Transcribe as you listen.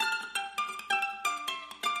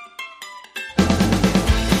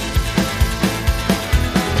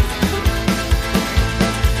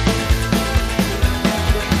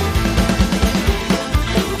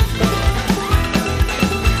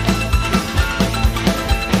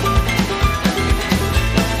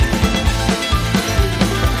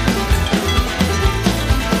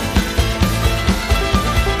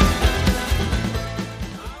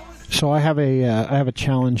So I have a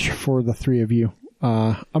challenge for the three of you.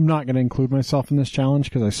 I'm not going to include myself in this challenge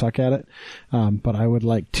because I suck at it, but I would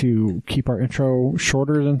like to keep our intro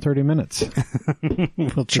shorter than 30 minutes.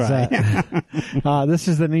 We'll try. This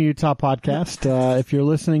is the New Utah Podcast. If you're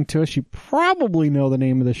listening to us, you probably know the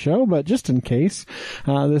name of the show, but just in case,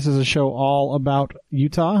 this is a show all about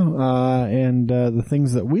Utah and the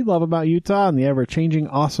things that we love about Utah and the ever-changing,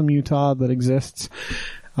 awesome Utah that exists.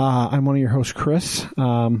 I'm one of your hosts, Chris.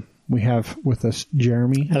 We have with us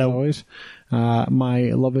Jeremy, as always.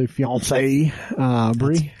 My lovely fiancée,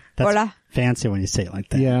 Brie. That's Hola. Fancy when you say it like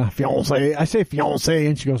that. Yeah, fiancée. I say fiancée,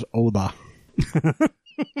 and she goes, hola.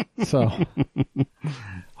 So,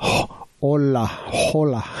 hola,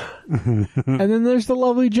 hola. And then there's the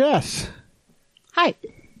lovely Jess. Hi.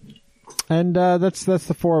 And that's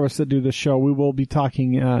the four of us that do the show. We will be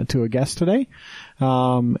talking to a guest today.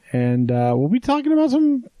 And we'll be talking about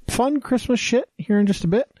some fun Christmas shit here in just a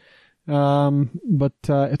bit. But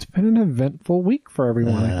it's been an eventful week for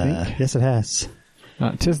everyone, I think. Yes, it has.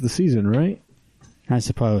 'Tis the season, right? I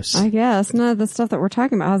suppose. I guess none of the stuff that we're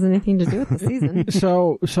talking about has anything to do with the season.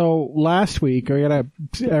 So last week,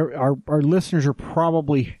 our listeners are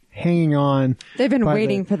probably hanging on. They've been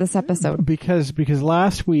waiting for this episode. Because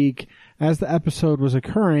last week, as the episode was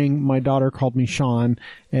occurring, my daughter called me Sean,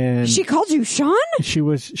 and She called you Sean? she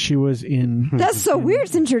was in. That's so weird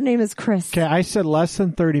since your name is Chris. Okay, I said less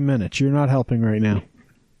than 30 minutes. You're not helping right now.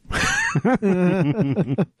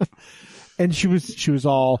 And she was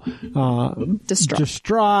all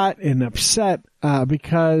distraught and upset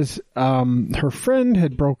because her friend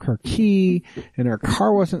had broke her key and her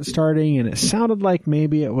car wasn't starting, and it sounded like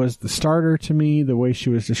maybe it was the starter to me, the way she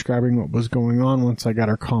was describing what was going on once I got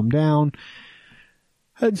her calmed down.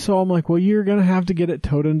 And so I'm like, well, you're going to have to get it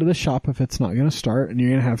towed into the shop if it's not going to start, and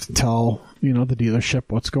you're going to have to tell, the dealership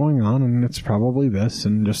what's going on, and it's probably this,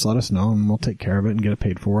 and just let us know, and we'll take care of it and get it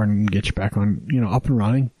paid for and get you back on, up and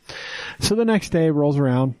running. So the next day rolls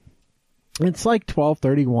around. It's like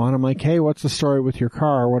 12:31. I'm like, hey, what's the story with your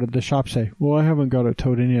car? What did the shop say? Well, I haven't got it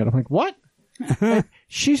towed in yet. I'm like, what?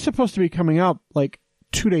 She's supposed to be coming up like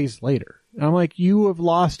 2 days later. And I'm like, you have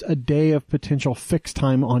lost a day of potential fix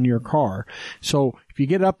time on your car. So if you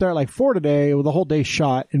get it up there at like 4 today, with the whole day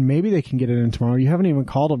shot, and maybe they can get it in tomorrow. You haven't even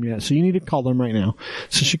called them yet, so you need to call them right now.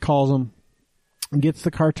 So she calls them and gets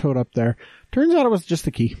the car towed up there. Turns out it was just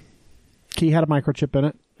the key. Key had a microchip in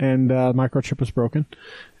it, and the microchip was broken.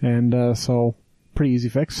 And so pretty easy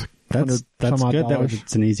fix. That's good.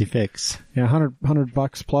 It's an easy fix. Yeah,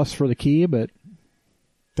 $100 plus for the key, but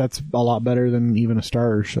that's a lot better than even a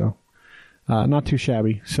starter, so not too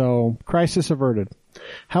shabby. So crisis averted.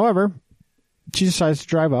 However, she decides to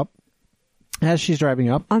drive up. As she's driving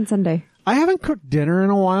up On Sunday. I haven't cooked dinner in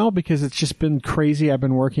a while because it's just been crazy. I've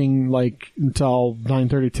been working like until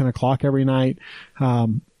 9:30, 10 o'clock every night.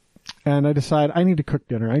 And I decide I need to cook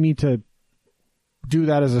dinner. I need to do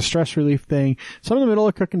that as a stress relief thing. So I'm in the middle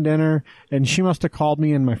of cooking dinner, and she must have called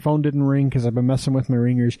me, and my phone didn't ring because I've been messing with my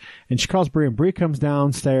ringers. And she calls Brie, and Brie comes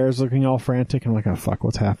downstairs looking all frantic. I'm like, oh, fuck,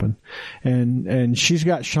 what's happened? And she's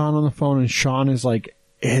got Sean on the phone, and Sean is like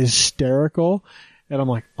hysterical. And I'm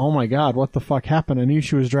like, oh my God, what the fuck happened? I knew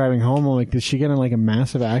she was driving home. I'm like, did she get in like a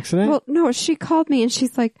massive accident? Well, no, she called me and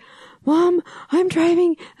she's like, Mom, I'm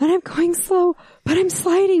driving and I'm going slow, but I'm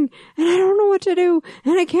sliding and I don't know what to do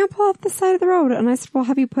and I can't pull off the side of the road. And I said, well,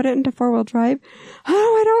 have you put it into 4-wheel drive?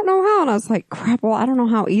 Oh, I don't know how. And I was like, crap, well, I don't know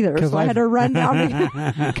how either. So I had to run down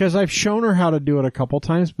again. Because I've shown her how to do it a couple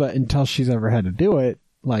times, but until she's ever had to do it,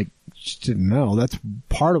 like, she didn't know. That's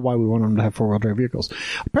part of why we want them to have 4-wheel drive vehicles.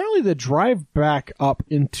 Apparently the drive back up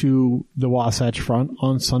into the Wasatch Front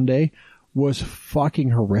on Sunday was fucking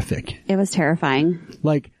horrific. It was terrifying.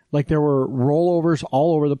 Like there were rollovers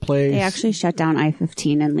all over the place. They actually shut down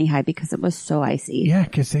I-15 in Lehigh because it was so icy. Yeah,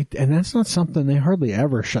 and that's not something they hardly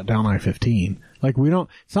ever shut down I-15. Like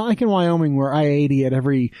it's not like in Wyoming where I-80 at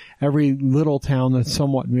every little town that's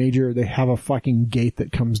somewhat major, they have a fucking gate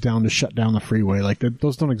that comes down to shut down the freeway. Like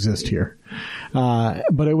those don't exist here.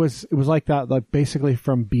 But it was like that, like basically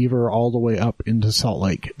from Beaver all the way up into Salt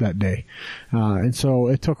Lake that day. And so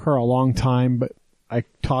it took her a long time, but I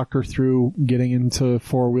talked her through getting into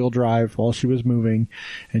 4-wheel drive while she was moving,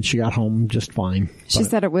 and she got home just fine. She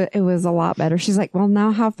said it was a lot better. She's like, well,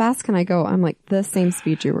 now how fast can I go? I'm like, the same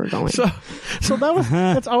speed you were going. So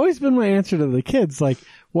that's always been my answer to the kids. Like,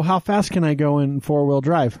 well, how fast can I go in 4-wheel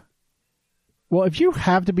drive? Well, if you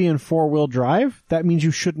have to be in 4-wheel drive, that means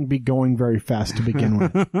you shouldn't be going very fast to begin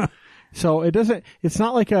with. So it's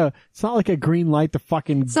not like a green light to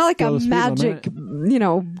fucking. It's not like a magic,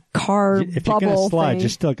 car if bubble you're gonna slide, thing. you're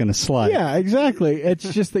still gonna slide. Yeah, exactly.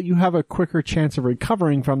 It's just that you have a quicker chance of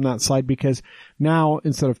recovering from that slide because now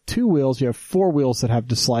instead of 2 wheels, you have 4 wheels that have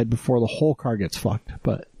to slide before the whole car gets fucked.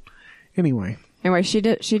 But anyway, she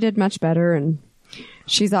did much better, and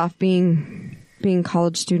she's off being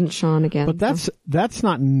college student Sean again. but that's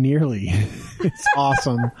not nearly as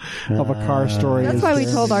awesome of a car story. That's as why we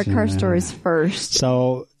this. told our car stories first.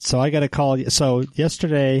 So I got a call. So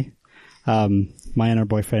yesterday, my and her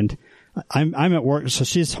boyfriend, I'm at work. So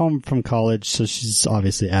she's home from college. So she's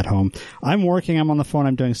obviously at home. I'm working. I'm on the phone.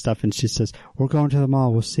 I'm doing stuff. And she says, we're going to the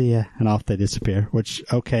mall. We'll see ya. And off they disappear, which,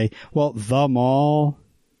 okay. Well, the mall.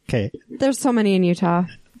 Okay. There's so many in Utah.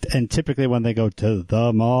 And typically when they go to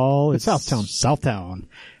the mall, it's Southtown.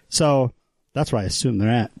 So that's where I assume they're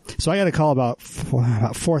at. So I got a call about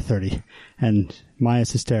 4:30, and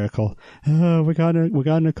Maya's hysterical. Oh, we got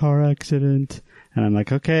in a car accident. And I'm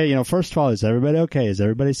like, okay, first of all, is everybody okay? Is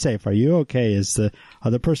everybody safe? Are you okay? Is the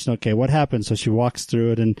other person okay? What happened? So she walks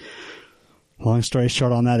through it, and long story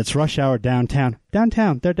short on that, it's rush hour downtown. They're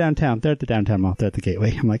downtown. They're at the downtown mall. They're at the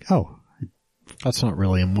Gateway. I'm like, oh. That's not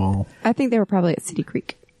really a mall. I think they were probably at City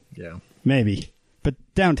Creek. Yeah. Maybe. But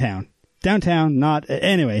downtown, not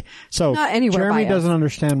anyway. So Not anywhere Jeremy by doesn't us.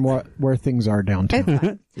 understand where things are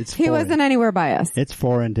downtown. He wasn't anywhere by us. It's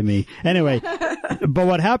foreign to me. Anyway, but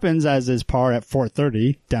what happens, as is par at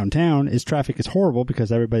 4:30 downtown, is traffic is horrible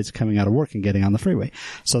because everybody's coming out of work and getting on the freeway.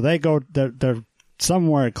 So they're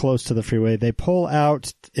somewhere close to the freeway. They pull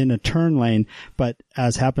out in a turn lane, but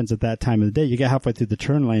as happens at that time of the day, you get halfway through the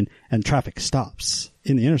turn lane and traffic stops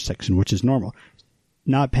in the intersection, which is normal.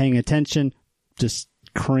 Not paying attention, just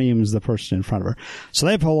creams the person in front of her. So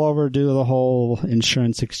they pull over, do the whole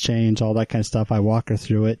insurance exchange, all that kind of stuff. I walk her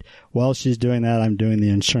through it. While she's doing that, I'm doing the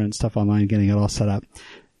insurance stuff online, getting it all set up.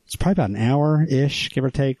 It's probably about an hour-ish, give or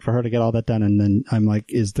take, for her to get all that done. And then I'm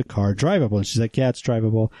like, is the car drivable? And she's like, yeah, it's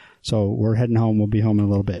drivable. So we're heading home. We'll be home in a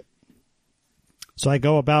little bit. So I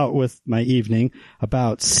go about with my evening.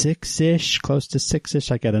 About 6-ish, close to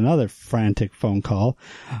 6-ish, I get another frantic phone call.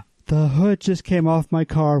 The hood just came off my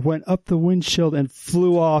car, went up the windshield, and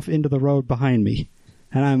flew off into the road behind me.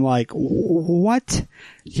 And I'm like, what?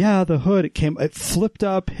 Yeah, the hood, it flipped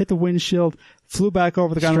up, hit the windshield, flew back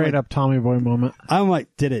over the guy. Straight up Tommy Boy moment. I'm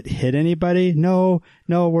like, did it hit anybody? No,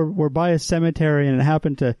 we're by a cemetery, and it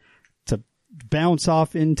happened to bounce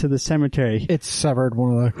off into the cemetery. It severed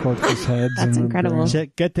one of the corpse's heads. That's incredible.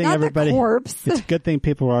 Good thing Not everybody. the corpse. It's a good thing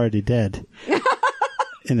people were already dead.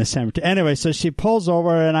 In the cemetery. Anyway, so she pulls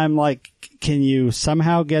over, and I'm like, can you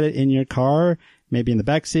somehow get it in your car? Maybe in the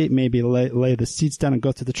back seat, maybe lay the seats down and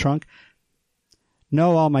go through the trunk.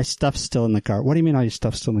 No, all my stuff's still in the car. What do you mean all your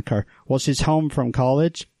stuff's still in the car? Well, she's home from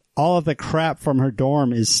college. All of the crap from her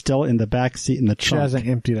dorm is still in the back seat in the trunk. She hasn't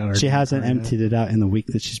emptied out her She car hasn't yet. emptied it out in the week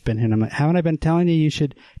that she's been here. And I'm like, haven't I been telling you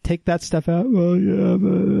should take that stuff out? Well, yeah.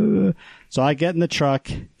 Blah. So I get in the truck,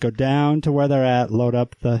 go down to where they're at, load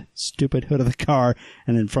up the stupid hood of the car,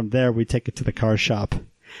 and then from there we take it to the car shop.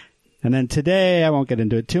 And then today, I won't get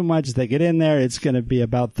into it too much. They get in there, it's going to be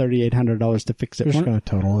about $3,800 to fix it. They're just going to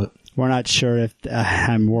total it. We're not sure if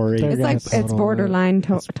I'm worried. They're It's like gonna it's borderline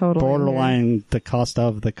total. Borderline the cost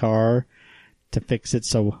of the car to fix it,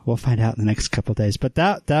 so we'll find out in the next couple of days. But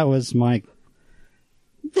that was my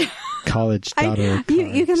college daughter.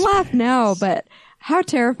 You can laugh now, but how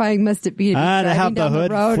terrifying must it be to be To driving have the down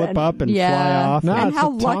hood road flip up and fly off. No, and it's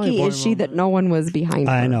how a Tommy lucky Boy is she that no one was behind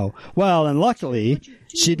her? I know. Well, and luckily,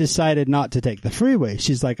 she decided not to take the freeway.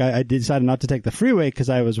 She's like, I decided not to take the freeway because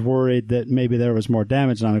I was worried that maybe there was more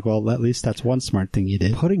damage. And I'm like, well, at least that's one smart thing you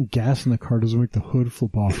did. Putting gas in the car doesn't make the hood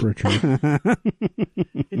flip off, Richard.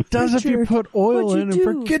 It does if you put oil in and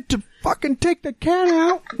forget to fucking take the can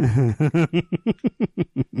out.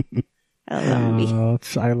 I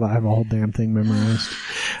have a whole damn thing memorized.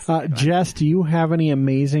 Jess, do you have any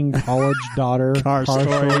amazing college daughter car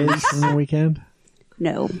stories from the weekend?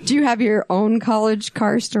 No. Do you have your own college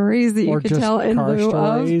car stories that you Or could just tell in car lieu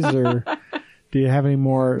stories? of? Or do you have any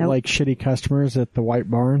more Nope. like shitty customers at the White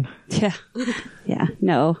Barn? Yeah. Yeah.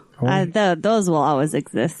 No. Those will always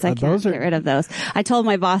exist. I can't those are- get rid of those. I told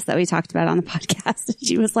my boss that we talked about it on the podcast, and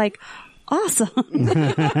she was like, awesome.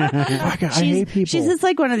 Fuck, I hate people. She's just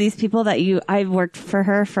like one of these people that I've worked for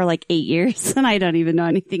her for like 8 years, and I don't even know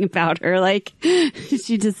anything about her. Like,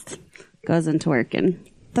 she just goes into work, and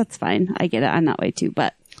that's fine. I get it. I'm that way too,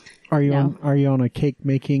 but Are you no. on a cake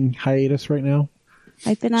making hiatus right now?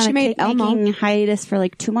 I've been on She a made cake Elmo. making hiatus for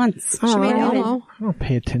like 2 months. She made Elmo. I don't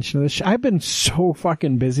pay attention to this shit. I've been so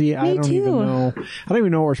fucking busy. I don't too. even know. I don't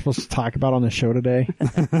even know what we're supposed to talk about on the show today.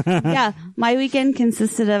 Yeah, my weekend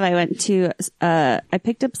consisted of I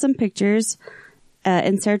picked up some pictures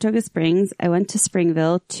in Saratoga Springs. I went to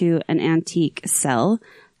Springville to an antique sell.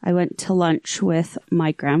 I went to lunch with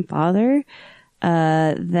my grandfather.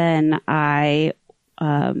 Then I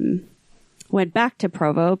went back to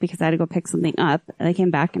Provo because I had to go pick something up. And I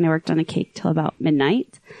came back and I worked on a cake till about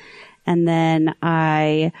midnight. And then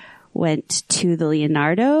I went to the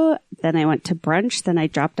Leonardo. Then I went to brunch. Then I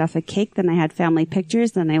dropped off a cake. Then I had family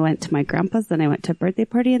pictures. Then I went to my grandpa's. Then I went to a birthday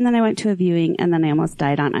party. And then I went to a viewing. And then I almost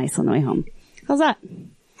died on ice on the way home. How's that?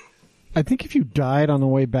 I think if you died on the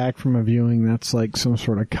way back from a viewing, that's like some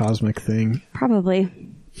sort of cosmic thing. Probably.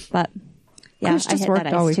 But yeah, Chris I just hit worked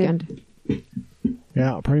that all ice too. weekend.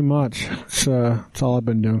 Yeah, pretty much. It's all I've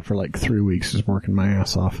been doing for like 3 weeks is working my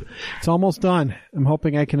ass off. It's almost done. I'm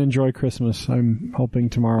hoping I can enjoy Christmas. I'm hoping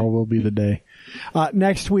tomorrow will be the day.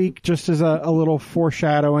 Next week, just as a little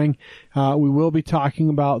foreshadowing, we will be talking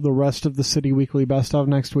about the rest of the City Weekly Best of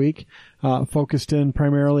next week, focused in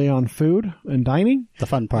primarily on food and dining. The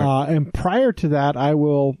fun part. And prior to that, I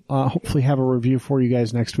will hopefully have a review for you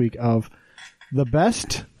guys next week of the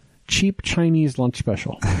best cheap Chinese lunch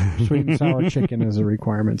special. Sweet and sour chicken is a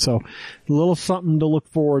requirement. So a little something to look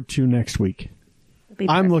forward to next week. Be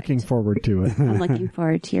I'm perfect. looking forward to it. I'm looking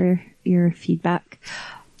forward to your feedback.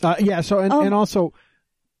 Yeah. So, and also,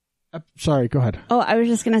 sorry, go ahead. Oh, I was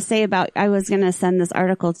just going to say I was going to send this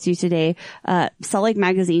article to you today. Salt Lake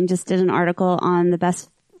Magazine just did an article on the best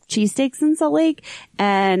cheesesteaks in Salt Lake,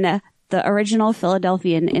 and the original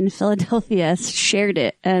Philadelphian in Philadelphia shared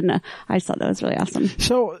it, and I just thought that was really awesome.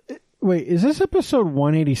 So, wait, is this episode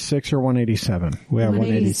 186 or 187? We are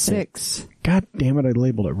 186. God damn it, I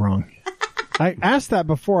labeled it wrong. I asked that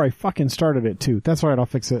before I fucking started it too. That's all right, I'll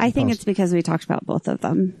fix it. I think it's because we talked about both of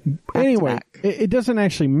them. Anyway, back. it doesn't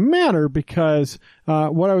actually matter because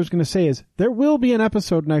what I was going to say is there will be an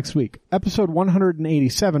episode next week. Episode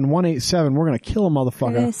 187. We're going to kill a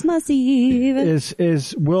motherfucker. Christmas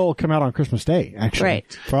Eve. Will come out on Christmas Day, actually.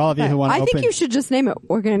 Right. For all of you who want to I open... think you should just name it.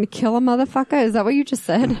 We're going to kill a motherfucker. Is that what you just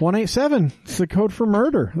said? 187. It's the code for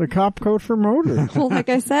murder. The cop code for murder. Well, like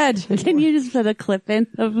I said. Can you just put a clip in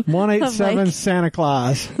of 187 of Santa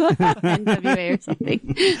Claus. NWA or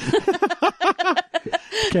something?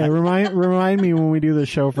 Okay, remind me when we do the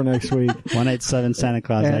show for next week. 187 Santa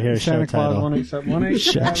Claus. I hear a Santa show Claus title.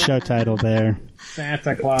 187. Show title there.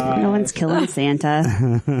 Santa Claus. No one's killing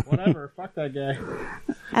Santa. Whatever. Fuck that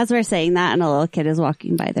guy. As we're saying that, and a little kid is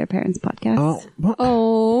walking by their parents' podcast. Oh, what?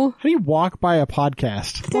 Oh. How do you walk by a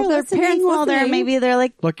podcast? They're Well, their listening parents while they're listening. maybe they're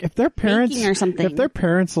like, Look, if their parents Baking or something. if their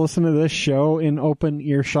parents listen to this show in open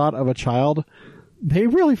earshot of a child, they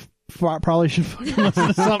really probably should fucking listen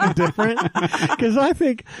to something different. Because I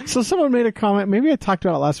think so. Someone made a comment. Maybe I talked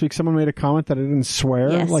about it last week. Someone made a comment that I didn't swear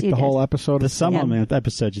Yes, like you the did. whole episode. The Supplement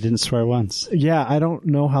episode, you didn't swear once. Yeah, I don't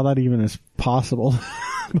know how that even is possible.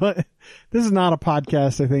 But this is not a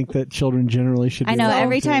podcast I think that children generally should be I know listening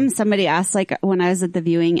every to. time somebody asks, like when I was at the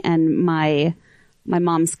viewing and my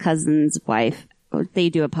mom's cousin's wife, they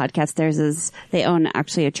do a podcast. They own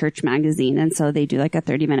actually a church magazine. And so they do like a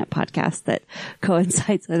 30-minute podcast that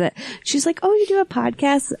coincides with it. She's like, oh, you do a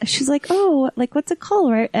podcast? She's like, oh, like what's it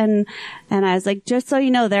called? Right. And I was like, just so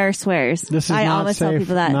you know, there are swears. This is I not always safe, tell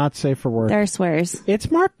people that not safe for work. there are swears.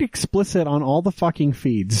 It's marked explicit on all the fucking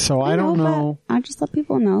feeds, so I don't know. But I just let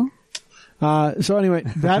people know. So anyway,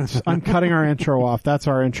 I'm cutting our intro off. That's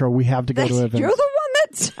our intro. We have to go to events. You're the one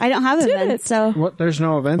that... I don't have events, so. What? There's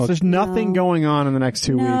no events. There's nothing going on in the next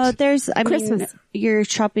 2 No, weeks. there's, I mean, Christmas. you're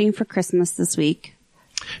shopping for Christmas this week.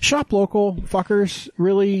 Shop local, fuckers.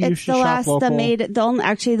 Really, you It's should the shop last, local.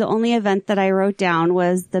 the only event that I wrote down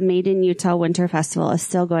was the Made in Utah Winter Festival is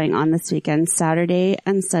still going on this weekend, Saturday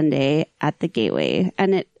and Sunday at the Gateway.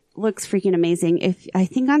 And it looks freaking amazing. I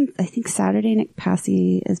think Saturday Nick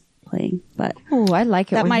Passy is playing, but Oh, I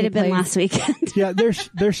like it. that when might he have been plays. last weekend. Yeah,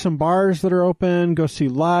 there's some bars that are open. Go see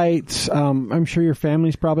lights. I'm sure your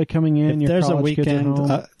family's probably coming in. If Your there's a college kids are weekend,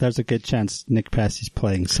 home. there's a good chance Nick Passy's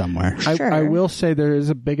playing somewhere. Sure. I will say there is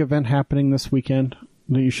a big event happening this weekend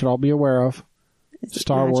that you should all be aware of.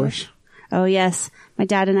 Star Magic? Wars. Oh yes. My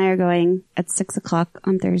dad and I are going at 6:00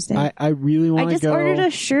 on Thursday. I really want I to just go. ordered a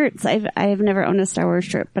shirt. I've never owned a Star Wars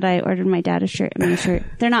shirt, but I ordered my dad a shirt and my shirt.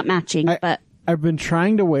 They're not matching, but I've been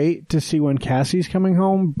trying to wait to see when Cassie's coming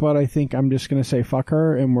home, but I think I'm just going to say fuck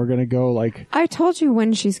her, and we're going to go like... I told you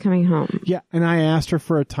when she's coming home. Yeah, and I asked her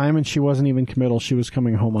for a time, and she wasn't even committal. She was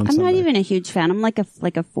coming home on I'm Sunday. not even a huge fan. I'm like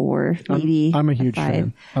a 4, maybe. I'm a huge 5.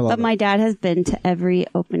 fan. I love but it. my dad has been to every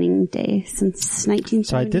opening day since 1977.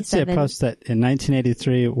 So I did see a post that in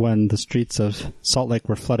 1983, when the streets of Salt Lake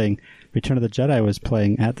were flooding, Return of the Jedi was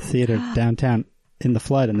playing at the theater downtown in the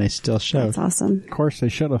flood, and they still showed. That's awesome. Of course, they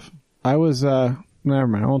should have. I was... Never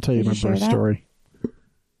mind. I won't tell you Did my you share birth that? story.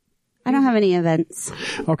 I don't have any events.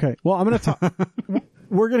 Okay. Well, I'm going to talk...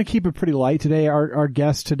 We're going to keep it pretty light today. Our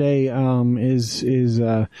guest today is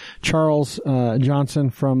Charles Johnson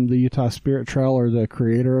from the Utah Spirit Trail, or the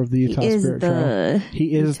creator of the Utah Spirit Trail.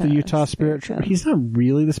 He is the Utah Spirit Trail. He's not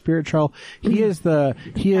really the Spirit Trail. He is the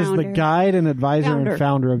guide and advisor and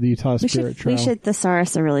founder of the Utah Spirit Trail. We should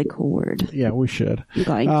thesaurus a really cool word. Yeah, we should. I'm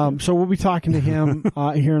going to. So we'll be talking to him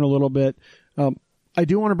here in a little bit. I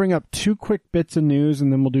do want to bring up 2 quick bits of news,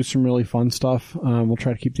 and then we'll do some really fun stuff. We'll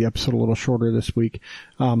try to keep the episode a little shorter this week.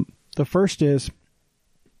 The first is,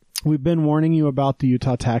 we've been warning you about the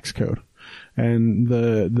Utah tax code. And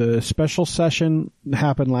the special session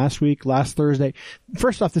happened last Thursday.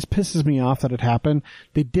 First off, this pisses me off that it happened.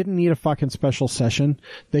 They didn't need a fucking special session.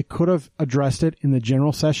 They could have addressed it in the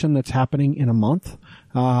general session that's happening in a month.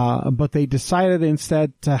 But they decided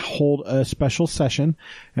instead to hold a special session.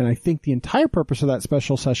 And I think the entire purpose of that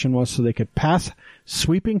special session was so they could pass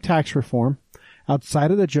sweeping tax reform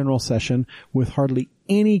outside of the general session with hardly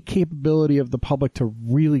any capability of the public to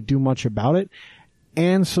really do much about it.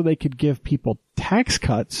 And so they could give people tax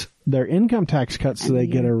cuts, their income tax cuts, so they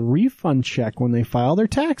get a refund check when they file their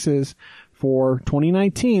taxes for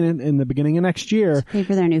 2019 and in the beginning of next year. Pay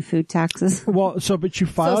for their new food taxes. Well, but you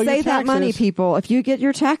file So your save taxes. that money, people. If you get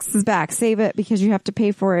your taxes back, save it, because you have to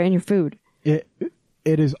pay for it in your food. It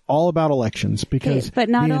is all about elections, because Okay, but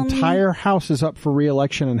not the only- entire House is up for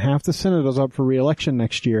re-election and half the Senate is up for re-election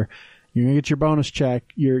next year. You're going to get your bonus check,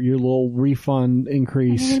 your little refund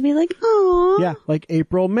increase. You're going to be like, oh. Yeah, like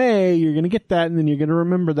April, May, you're going to get that, and then you're going to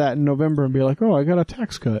remember that in November and be like, oh, I got a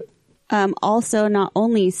tax cut. Also, not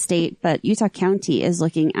only state, but Utah County is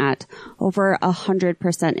looking at over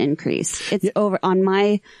 100% increase. It's over on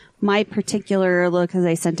my particular look, because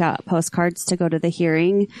I sent out postcards to go to the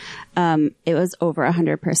hearing. It was over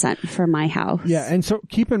 100% for my house. Yeah, and so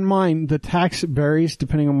keep in mind the tax varies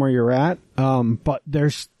depending on where you're at. But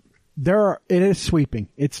it is sweeping.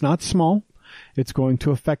 It's not small. It's going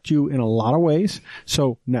to affect you in a lot of ways.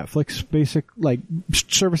 So Netflix,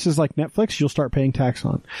 services like Netflix, you'll start paying tax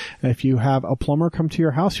on. If you have a plumber come to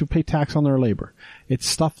your house, you'll pay tax on their labor. It's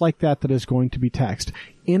stuff like that is going to be taxed.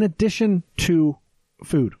 In addition to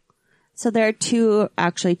food. So there are two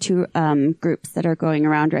groups that are going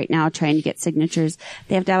around right now trying to get signatures.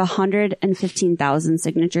 They have to have 115,000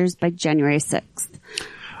 signatures by January 6th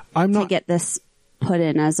to get this put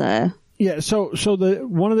in as a... Yeah, so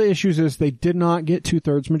one of the issues is they did not get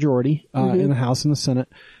 2/3 majority in the House and the Senate,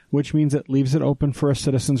 which means it leaves it open for a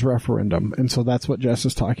citizens referendum. And so that's what Jess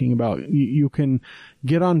is talking about. You can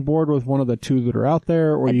get on board with one of the 2 that are out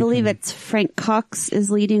there, or I believe it's Frank Cox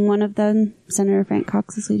is leading one of them. Senator Frank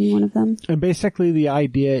Cox is leading one of them. And basically the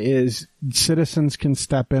idea is citizens can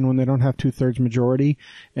step in when they don't have 2/3 majority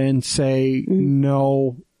and say,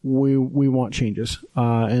 no, we want changes,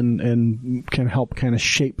 and can help kind of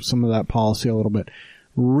shape some of that policy a little bit.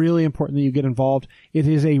 Really important that you get involved. It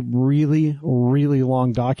is a really, really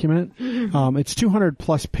long document. It's 200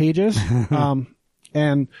 plus pages.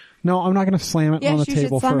 And no, I'm not going to slam it on the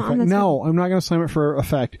table for effect. No, I'm not going to slam it for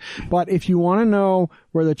effect. But if you want to know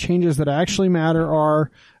where the changes that actually matter are,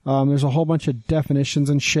 there's a whole bunch of definitions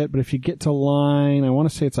and shit. But if you get to line, I want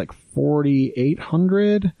to say it's like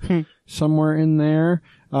 4,800, somewhere in there,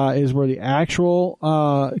 is where the actual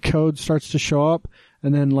code starts to show up.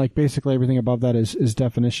 And then basically everything above that is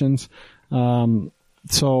definitions.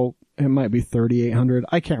 So it might be 3,800.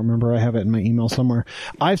 I can't remember. I have it in my email somewhere.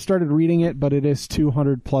 I've started reading it, but it is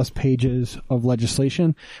 200 plus pages of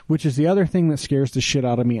legislation, which is the other thing that scares the shit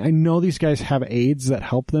out of me. I know these guys have aides that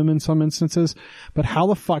help them in some instances, but how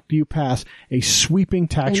the fuck do you pass a sweeping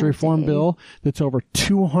tax reform bill that's over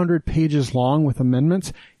 200 pages long with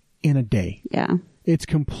amendments in a day? Yeah. It's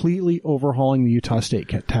completely overhauling the Utah State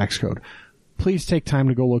tax code. Please take time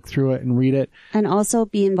to go look through it and read it. And also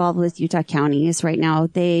be involved with Utah counties right now.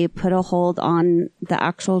 They put a hold on the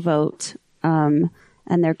actual vote, and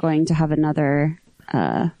they're going to have another,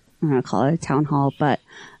 I'm going to call it a town hall, but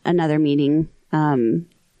another meeting.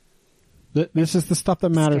 This is the stuff that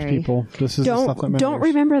matters, people. This is the stuff that matters. Don't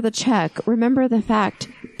remember the check. Remember the fact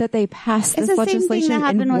that they passed this legislation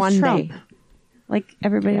in one day. Like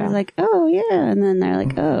everybody was like, oh yeah. And then they're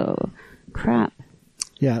like, oh crap.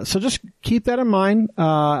 Yeah. So just keep that in mind.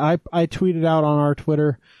 I tweeted out on our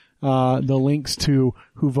Twitter, the links to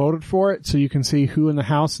who voted for it. So you can see who in the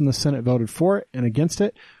House and the Senate voted for it and against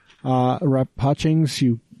it. Rep. Hutchings,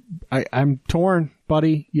 I'm torn,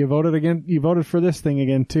 buddy. You voted for this thing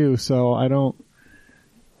again too. So I don't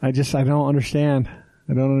understand.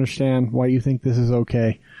 I don't understand why you think this is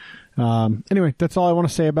okay. Anyway, that's all I want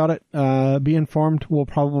to say about it. Be informed. We'll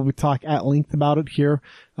probably talk at length about it here,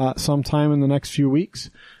 sometime in the next few weeks.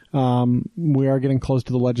 We are getting close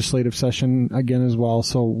to the legislative session again as well.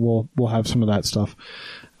 So we'll have some of that stuff.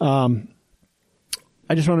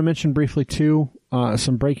 I just want to mention briefly too,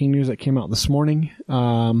 some breaking news that came out this morning.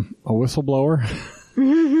 A whistleblower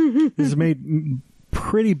has made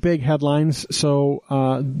pretty big headlines. So,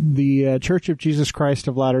 the Church of Jesus Christ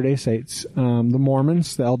of Latter-day Saints, the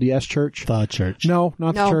Mormons, the LDS Church. The church. No,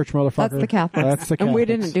 not the church, motherfucker. That's the Catholics. That's the Catholics. And we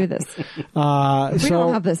didn't do this. We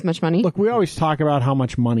don't have this much money. Look, we always talk about how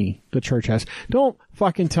much money the church has. Don't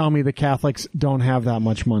fucking tell me the Catholics don't have that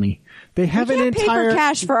much money. They have we can't pay for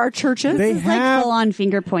cash for our churches. They It's have like full on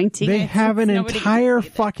finger pointing. They have an Nobody entire can say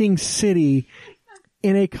that. fucking city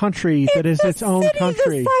in a country that is its own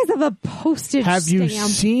country. The size of a postage Have you stamp.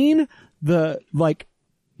 seen the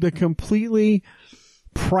completely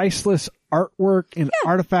priceless artwork and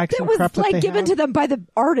artifacts That and was crap that like they given have? to them by the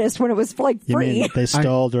artist when it was like You free. mean they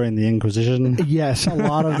stole during the Inquisition? Yes, a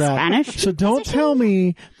lot of that. Spanish? So don't tell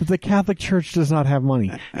me that the Catholic Church does not have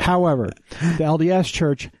money. However, the LDS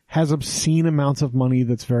Church has obscene amounts of money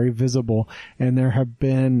that's very visible, and there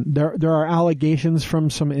are allegations from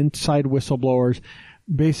some inside whistleblowers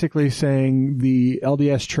basically saying the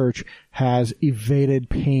LDS Church has evaded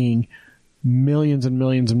paying millions and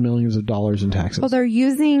millions and millions of dollars in taxes. Well, they're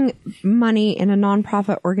using money in a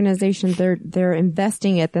nonprofit organization. They're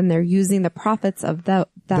investing it, then they're using the profits of those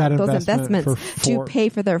investment investments to pay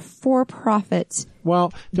for their for-profit.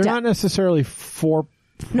 Well, they're debt. not necessarily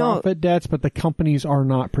for-profit debts, but the companies are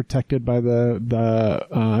not protected by the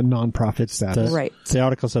nonprofit status. Right. The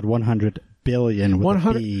article said 100 billion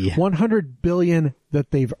with 100 billion that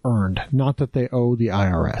they've earned, not that they owe the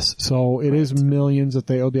IRS. So it is millions that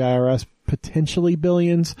they owe the IRS, potentially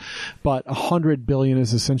billions, but 100 billion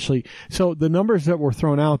is essentially. So the numbers that were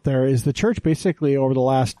thrown out there is the church basically over the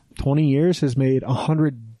last 20 years has made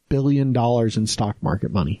 $100 billion in stock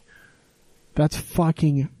market money. That's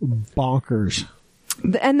fucking bonkers.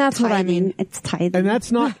 And that's what I Tithing. mean. It's tithing. And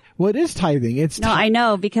that's not, well, it is tithing. It's No, I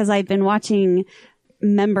know because I've been watching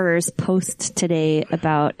members post today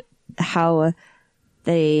about how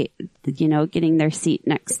they, getting their seat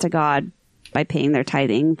next to God by paying their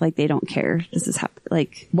tithing. Like they don't care. This is how,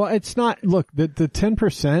 well, it's not, look, the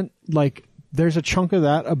 10%, like, there's a chunk of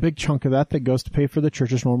that, a big chunk of that goes to pay for the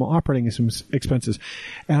church's normal operating expenses.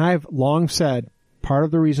 And I've long said part of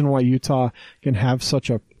the reason why Utah can have such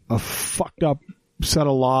a fucked up set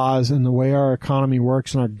of laws and the way our economy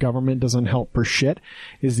works and our government doesn't help for shit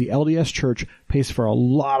is the LDS Church pays for a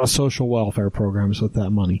lot of social welfare programs with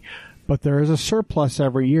that money. But there is a surplus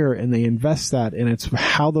every year and they invest that, and it's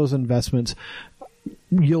how those investments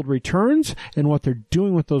yield returns and what they're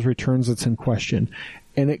doing with those returns that's in question.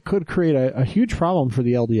 And it could create a huge problem for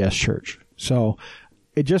the LDS Church. So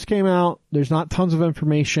it just came out. There's not tons of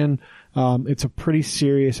information. It's a pretty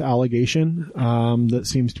serious allegation that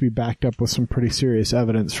seems to be backed up with some pretty serious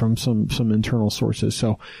evidence from some internal sources.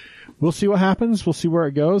 So we'll see what happens. We'll see where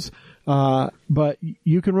it goes. But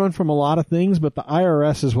you can run from a lot of things, but the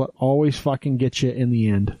IRS is what always fucking gets you in the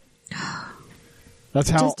end. That's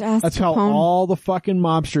how all the fucking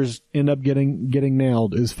mobsters end up getting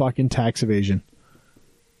nailed is fucking tax evasion.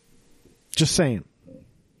 Just saying.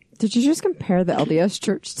 Did you just compare the LDS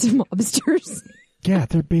Church to mobsters? Yeah,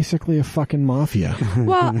 they're basically a fucking mafia.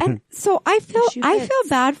 Well, and so I feel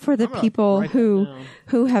bad for the people who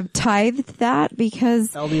have tithed that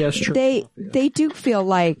because LDS Church they do feel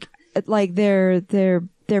like they're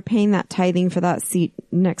paying that tithing for that seat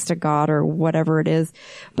next to God or whatever it is.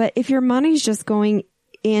 But if your money's just going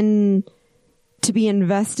in to be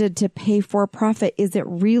invested to pay for profit, is it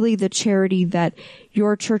really the charity that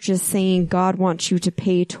your church is saying God wants you to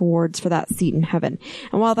pay towards for that seat in heaven?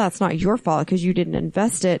 And while that's not your fault because you didn't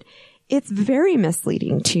invest it, it's very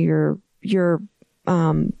misleading to your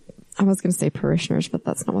I was going to say parishioners, but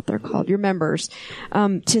that's not what they're called. Your members,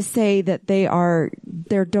 to say that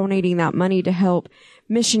they're donating that money to help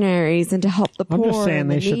missionaries and to help the poor. I'm just saying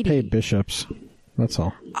and they the should needy. pay bishops. That's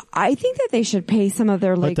all. I think that they should pay some of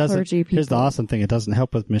their lay clergy people. Here's the awesome thing. It doesn't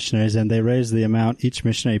help with missionaries, and they raised the amount each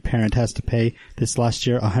missionary parent has to pay this last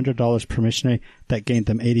year, $100 per missionary. That gained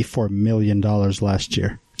them $84 million last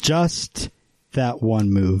year. Just that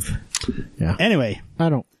one move. Yeah. Anyway,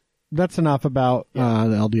 That's enough about the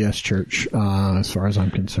LDS Church as far as I'm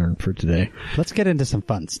concerned for today. let's get into some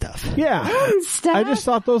fun stuff. Yeah. Stuff. I just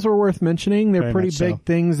thought those were worth mentioning. They're Very pretty much big so.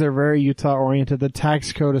 things. They're very Utah oriented. The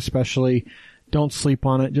tax code especially, don't sleep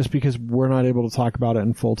on it. Just because we're not able to talk about it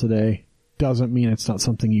in full today doesn't mean it's not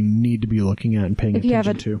something you need to be looking at and paying If you have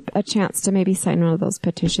attention to. a chance to maybe sign one of those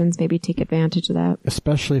petitions, maybe take advantage of that.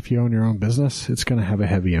 Especially if you own your own business, it's going to have a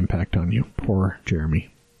heavy impact on you. Poor Jeremy.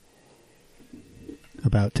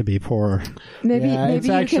 About to be poor. Maybe It's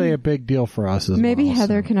you actually can, a big deal for us as maybe well.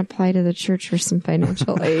 Heather can apply to the church for some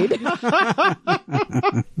financial aid.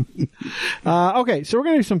 Okay, so we're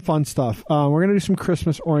going to do some fun stuff. We're going to do some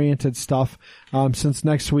Christmas-oriented stuff. Since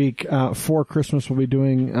next week, for Christmas, we'll be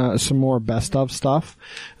doing some more best of stuff.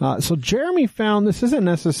 So Jeremy found, this isn't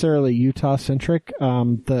necessarily Utah-centric,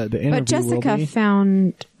 the interview But Jessica will be.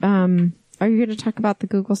 found, are you going to talk about the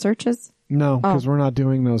Google searches? No, because we're not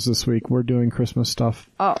doing those this week. We're doing Christmas stuff.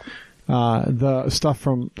 Oh. The stuff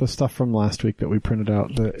from last week that we printed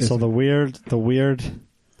out. So the weird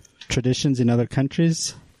traditions in other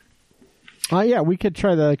countries. Yeah, we could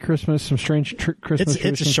try the Christmas, some strange Christmas It's a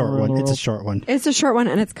traditions short from around one. the It's a world. short one. It's a short one,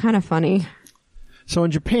 and it's kind of funny. So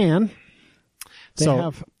in Japan, they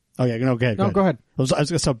have. Oh yeah, no, go ahead.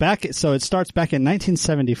 So it starts back in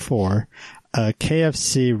 1974.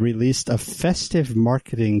 KFC released a festive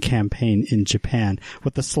marketing campaign in Japan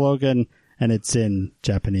with the slogan, and it's in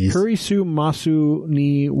Japanese, Kurisu Masu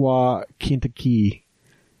ni wa Kintaki.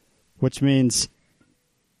 which means,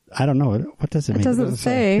 I don't know, what does it mean? It doesn't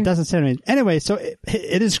say. It doesn't say what it means. Anyway, so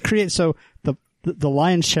it is created, so the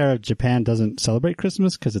lion's share of Japan doesn't celebrate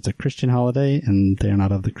Christmas because it's a Christian holiday and they're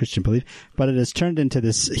not of the Christian belief, but it has turned into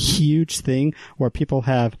this huge thing where people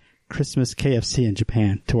have Christmas KFC in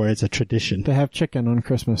Japan to where it's a tradition. They have chicken on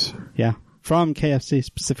Christmas. Yeah. From KFC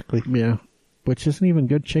specifically. Yeah. Which isn't even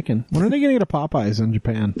good chicken. When are they going to get a Popeyes in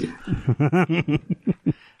Japan?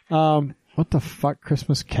 What the fuck,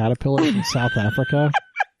 Christmas caterpillars in South Africa?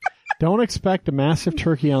 Don't expect a massive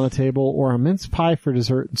turkey on the table or a mince pie for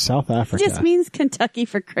dessert in South It Africa. just means Kentucky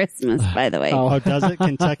for Christmas, by the way. Oh, does it?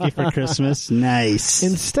 Kentucky for Christmas? Nice.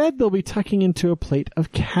 Instead, they'll be tucking into a plate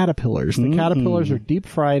of caterpillars. The caterpillars are deep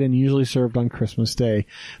fried and usually served on Christmas Day.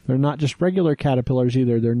 They're not just regular caterpillars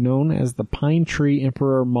either. They're known as the pine tree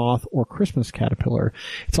emperor moth or Christmas caterpillar.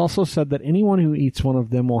 It's also said that anyone who eats one of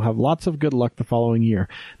them will have lots of good luck the following year.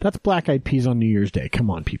 That's black-eyed peas on New Year's Day. Come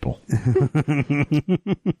on, people.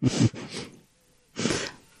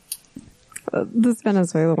 This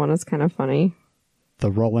Venezuela one is kind of funny.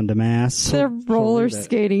 The rolling to mass. They're roller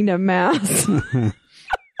skating to mass.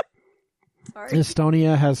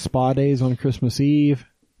 Estonia has spa days on Christmas Eve.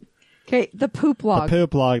 Okay, the poop log. The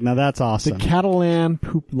poop log. Now that's The awesome. Catalan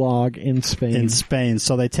poop log in Spain. In Spain.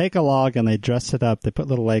 So they take a log and they dress it up. They put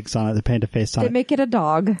little legs on it. They paint a face on They it. make it a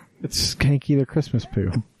dog. It's skanky the Christmas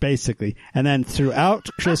poo. Basically. And then throughout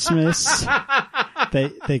Christmas,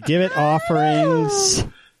 they give it offerings,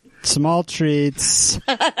 small treats.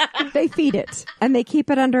 They feed it, and they keep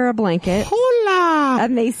it under a blanket, Hola!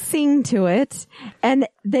 and they sing to it, and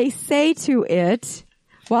they say to it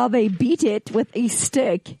while they beat it with a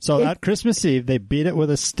stick. So at Christmas Eve, they beat it with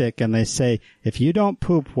a stick and they say, if you don't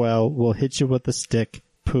poop well, we'll hit you with a stick,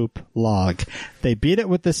 poop log. They beat it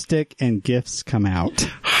with the stick and gifts come out.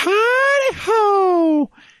 Howdy ho!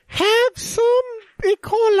 Have some E.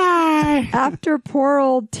 coli! After poor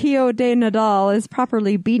old Tio de Nadal is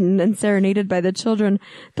properly beaten and serenaded by the children,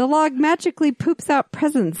 the log magically poops out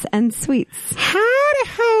presents and sweets. Howdy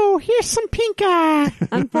ho! Here's some pink eye!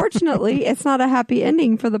 Unfortunately, it's not a happy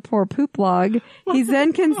ending for the poor poop log. He's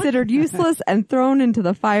then considered useless and thrown into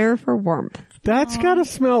the fire for warmth. That's gotta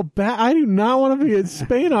smell bad. I do not want to be in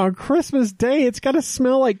Spain on Christmas Day. It's gotta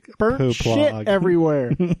smell like burnt Poop shit log.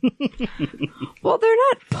 everywhere. Well, they're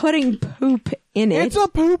not putting poop in it. It's a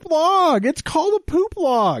poop log. It's called a poop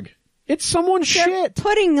log. It's someone's They're shit.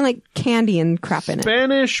 putting like candy and crap in it.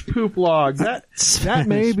 Spanish poop log. That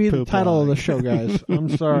may be the poop title log. of the show, guys.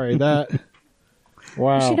 I'm sorry. That. I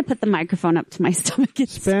Wow. should have put the microphone up to my stomach.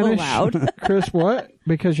 It's Spanish. so loud. Chris, what?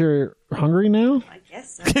 Because you're hungry now? I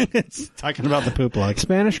guess so. It's talking about the poop log.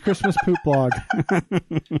 Spanish Christmas poop log.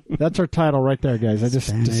 That's our title right there, guys. I just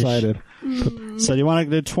Spanish. decided. So do you want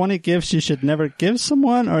to do 20 gifts you should never give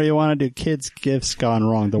someone, or you want to do kids' gifts gone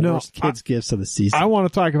wrong? The No, worst kids' gifts of the season. I want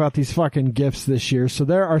to talk about these fucking gifts this year. So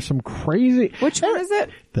there are some crazy. Which one is it?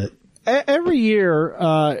 Every year,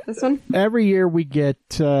 This one? every year we get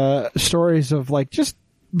stories of like just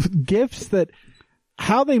gifts that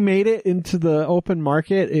how they made it into the open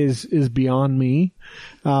market is beyond me.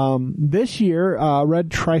 This year,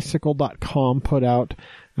 redtricycle.com put out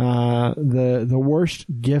the worst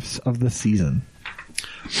gifts of the season.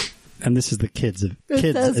 And this is the kids It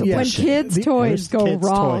kids says when edition. kids' toys go kids'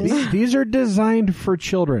 wrong. toys. These are designed for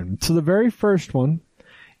children. So the very first one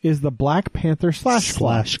is the Black Panther slash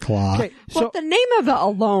claw. Okay, Well, so the name of it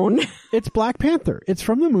alone. it's Black Panther. It's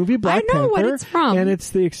from the movie Black I know Panther. what it's from. And it's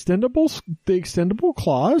the extendable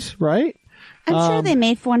claws, right? I'm sure they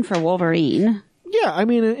made one for Wolverine. Yeah, I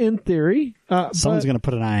mean, in theory. Someone's going to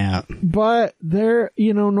put an eye out. But they're,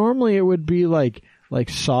 normally it would be like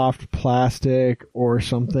soft plastic or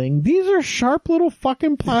something. These are sharp little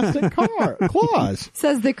fucking plastic claws.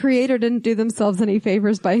 Says the creator didn't do themselves any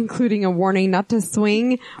favors by including a warning not to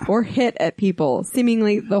swing or hit at people,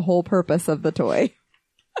 seemingly the whole purpose of the toy.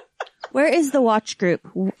 Where is the watch group?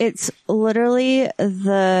 It's literally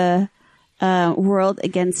the World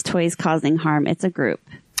Against Toys Causing Harm. It's a group.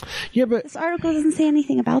 Yeah, but This article doesn't say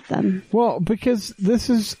anything about them. well, because this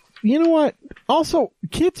is, you know what? Also,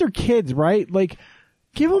 kids are kids, right? Like,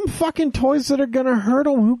 give them fucking toys that are gonna hurt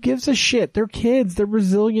them. Who gives a shit? They're kids. They're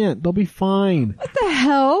resilient. They'll be fine. What the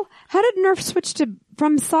hell? How did Nerf switch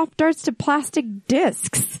from soft darts to plastic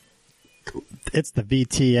discs? It's the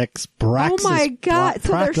VTX Braxis. Oh my god!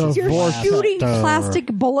 So you're shooting plastic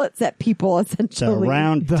bullets at people, The essentially.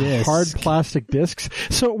 round The disc. hard plastic discs.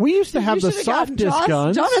 So we used to have You the should've soft gotten disc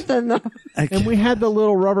guns. Jonathan, though. And we had the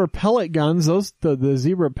little rubber pellet guns. Those, the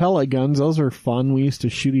zebra pellet guns, those are fun. We used to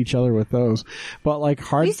shoot each other with those. But like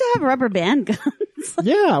hard, We used to have rubber band guns.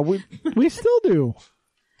 yeah, we still do.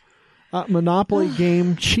 Monopoly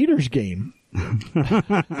game, cheaters game.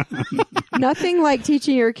 Nothing like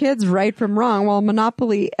teaching your kids right from wrong. While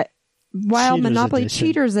Monopoly Edition.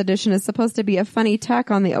 Cheaters Edition is supposed to be a funny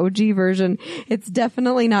tack on the OG version, it's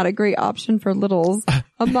definitely not a great option for littles.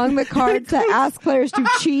 Among the cards that ask players to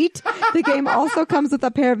cheat, the game also comes with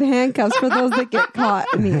a pair of handcuffs for those that get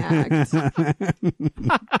caught in the act.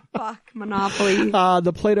 Fuck Monopoly.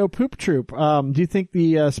 The Play-Doh Poop Troop. Do you think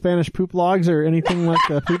the Spanish poop logs are anything like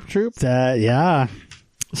the Poop Troop? Yeah.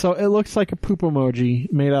 So it looks like a poop emoji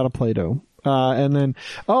made out of Play-Doh. And then,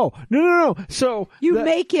 oh, no. So You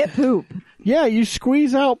make it poop. yeah, you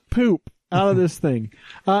squeeze out poop out of this thing.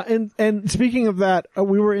 And speaking of that,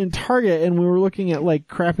 we were in Target and we were looking at like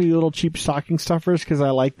crappy little cheap stocking stuffers because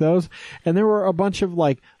I like those. And there were a bunch of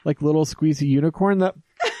like little squeezy unicorn that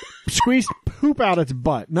squeezed poop out its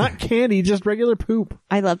butt. Not candy, just regular poop.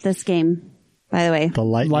 I love this game, by the way. The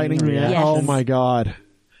lightning Reaction. Yes. Oh my god.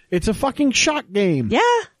 It's a fucking shock game. Yeah.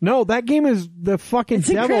 No, that game is the fucking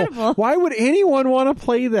devil. incredible. Why would anyone want to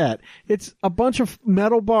play that? It's a bunch of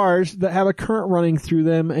metal bars that have a current running through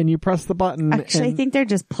them, and you press the button. Actually, I and think they're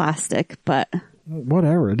just plastic, but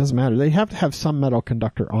whatever, it doesn't matter. They have to have some metal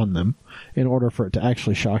conductor on them in order for it to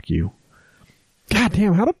actually shock you. God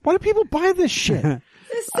damn! Why do people buy this shit?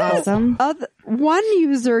 awesome. One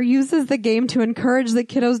user uses the game to encourage the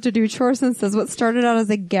kiddos to do chores and says what started out as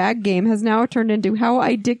a gag game has now turned into how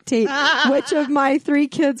I dictate which of my 3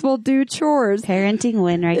 kids will do chores. Parenting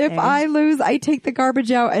win right If there. I lose, I take the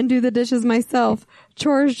garbage out and do the dishes myself.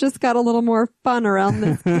 Chores just got a little more fun around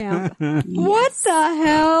this camp. What the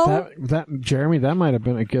hell? that Jeremy, that might have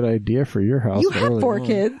been a good idea for your house. You have early 4 on.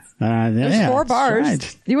 kids. There's yeah, 4 that's bars.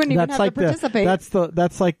 right. You wouldn't even That's have like to participate.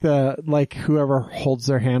 that's like the whoever holds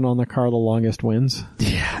their hand on the car the longest wins.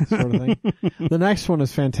 Yeah. Sort of thing. The next one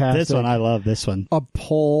is fantastic. This one, I love this one. A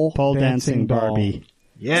pole Dancing doll. Barbie.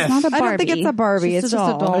 Yes. It's not a I Barbie. don't think it's a Barbie. It's just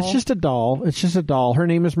a doll. It's just a doll. It's just a doll. Her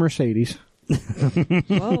name is Mercedes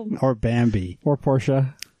Whoa. Or Bambi. or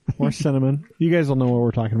Portia or Cinnamon. You guys will know what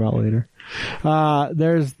we're talking about later.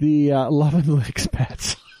 There's the Love and Licks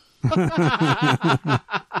pets.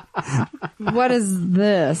 What is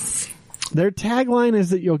this? Their tagline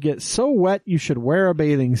is that you'll get so wet you should wear a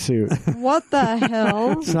bathing suit. What the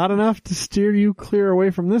hell? It's not enough to steer you clear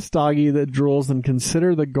away from this doggy that drools, and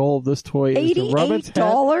consider the goal of this toy is to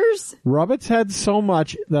 $88? rub its head so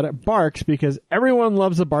much that it barks, because everyone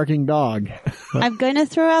loves a barking dog. I'm going to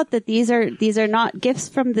throw out that these are not gifts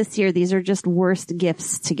from this year. These are just worst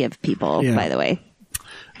gifts to give people, Yeah. by the way.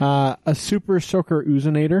 A Super Soaker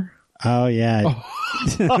Oozinator. Oh, yeah.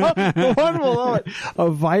 The one below it. A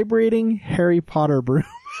vibrating Harry Potter broom.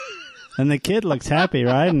 And the kid looks happy,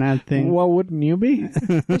 right? And that thing. Well, wouldn't you be?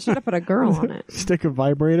 They should have put a girl on it. Stick a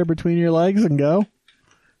vibrator between your legs and go.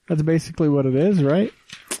 That's basically what it is, right?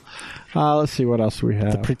 Let's see what else we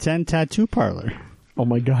have. Pretend tattoo parlor. Oh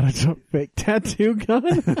my god, it's a fake tattoo gun.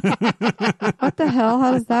 What the hell?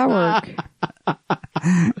 How does that work?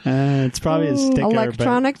 It's probably a sticker.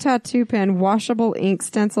 Electronic tattoo pen, washable ink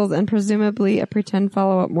stencils, and presumably a pretend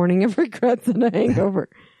follow-up morning of regrets and a hangover.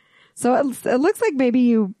 So it looks like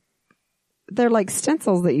maybe they're like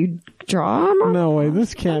stencils that you drama. No way,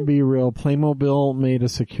 this can't be real. Playmobil made a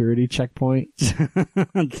security checkpoint.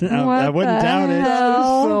 I wouldn't doubt it. That is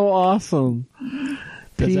so awesome.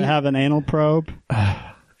 Does it have an anal probe?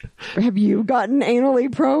 Have you gotten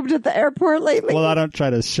anally probed at the airport lately? Well, I don't try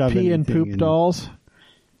to shove Pee and anything poop in. dolls.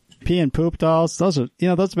 Pee and poop dolls. Those are,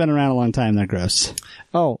 those have been around a long time. They're gross.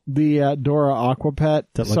 Oh, the Dora Aquapet.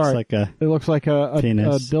 That looks Sorry, like a it looks like a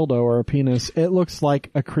penis. dildo or a penis. It looks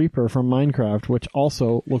like a creeper from Minecraft, which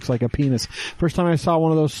also looks like a penis. First time I saw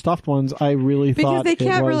one of those stuffed ones, I really because thought they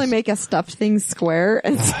can't it was, really make a stuffed thing square,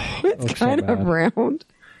 and so it's looks so kind of bad. round.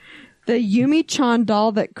 The Yumi-chan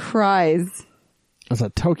doll that cries. It's a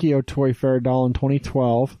Tokyo Toy Fair doll in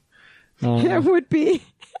 2012. It would be.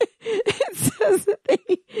 It says that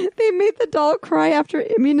they made the doll cry after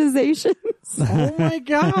immunizations. Oh my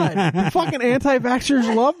god! The fucking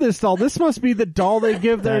anti-vaxxers love this doll. This must be the doll they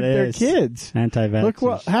give That their is. kids. Anti-vaxxers. Look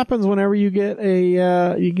what happens whenever you get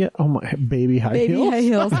oh my baby high Baby heels. high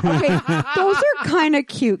heels. Okay, those are kind of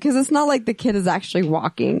cute because it's not like the kid is actually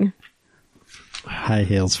walking. High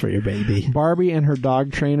heels for your baby. Barbie and her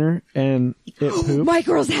dog trainer, and it poops. My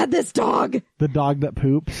girls had this dog. The dog that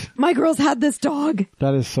poops. My girls had this dog.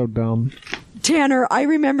 That is so dumb. Tanner, I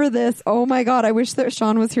remember this. Oh my god, I wish that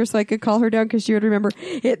Sean was here so I could call her down because she would remember.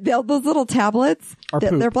 Those little tablets, Are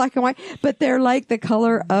poop. they're black and white, but they're like the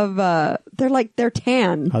color of, they're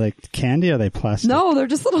tan. Are they candy or are they plastic? No, they're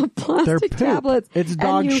just little They're plastic poop. tablets. It's And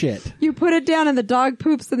dog you- shit. You put it down and the dog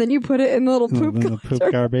poops and then you put it in the little poop, in the poop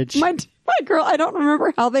collector. garbage. My girl, I don't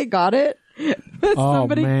remember how they got it. But Oh,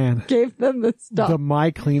 somebody man. gave them this stuff. The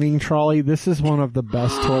My Cleaning Trolley. This is one of the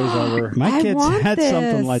best toys ever. My I kids want had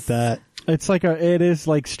something this. like that. It is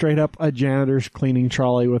like straight up a janitor's cleaning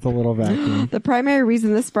trolley with a little vacuum. The primary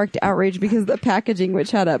reason this sparked outrage because of the packaging,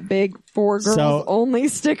 which had a big "for girls So- only"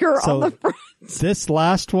 sticker on the front. This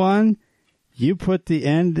last one, you put the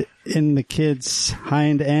end in the kid's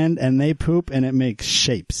hind end and they poop and it makes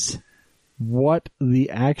shapes. What the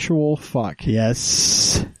actual fuck?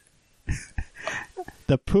 Yes.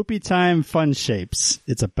 The Poopy Time Fun Shapes.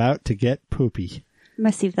 It's about to get poopy. I'm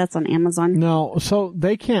gonna see if that's on Amazon. No, so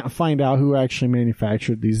they can't find out who actually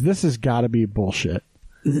manufactured these. This has got to be bullshit.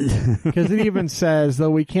 Because it even says, though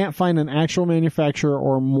we can't find an actual manufacturer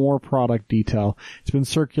or more product detail, it's been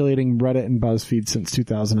circulating Reddit and BuzzFeed since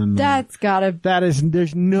 2009. That's gotta.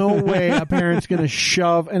 There's no way a parent's going to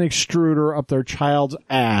shove an extruder up their child's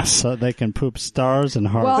ass. So they can poop stars and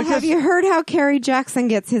hearts. Well, have you heard how Kerry Jackson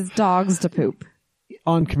gets his dogs to poop?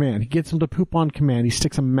 On command. He gets them to poop on command. He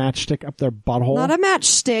sticks a matchstick up their butthole. Not a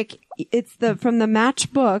matchstick. It's from the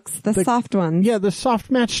match books, the soft ones. Yeah, the soft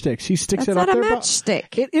matchsticks. He sticks That's it up not a their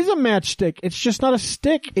matchstick. It is a matchstick. It's just not a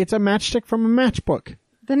stick. It's a matchstick from a matchbook.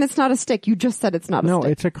 Then it's not a stick. You just said it's not a No,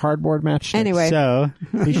 stick. it's a cardboard matchstick. Anyway. So,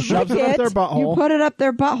 He shoves it up their butthole. You put it up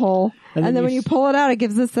their butthole, And and, then then you when you pull it out, it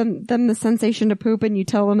gives them the sensation to poop, and you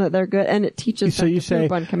tell them that they're good, and it teaches So them you to say,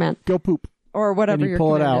 poop on command go poop. or whatever and you your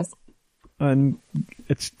pull it command out. is. And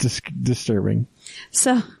it's disturbing.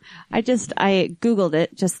 So I Googled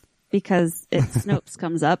it just because Snopes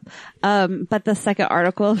comes up. But the second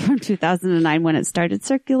article from 2009 when it started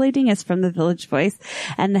circulating is from the Village Voice.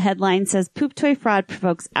 And the headline says, "Poop toy fraud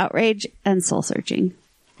provokes outrage and soul searching."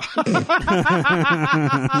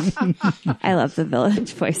 I love the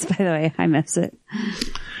Village Voice, by the way. I miss it.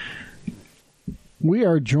 We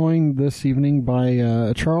are joined this evening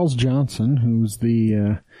by Charles Johnson, who's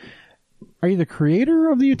the... are you the creator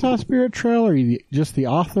of the Utah Spirit Trail, or are you just the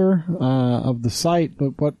author of the site?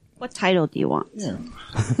 But What title do you want?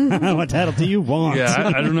 what title do you want?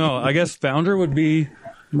 Yeah, I don't know. I guess founder would be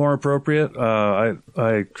more appropriate.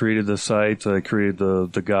 I created the site. I created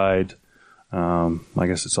the guide. I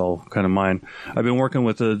guess it's all kind of mine. I've been working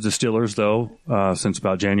with the distillers, though, since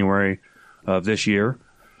about January of this year,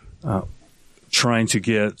 trying to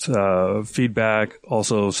get feedback,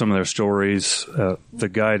 also some of their stories. The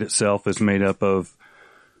guide itself is made up of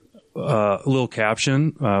a little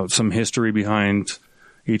caption, some history behind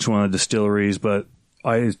each one of the distilleries, but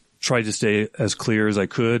I tried to stay as clear as I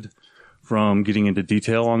could from getting into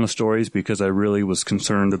detail on the stories because I really was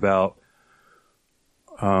concerned about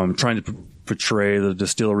trying to portray the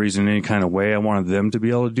distilleries in any kind of way. I wanted them to be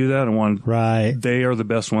able to do that. Right. They are the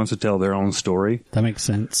best ones to tell their own story. That makes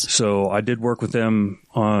sense. So I did work with them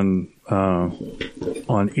on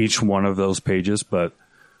each one of those pages, but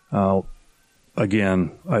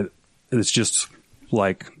again, it's just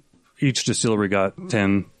like each distillery got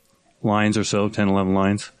 10 lines or so, 10, 11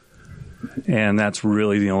 lines. And that's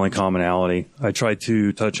really the only commonality. I tried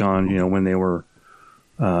to touch on, when they were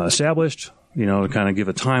established, to kind of give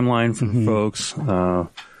a timeline for folks.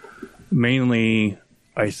 Mainly,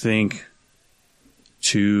 I think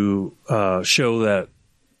to show that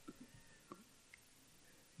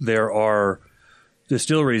there are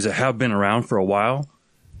distilleries that have been around for a while,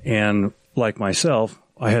 and like myself,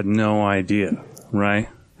 I had no idea, right?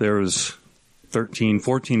 There was 13,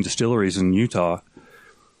 14 distilleries in Utah.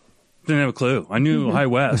 Didn't have a clue. I knew High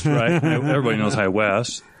West, right? Everybody knows High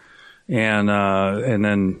West. And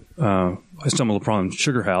then I stumbled upon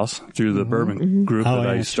Sugar House through the bourbon group that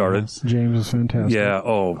I started. James is fantastic. Yeah.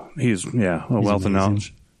 He's a wealth of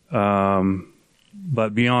knowledge.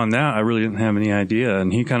 But beyond that, I really didn't have any idea.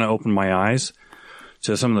 And he kind of opened my eyes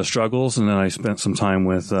to some of the struggles. And then I spent some time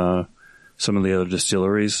with some of the other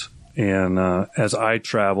distilleries. And as I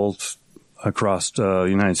traveled across the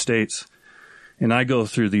United States, and I go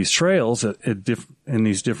through these trails in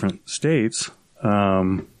these different states,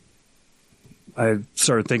 I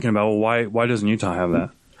started thinking about, well, why doesn't Utah have that?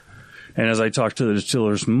 And as I talked to the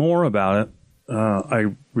distillers more about it,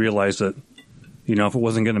 I realized that, if it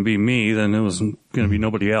wasn't going to be me, then it wasn't going to be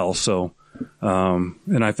nobody else. So,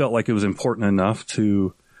 and I felt like it was important enough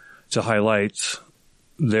to highlight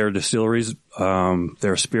their distilleries,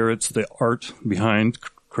 their spirits, the art behind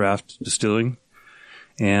craft distilling,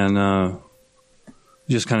 and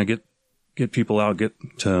just kind of get people out, get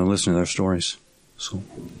to listen to their stories.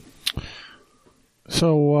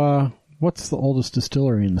 So, what's the oldest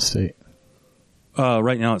distillery in the state?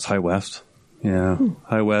 Right now it's High West. Yeah.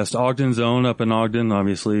 High West. Ogden's own up in Ogden,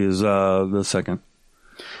 obviously, is the second.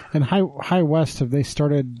 And High West, have they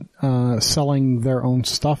started selling their own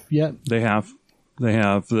stuff yet? They have.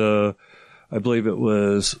 I believe it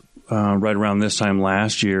was right around this time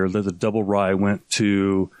last year that the Double Rye went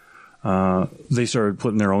to, they started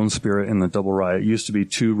putting their own spirit in the Double Rye. It used to be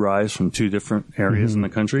 2 ryes from 2 different areas in the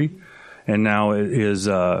country. And now it is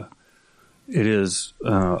one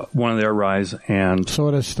of their ryes, and so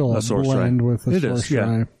it is still a blend with the source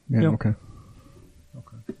rye. Yeah. Okay.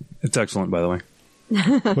 It's excellent, by the way.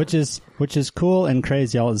 which is cool and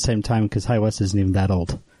crazy all at the same time, because High West isn't even that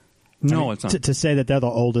old. No, it's not. To say that they're the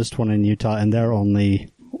oldest one in Utah, and they're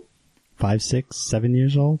only 5, 6, 7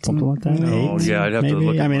 years old, something like that. No, 8, yeah, I'd have to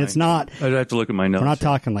look. It's not. I'd have to look at my notes. We're not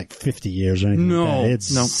talking like 50 years or anything. No, like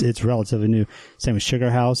that. It's relatively new. Same with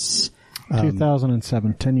Sugar House.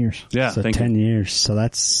 2007, 10 years. Yeah, so 10 years. So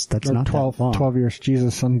that's not 12, that long. 12 years.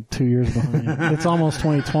 Jesus, I'm 2 years behind. It's almost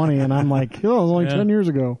 2020, and I'm like, it was only 10 years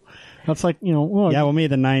ago. That's like, well, yeah, well, me,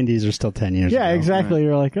 the 90s are still 10 years ago. Yeah, exactly. Right.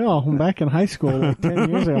 You're like, I'm back in high school like 10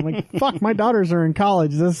 years ago. I'm like, fuck, my daughters are in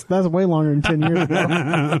college. That's way longer than 10 years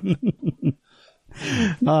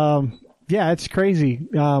ago. Yeah, it's crazy.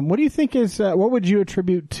 What do you think what would you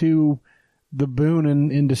attribute to the boom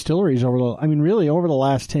in distilleries over the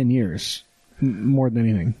last 10 years, more than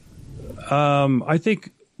anything? I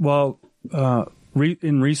think,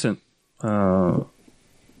 in recent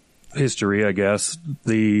history, I guess,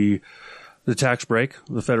 the tax break,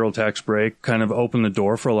 the federal tax break, kind of opened the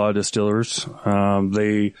door for a lot of distillers.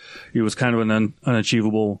 It was kind of an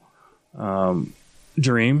unachievable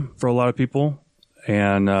dream for a lot of people.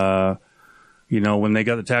 And, when they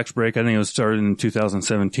got the tax break, I think it was started in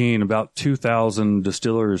 2017, about 2,000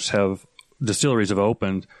 distilleries have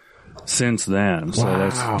opened since then. So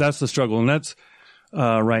that's the struggle. And that's,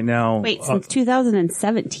 right now. Wait, since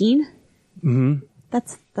 2017? Mm-hmm.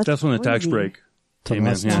 That's when the tax break came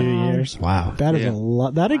in. 2 years. Wow. That is a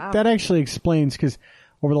lot. That actually explains, because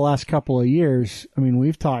over the last couple of years,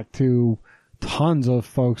 we've talked to tons of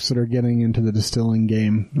folks that are getting into the distilling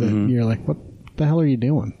game that you're like, what the hell are you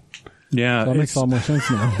doing? Yeah. So that makes a lot more sense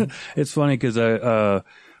now. It's funny because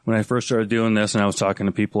when I first started doing this and I was talking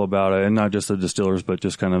to people about it, and not just the distillers, but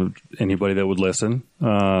just kind of anybody that would listen,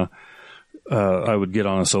 I would get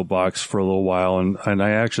on a soapbox for a little while. And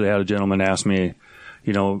I actually had a gentleman ask me,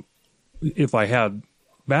 if I had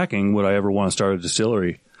backing, would I ever want to start a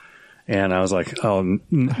distillery? And I was like, no.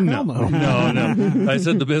 I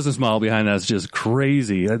said the business model behind that is just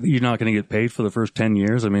crazy. You're not going to get paid for the first 10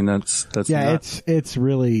 years. That's yeah, nuts. it's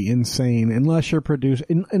really insane unless you're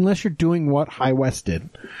unless you're doing what High West did,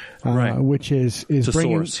 right. Which is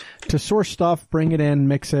to source stuff, bring it in,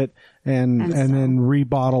 mix it, and then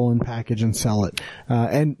rebottle and package and sell it.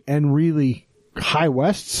 And really, High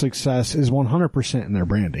West's success is 100% in their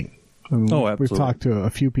branding. Absolutely. We've talked to a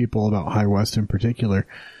few people about High West in particular.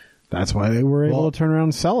 That's why they were able to turn around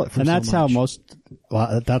and sell it for and so that's much.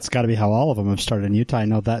 how that's got to be how all of them have started in Utah. I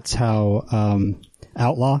know that's how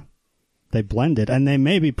Outlaw, they blended, and they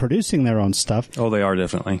may be producing their own stuff. Oh, they are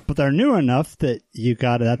definitely. But they're new enough that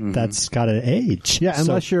that's got to age. Yeah,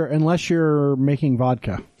 unless you're making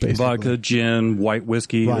vodka, basically. Vodka, gin, white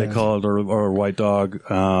whiskey, they call it, or white dog,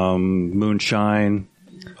 moonshine.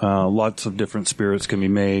 Lots of different spirits can be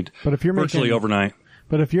made. But if you're virtually overnight.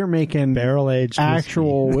 But if you're making Barrel-aged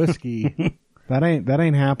actual whiskey, that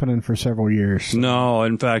ain't happening for several years. No,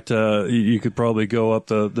 in fact, you could probably go up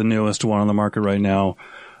the newest one on the market right now.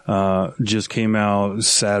 Just came out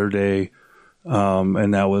Saturday,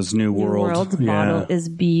 and that was New World. The bottle is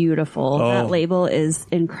beautiful. That label is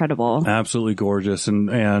incredible. Absolutely gorgeous.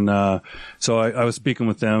 And so I was speaking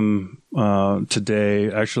with them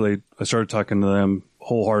today. Actually, I started talking to them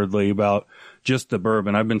wholeheartedly about just the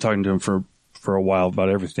bourbon. I've been talking to them for a while about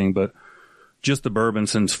everything, but just the bourbon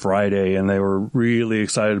since Friday, and they were really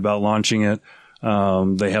excited about launching it.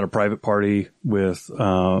 They had a private party with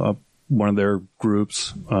one of their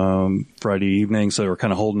groups Friday evening, so they were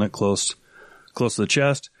kind of holding it close to the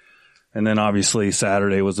chest. And then obviously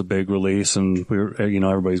Saturday was a big release, and we were,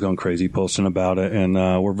 everybody's going crazy posting about it, and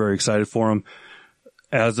we're very excited for them.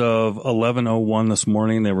 As of 11:01 this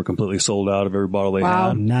morning, they were completely sold out of every bottle they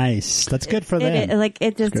had. Nice. That's good for them.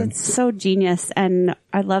 It's so genius, and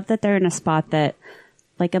I love that they're in a spot that,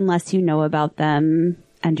 like, unless you know about them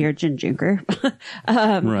and you're a gin drinker,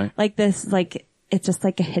 Right. like this, like, it's just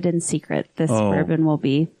like a hidden secret. This bourbon will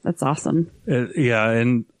be. That's awesome.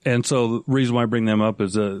 And so the reason why I bring them up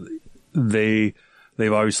is they've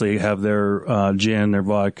obviously have their gin, their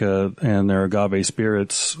vodka, and their agave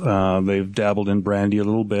spirits. They've dabbled in brandy a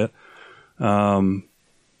little bit,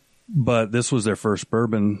 but this was their first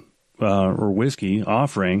bourbon or whiskey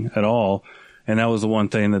offering at all, and that was the one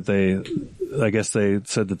thing that they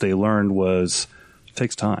said that they learned was it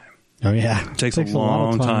takes time. Oh, yeah. It takes a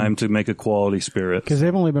long time to make a quality spirit. Because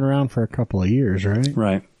they've only been around for a couple of years, right?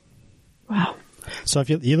 Right. Wow. So if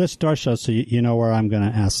you listen to our show, so you know where I'm going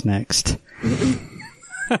to ask next.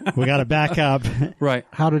 We got to back up. Right.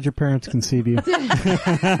 How did your parents conceive you?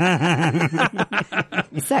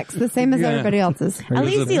 Sex, the same as everybody else's. At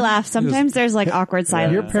least he laughs. Sometimes there's like awkward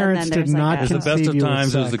silence. Your parents and then did there's not like It's the best of conceive you with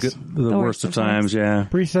times, is sex. the worst of times, yeah.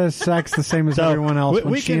 Bree says sex the same as So, everyone else we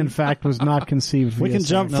when she, can- in fact, was not conceived We via can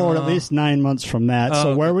jump sex. forward at least 9 months from that.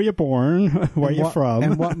 So where were you born? Where are you from?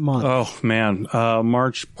 And what month? Oh, man.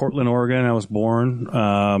 March, Portland, Oregon, I was born.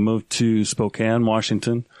 Moved to Spokane,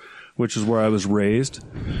 Washington, which is where I was raised.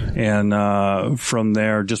 And from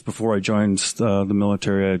there, just before I joined the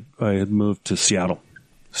military, I had moved to Seattle.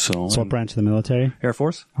 So what branch of the military? Air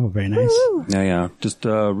Force? Oh, very nice. Yeah. Just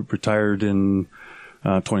retired in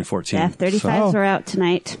 2014. The F-35s So- were out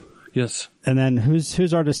tonight. Yes. And then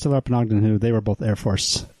who's our distiller up in Ogden who they were both Air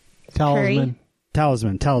Force? Talisman.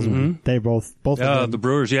 Talisman. They both of them, The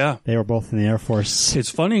Brewers, yeah. they were both in the Air Force. It's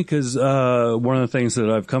funny because one of the things that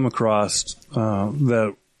I've come across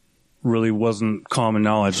that really wasn't common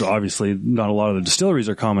knowledge, obviously not a lot of the distilleries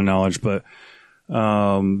are common knowledge, but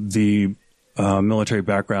the military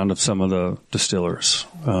background of some of the distillers.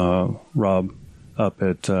 Rob up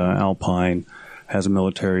at Alpine has a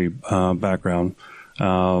military background.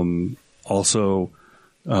 Also,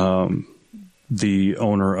 the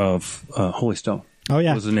owner of Holy Stone Oh,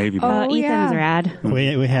 yeah. was a Navy Oh, man. Ethan's yeah. rad.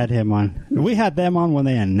 We had him on. We had them on when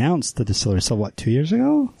they announced the distillery. So what, 2 years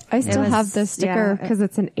ago? I still was- have the sticker yeah. because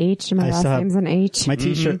it's an H and my I last still have- name's an H. My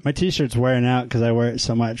t-shirt's wearing out because I wear it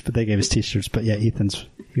so much, but they gave us t-shirts. But yeah, he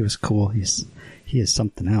was cool. He is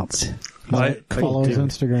something else. Follow his dude.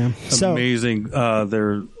 Instagram. So- Amazing.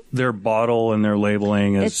 Their bottle and their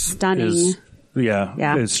labeling is It's stunning.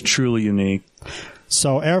 Yeah, it's truly unique.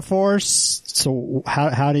 So Air Force. So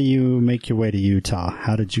how do you make your way to Utah?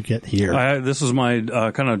 How did you get here? This was my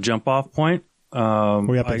kind of jump off point.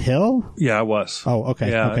 Were you up at Hill? Yeah, I was. Oh,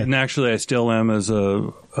 okay. Yeah, Okay. and actually, I still am as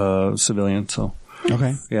a civilian. So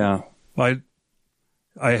Okay. yeah, I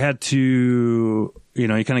had to. You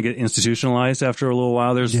kind of get institutionalized after a little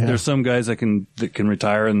while. There's some guys that can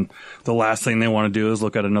retire, and the last thing they want to do is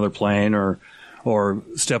look at another plane or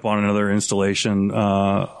step on another installation.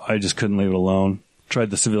 I just couldn't leave it alone. Tried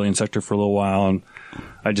the civilian sector for a little while, and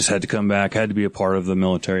I just had to come back. Had to be a part of the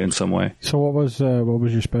military in some way. So what was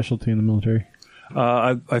your specialty in the military?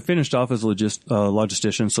 I finished off as a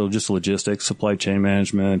logistician, so just logistics, supply chain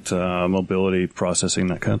management, mobility, processing,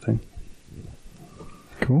 that kind of thing.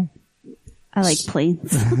 Cool. I like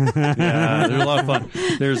planes. Yeah, they're a lot of fun.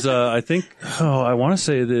 There's, I want to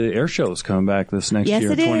say the air show is coming back this next Yes,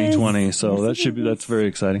 year, it is. 2020. So that's very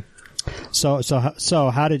exciting. So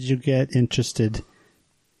how did you get interested?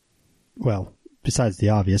 Well, besides the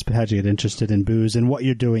obvious, but how did you get interested in booze and what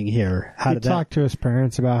you're doing here? How He did that? talked to his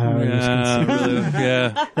parents about how he was conceived.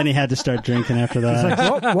 Yeah. Then he had to start drinking after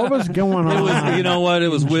that. What was going on? It was, you know what? It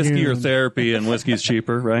was whiskey or June. therapy, and whiskey's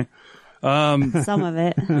cheaper, right? Some of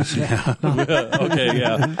it. Okay,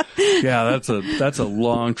 yeah, that's a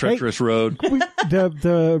long, treacherous road.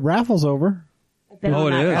 The raffle's over. been Oh,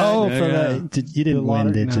 on it that is. road. Oh, Yeah, for yeah. you didn't win,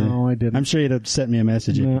 lottery- did you? no, I didn't. I'm sure you'd have sent me a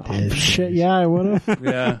message if No, you did. shit, yeah, I would have.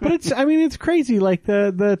 Yeah. But it's crazy. Like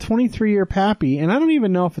the 23-year Pappy, and I don't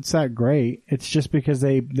even know if it's that great. It's just because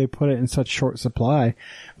they put it in such short supply.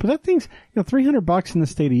 But that thing's, $300 in the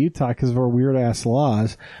state of Utah because of our weird ass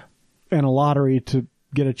laws and a lottery to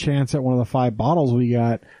get a chance at one of the 5 bottles we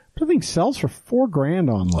got. But the thing sells for $4,000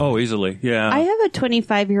 online. Oh, easily. Yeah. I have a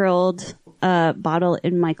 25-year-old bottle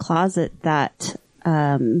in my closet that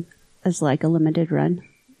is like a limited run.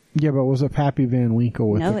 Yeah, but was it Pappy Van Winkle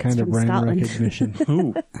with No, the it's kind of from brand Scotland. recognition?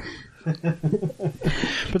 Ooh.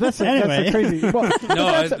 But that's Anyway. a crazy. Well,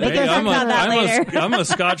 No, talk about that later. I'm a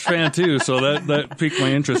Scotch fan too, so that piqued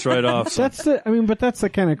my interest right off. So. that's the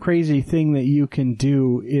kind of crazy thing that you can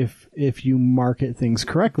do if you market things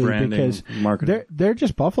correctly. Branding, because marketing. they're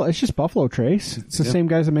just Buffalo. It's just Buffalo Trace. It's the same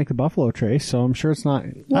guys that make the Buffalo Trace, so I'm sure it's not.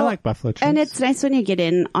 I like Buffalo Trace. And it's nice when you get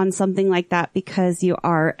in on something like that because you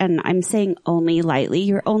are, and I'm saying only lightly,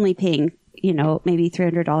 you're only paying, maybe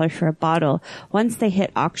 $300 for a bottle. Once they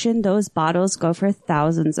hit auction, those bottles go for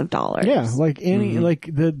thousands of dollars. Yeah, like any like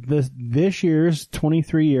the this year's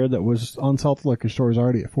 23 year that was on sale at the liquor store is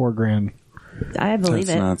already at $4,000. I believe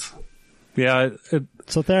That's it. nuts. Yeah,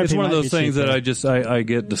 So therapy it's one of might those be things cheaper. that I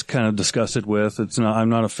get just kind of disgusted with. I'm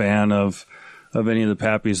not a fan of any of the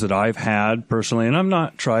Pappies that I've had personally, and I'm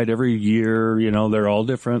not tried every year. They're all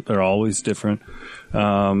different. They're always different.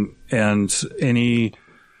 And any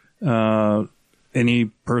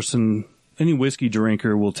person, any whiskey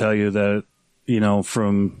drinker will tell you that,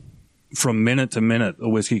 from minute to minute, a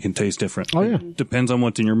whiskey can taste different. Oh, yeah. It depends on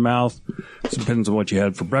what's in your mouth. It depends on what you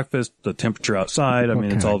had for breakfast, the temperature outside. I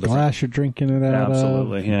mean, it's all different. Glass you're drinking it out of.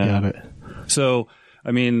 Absolutely, yeah. Got it. So,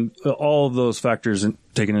 I mean, all of those factors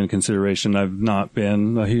taken into consideration, I've not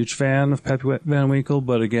been a huge fan of Pappy Van Winkle,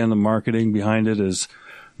 but again, the marketing behind it is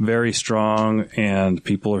very strong, and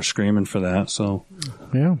people are screaming for that. So,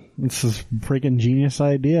 Yeah, it's a freaking genius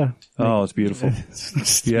idea. oh, it's beautiful.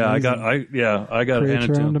 Yeah, I got Create handed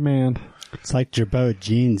your to own him. demand. It's like Girbaud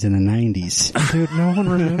jeans in the 90s. Dude, no one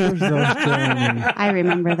remembers those, Jeremy. I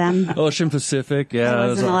remember them. Ocean Pacific, yeah. I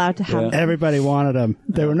wasn't allowed to have them. Everybody wanted them.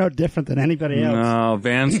 They were no different than anybody else. No,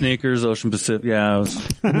 Van sneakers, Ocean Pacific, yeah. It was,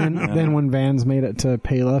 Then when Vans made it to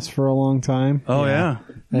Payless for a long time, oh, yeah.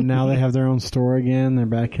 and now they have their own store again, they're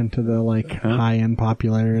back into the high-end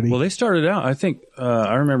popularity. Well, they started out, I think,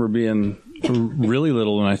 I remember being really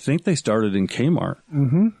little, and I think they started in Kmart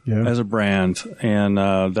yeah. as a brand, and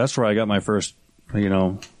that's where I got my first,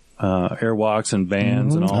 Airwalks and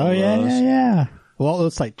Vans and all Oh, of yeah, those. yeah. Well,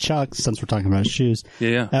 it's like Chucks, since we're talking about shoes.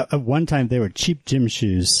 Yeah. At one time, they were cheap gym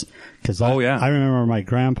shoes. Cause Oh, yeah. I remember my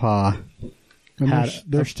grandpa And had...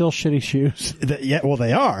 they're still shitty shoes. Yeah, well,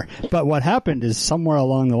 they are. But what happened is somewhere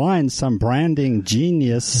along the line, some branding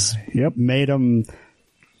genius made them...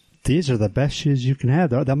 These are the best shoes you can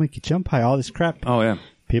have. They'll make you jump high. All this crap. Oh, yeah.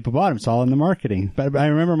 People bought them. It's all in the marketing. But I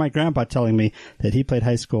remember my grandpa telling me that he played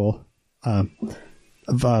high school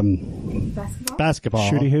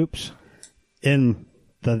basketball Shooty hoops. in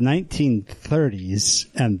the 1930s,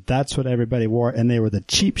 and that's what everybody wore. And they were the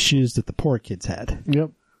cheap shoes that the poor kids had.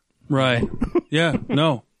 Yep. Right. Yeah,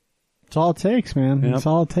 no. It's all it takes, man. Yep. It's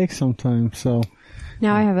all it takes sometimes. So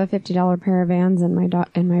Now I have a $50 pair of Vans in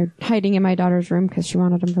my hiding in my daughter's room because she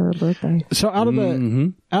wanted them for her birthday. So out of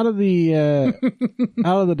the out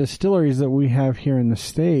of the distilleries that we have here in the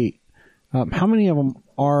state, how many of them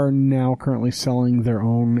are now currently selling their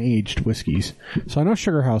own aged whiskeys? So I know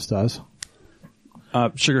Sugar House does.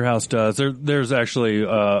 Sugar House does. There's actually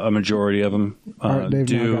a majority of them They've now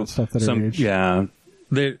do got stuff that are some. aged. Yeah,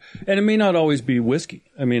 and it may not always be whiskey.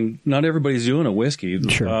 I mean, not everybody's doing a whiskey.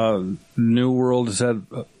 Sure. New World has had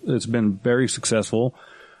it's been very successful,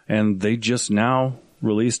 and they just now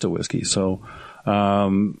released a whiskey. So,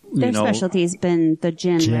 Their specialty's been the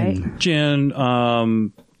gin, right? gin,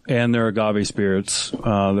 and their agave spirits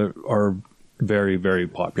that are very, very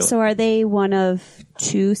popular. So are they one of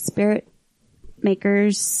 2 spirit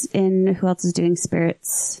makers in who else is doing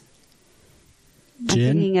spirits?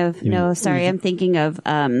 Gin? I'm thinking of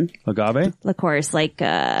agave? liqueurs like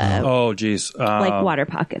Oh, geez. like Water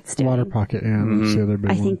Pockets doing. Water Pocket, yeah, that's the other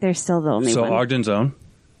big I one. think they're still the only So one. Ogden's Own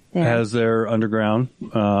there. has their underground.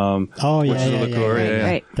 Oh, yeah, which is a yeah, liqueur, yeah, yeah, yeah.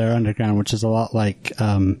 Right. They're underground, which is a lot like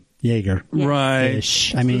Jaeger. Yes. Right.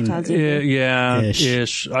 Ish. I mean, Utah's Yeah, Ish.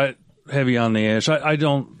 ish. Heavy on the ish. I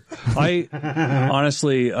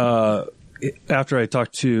honestly, after I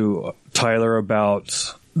talked to Tyler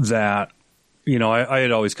about that, I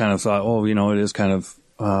had always kind of thought, it is kind of,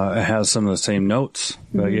 it has some of the same notes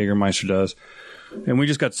that Jägermeister does. And we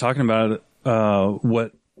just got to talking about it,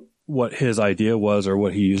 what his idea was or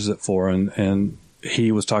what he used it for. And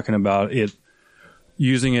he was talking about it,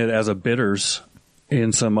 using it as a bitters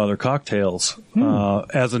in some other cocktails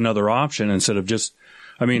as another option instead of just,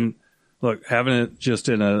 I mean, look, having it just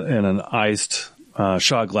in an iced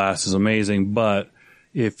shot glass is amazing, but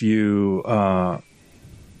if you put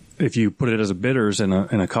it as a bitters in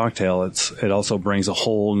a cocktail, it also brings a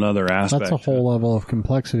whole nother aspect. That's a whole level of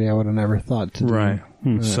complexity I would have never thought to do. Right.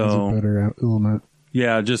 As a bitter element.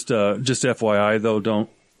 Yeah, just FYI though, don't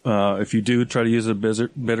if you do try to use a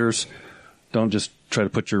bitters, don't just try to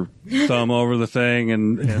put your thumb over the thing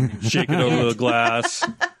and shake it over the glass.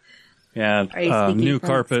 Yeah, new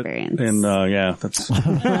carpet experience? and that's.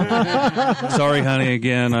 Sorry, honey.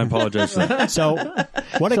 Again, I apologize for that. So,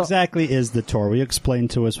 what exactly is the tour? Will you explain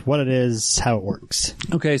to us what it is, how it works?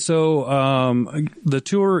 Okay, so the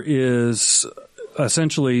tour is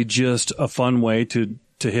essentially just a fun way to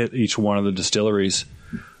hit each one of the distilleries.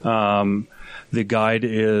 The guide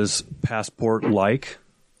is passport-like,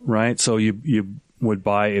 right? So you would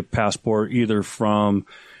buy a passport either from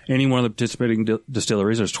any one of the participating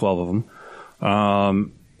distilleries. There's 12 of them.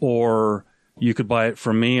 Or you could buy it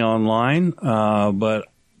from me online, but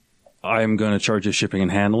I'm going to charge you shipping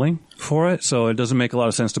and handling for it. So it doesn't make a lot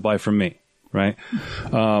of sense to buy from me, right?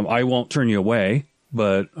 I won't turn you away,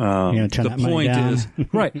 but the point is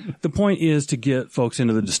right. The point is to get folks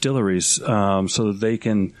into the distilleries so that they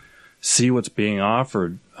can see what's being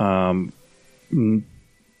offered.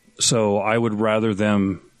 So I would rather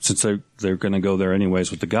them, since they're going to go there anyways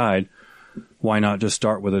with the guide, why not just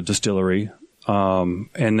start with a distillery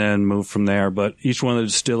and then move from there? But each one of the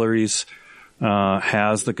distilleries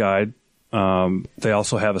has the guide. They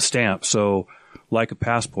also have a stamp. So like a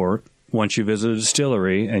passport, once you visit a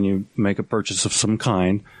distillery and you make a purchase of some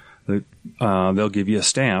kind, they'll give you a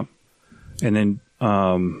stamp. And then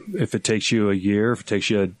if it takes you a year, if it takes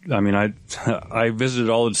you I visited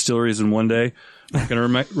all the distilleries in one day. I'm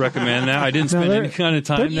going to recommend that. I didn't spend any kind of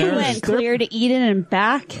time there. You went clear to Eden and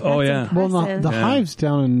back? That's yeah. impressive. Well, the Hive's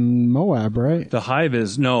down in Moab, right? The Hive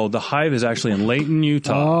is actually in Layton,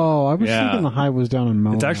 Utah. Oh, I was thinking the Hive was down in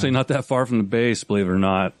Moab. It's actually not that far from the base, believe it or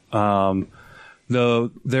not.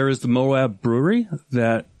 There is the Moab Brewery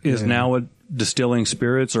that is now distilling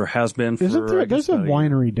spirits, or has been for. Isn't there? There's a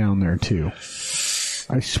winery down there too.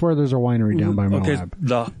 I swear, there's a winery down by Moab. Okay,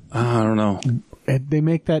 I don't know. They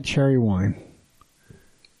make that cherry wine.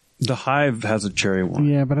 The Hive has a cherry wine.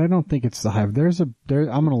 Yeah, but I don't think it's the Hive. I'm going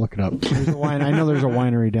to look it up. There's a wine. I know there's a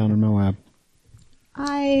winery down in Moab.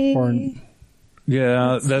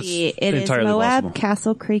 Yeah, that's It is entirely Moab possible.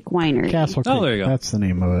 Castle Creek Winery. Castle Creek. Oh, there you go. That's the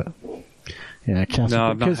name of it. Yeah, Castle Creek.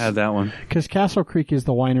 No, I've not had that one. Because Castle Creek is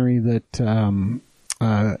the winery that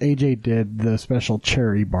AJ did the special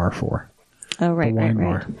cherry bar for. Oh, right, the wine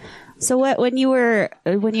right. bar. So when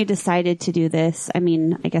you decided to do this, I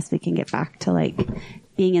mean, I guess we can get back to like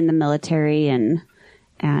being in the military and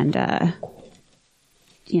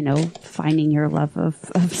finding your love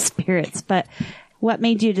of spirits. But what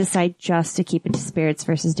made you decide just to keep it to spirits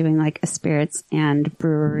versus doing like a spirits and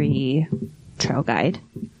brewery trail guide?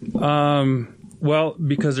 Well,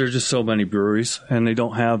 because there's just so many breweries and they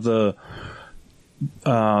don't have the,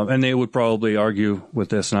 and they would probably argue with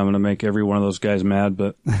this, and I'm going to make every one of those guys mad,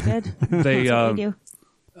 but Good. they, That's what we do.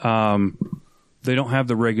 they don't have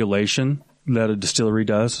the regulation that a distillery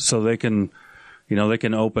does, so they can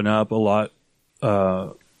open up a lot,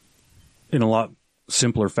 in a lot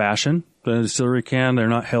simpler fashion than a distillery can. They're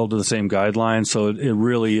not held to the same guidelines, so it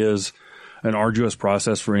really is an arduous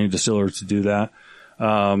process for any distiller to do that.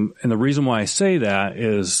 And the reason why I say that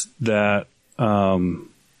is that,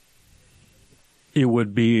 it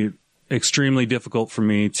would be extremely difficult for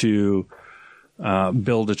me to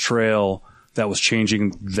build a trail that was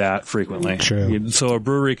changing that frequently. True. So a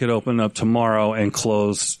brewery could open up tomorrow and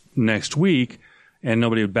close next week, and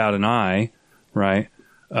nobody would bat an eye, right?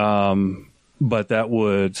 But that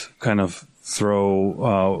would kind of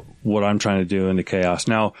throw what I'm trying to do into chaos.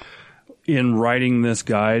 Now, in writing this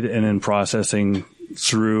guide and in processing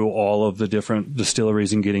through all of the different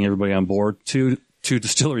distilleries and getting everybody on board, two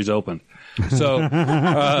distilleries opened. So, so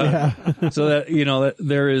that, that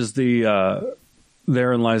there is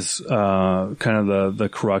therein lies, kind of the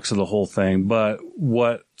crux of the whole thing. But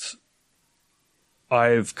what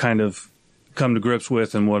I've kind of come to grips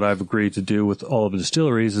with and what I've agreed to do with all of the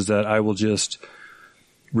distilleries is that I will just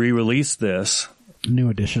re-release this New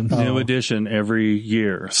edition every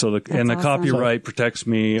year. So the awesome. copyright protects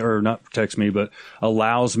me, or not protects me, but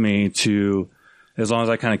allows me to, as long as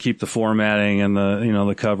I kind of keep the formatting and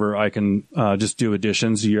the cover, I can just do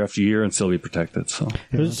editions year after year and still be protected. So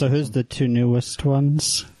who's the two newest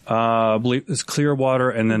ones? I believe it's Clearwater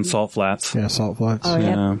and then Salt Flats. Yeah, Salt Flats. Oh,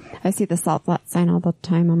 yeah. I see the Salt Flat sign all the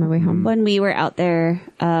time on my way home. When we were out there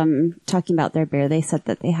talking about their beer, they said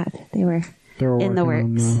that they were in the working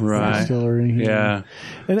on works. the Right. distillery. Yeah.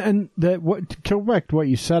 And that what to correct what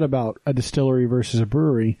you said about a distillery versus a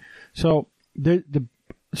brewery. So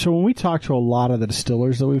so when we talk to a lot of the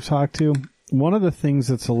distillers that we've talked to, one of the things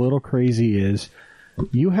that's a little crazy is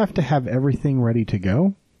you have to have everything ready to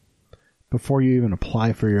go before you even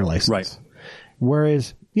apply for your license. Right.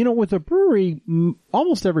 Whereas, with a brewery,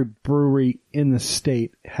 almost every brewery in the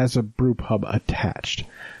state has a brew pub attached.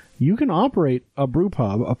 You can operate a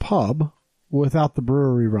pub, without the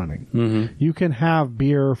brewery running. Mm-hmm. You can have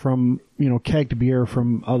beer from, kegged beer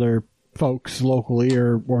from other folks locally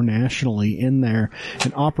or nationally in there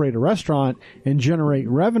and operate a restaurant and generate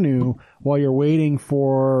revenue while you're waiting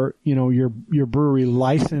for, your brewery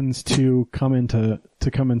license to come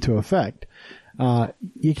into effect.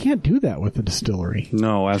 You can't do that with a distillery.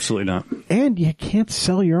 No, absolutely not. And you can't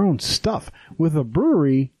sell your own stuff. With a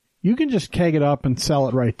brewery, you can just keg it up and sell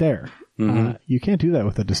it right there. Mm-hmm. You can't do that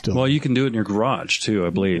with a distillery. Well, you can do it in your garage too,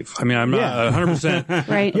 I believe. I mean, I'm not 100%.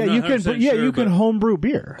 Right. Yeah, you can. You can homebrew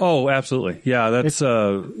beer. Oh, absolutely. Yeah, that's.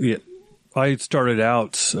 I started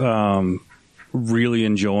out really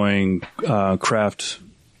enjoying craft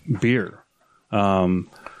beer,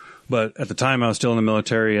 but at the time I was still in the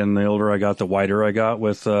military, and the older I got, the whiter I got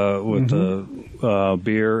with the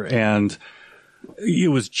beer, and it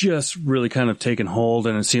was just really kind of taking hold,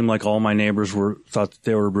 and it seemed like all my neighbors thought that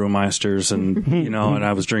they were brewmeisters, and and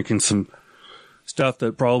I was drinking some stuff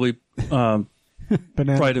that probably Banana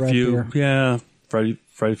fried a bread few, beer. yeah, fried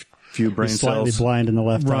a few brain He's slightly cells. blind in the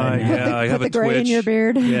left eye. Right? Yeah, I have the a gray twitch in your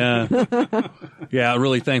beard. Yeah, yeah.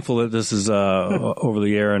 Really thankful that this is over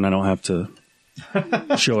the air, and I don't have to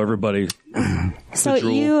show everybody. So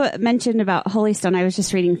drool. you mentioned about Holy Stone. I was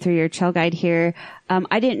just reading through your trail guide here.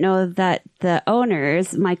 I didn't know that the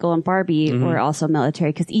owners, Michael and Barbie, were also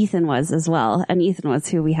military, because Ethan was as well. And Ethan was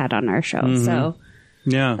who we had on our show. So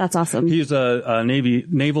Yeah, that's awesome. He's a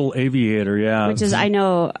naval aviator. Yeah, Which is, I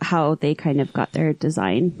know how they kind of got their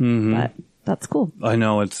design, but that's cool. I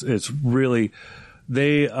know it's really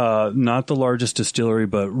they not the largest distillery,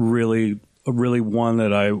 but really one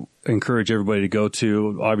that I encourage everybody to go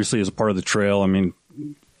to. Obviously, as a part of the trail, I mean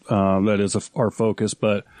that is our focus,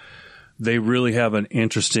 but they really have an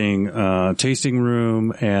interesting tasting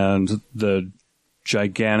room and the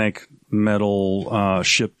gigantic metal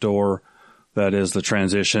ship door that is the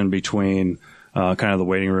transition between kind of the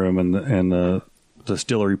waiting room and the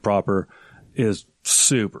distillery proper is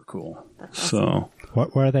super cool. So,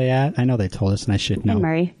 Where are they at? I know they told us, and I should know. In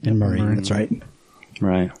Murray. In Murray, that's right.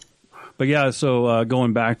 right. But yeah, so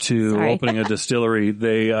going back to Sorry. opening a distillery,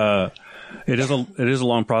 they it is a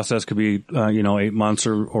long process. Could be 8 months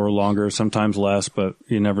or longer, sometimes less, but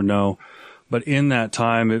you never know. But in that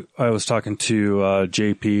time, I was talking to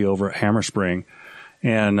JP over at Hammerspring,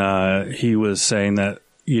 and he was saying that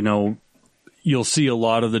you'll see a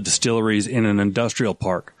lot of the distilleries in an industrial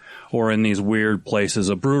park or in these weird places.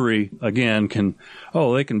 A brewery, again,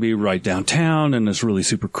 they can be right downtown, and it's really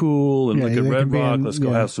super cool, and Yeah, look at they Red can be Rock, in- let's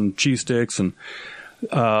go yeah. have some cheese sticks. And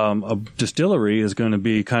a distillery is going to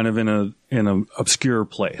be kind of in a obscure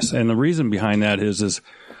place. And the reason behind that is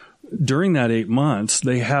during that 8 months,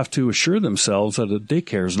 they have to assure themselves that a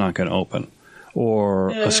daycare is not going to open,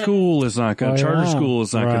 or a school is not going, charter school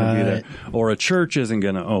is not going to be there, or a church isn't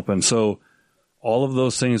going to open. So all of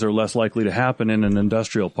those things are less likely to happen in an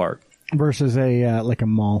industrial park. Versus like a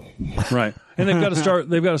mall. Right. And they've got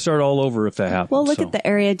to start all over if that happens. Well, look So, at the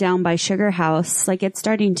area down by Sugar House. Like, it's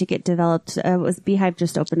starting to get developed. Beehive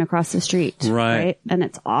just opened across the street. Right. And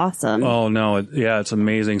it's awesome. Oh no. It's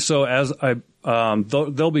amazing. So as they'll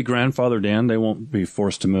be grandfathered in. They won't be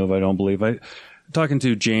forced to move. I don't believe. Talking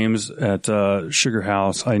to James at Sugar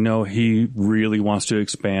House, I know he really wants to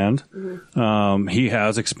expand. He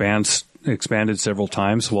has expanded several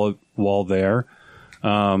times while there.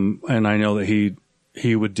 And I know that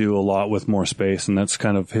he would do a lot with more space, and that's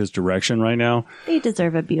kind of his direction right now. They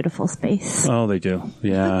deserve a beautiful space. Oh, they do.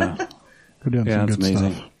 Yeah. They're doing Yeah, some it's good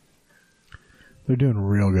amazing. stuff. They're doing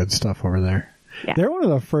real good stuff over there. Yeah. They're one of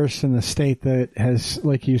the first in the state that has,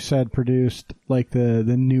 like you said, produced like the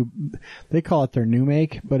new. They call it their new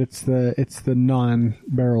make, but it's the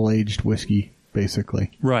non-barrel aged whiskey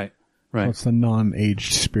basically. Right. Right. It's the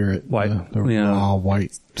non-aged spirit, White. the Yeah. raw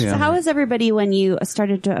white. Yeah. So how is everybody when you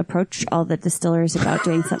started to approach all the distillers about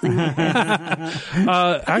doing something like this?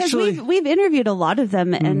 Because Actually, we've interviewed a lot of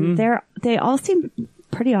them, and they all seem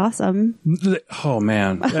pretty awesome. oh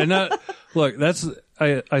man. And look,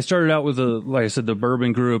 I started out with like I said, the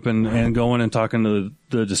bourbon group and going and talking to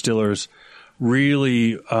the distillers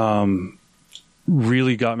really got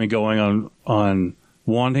me going on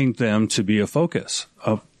wanting them to be a focus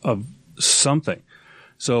of something.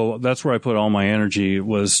 So that's where I put all my energy,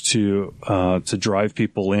 was to drive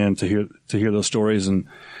people in to hear those stories and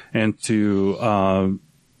to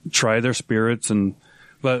try their spirits,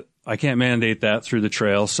 but I can't mandate that through the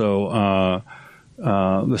trail. So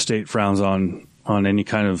the state frowns on any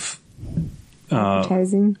kind of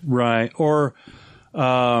Advertising. right, or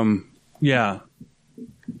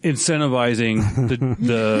incentivizing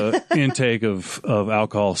the intake of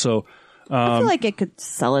alcohol. So I feel like it could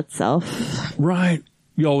sell itself. right.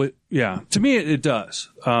 To me it does.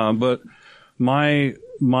 But my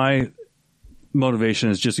motivation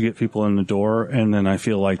is just to get people in the door, and then I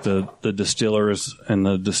feel like the distillers and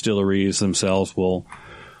the distilleries themselves will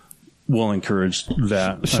encourage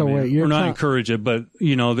that. So wait, you're or not tell- encourage it, but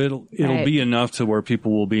it'll Right. be enough to where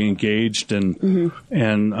people will be engaged and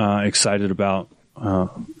excited about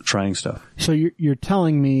trying stuff. So you're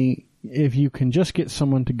telling me if you can just get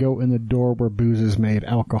someone to go in the door where booze is made,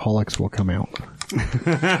 alcoholics will come out.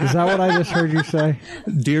 Is that what I just heard you say?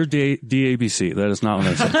 Dear DABC, that is not what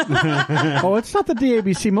I said. Oh, it's not the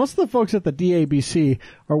DABC. Most of the folks at the DABC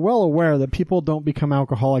are well aware that people don't become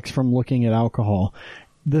alcoholics from looking at alcohol.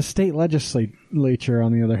 The state legislature,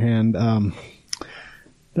 on the other hand,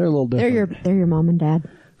 they're a little different. They're your mom and dad.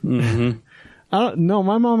 I don't know.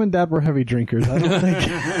 My mom and dad were heavy drinkers. I don't think.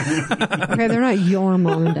 Okay, they're not your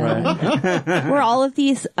mom and dad. Were all of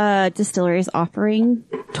these distilleries offering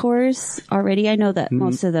tours already? I know that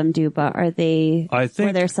most of them do, but are they? I think-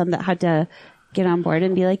 were there some that had to get on board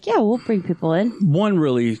and be like, "Yeah, we'll bring people in"? One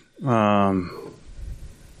really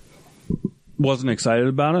wasn't excited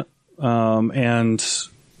about it, and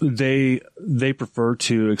they prefer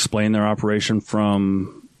to explain their operation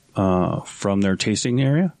from their tasting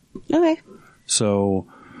area. Okay. So,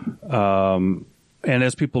 and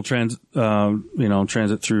as people transit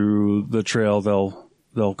through the trail, they'll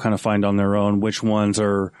kind of find on their own which ones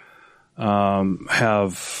are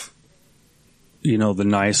have the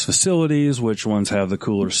nice facilities, which ones have the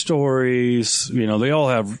cooler stories. They all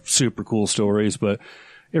have super cool stories, but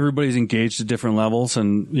everybody's engaged at different levels,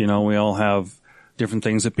 and we all have different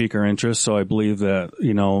things that pique our interest. So I believe that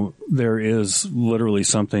there is literally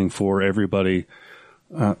something for everybody.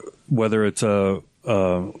 Whether it's a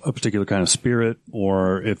particular kind of spirit,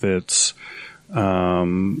 or if it's a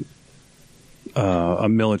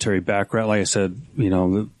military background, like I said,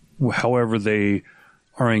 however they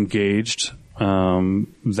are engaged,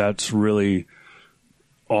 that's really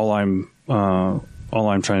all I'm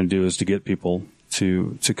trying to do, is to get people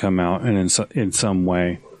to come out and in some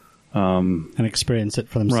way and experience it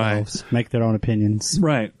for themselves, make their own opinions.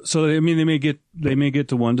 Right. So they may get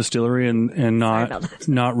to one distillery and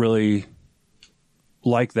not really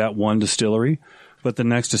like that one distillery, but the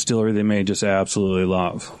next distillery they may just absolutely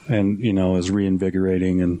love, and is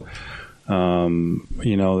reinvigorating. And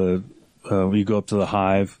you go up to the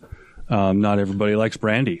Hive. Not everybody likes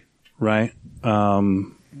brandy, right?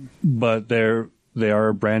 But they are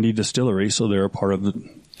a brandy distillery, so they're a part of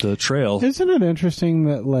the trail. Isn't it interesting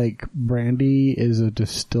that like brandy is a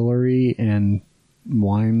distillery and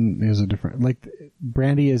wine is a different? Like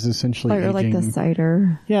brandy is essentially Or like the aging.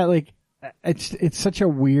 cider. Yeah, like it's such a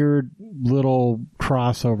weird little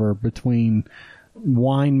crossover between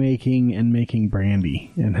wine making and making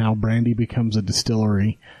brandy, and how brandy becomes a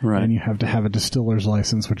distillery, Right. and you have to have a distiller's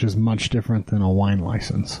license, which is much different than a wine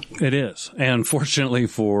license. It is, and fortunately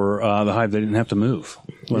for the Hive, they didn't have to move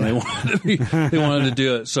when they wanted to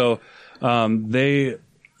do it. So they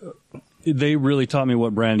really taught me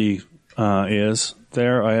what brandy is.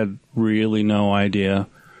 There, I had really no idea,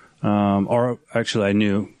 or actually,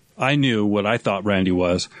 I knew what I thought brandy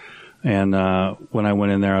was. And when I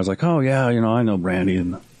went in there, I was like, "Oh yeah, I know brandy."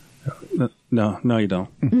 And no, you don't.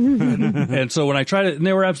 And so when I tried it, and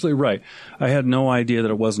they were absolutely right. I had no idea that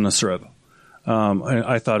it wasn't a syrup.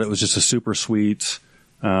 I thought it was just a super sweet,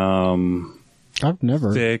 I've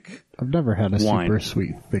never had a wine. super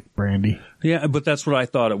sweet thick brandy. Yeah, but that's what I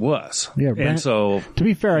thought it was. Yeah, and so To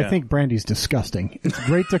be fair, Yeah. I think brandy's disgusting. It's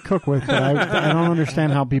great to cook with, but I don't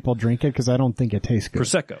understand how people drink it because I don't think it tastes good.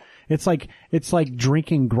 Prosecco. It's like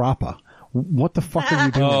drinking grappa. What the fuck are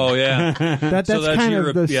you doing? Oh yeah, That's so that's kind of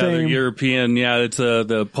the the same. European. Yeah, it's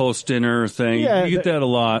the post dinner thing. Yeah, you get that a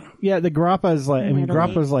lot. Yeah, the grappa is like, Italy.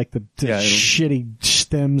 grappa is like the shitty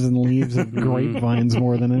stems and leaves of grapevines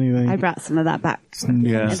more than anything. I brought some of that back from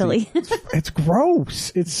Yeah. Italy. It's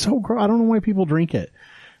gross. It's so gross. I don't know why people drink it.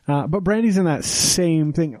 But brandy's in that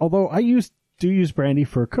same thing. Although I do use brandy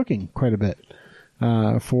for cooking quite a bit.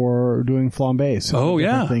 for doing flambés. Oh,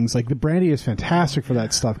 different yeah. things like the brandy is fantastic for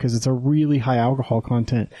that stuff because it's a really high alcohol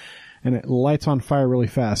content and it lights on fire really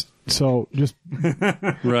fast. So just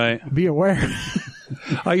Right. be aware.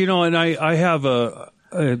 And I have I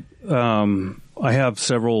have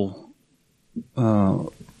several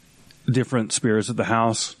different spirits at the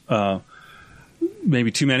house.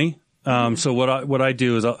 Maybe too many. So what I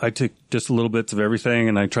do is I take just little bits of everything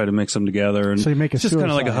and I try to mix them together. And So you make a it's just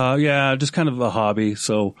kind of like just kind of a hobby.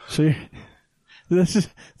 So So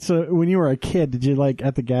when you were a kid, did you like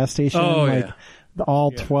at the gas station? Oh, like, yeah.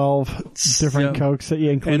 All 12 different Yeah. Cokes that you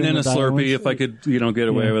included. and then in a the diet Slurpee ones? if I could get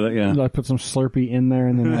away with it. Yeah. I put some Slurpee in there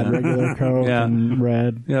and then add regular Coke Yeah. and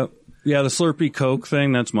red. Yep. Yeah, the Slurpee Coke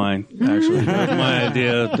thing, that's mine, actually. That's my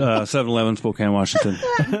idea. 7-Eleven, Spokane, Washington.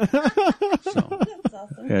 So,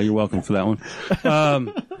 yeah, you're welcome for that one.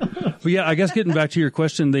 But yeah, I guess getting back to your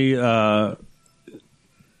question, all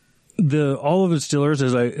of the distillers,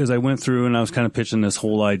 as I went through and I was kind of pitching this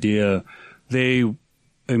whole idea, they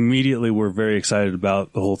immediately were very excited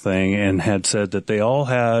about the whole thing and had said that they all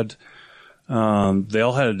had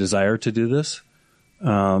a desire to do this,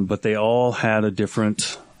 but they all had a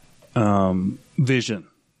different vision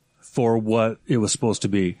for what it was supposed to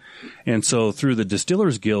be. And so through the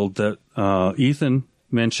Distillers Guild that Ethan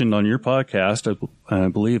mentioned on your podcast, I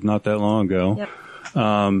believe not that long ago,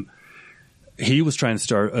 he was trying to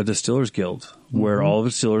start a Distillers Guild where all of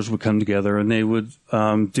the distillers would come together and they would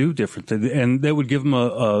do different things. And they would give them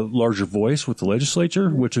a larger voice with the legislature,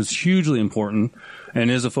 which is hugely important and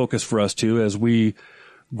is a focus for us too as we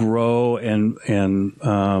grow and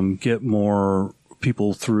get more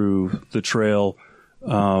people through the trail,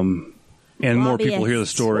 and more people hear the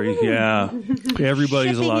story. Yeah.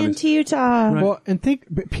 Everybody's a Shipping lobbyist. into Utah. Well, and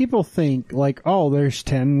people think like, oh, there's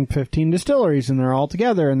 10, 15 distilleries and they're all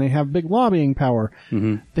together and they have big lobbying power.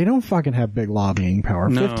 Mm-hmm. They don't fucking have big lobbying power.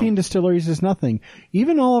 No. 15 distilleries is nothing.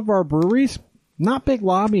 Even all of our breweries, not big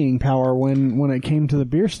lobbying power when it came to the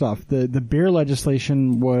beer stuff. The beer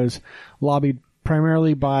legislation was lobbied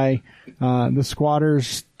primarily by the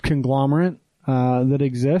squatters conglomerate that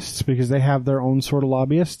exists because they have their own sort of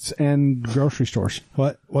lobbyists and grocery stores.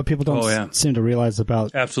 What people don't seem to realize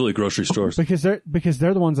about Absolutely, grocery stores. Because they're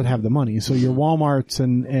the ones that have the money. So your Walmarts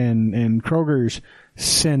and Kroger's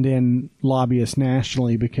send in lobbyists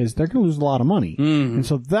nationally because they're going to lose a lot of money. Mm-hmm. And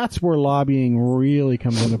so that's where lobbying really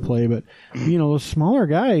comes into play. But, those smaller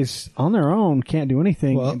guys on their own can't do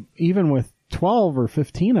anything, Well, even with 12 or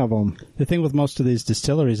 15 of them. the thing with most of these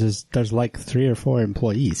distilleries is there's like 3 or 4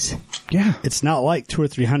 employees. Yeah. It's not like 200 or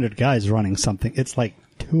 300 guys running something. It's like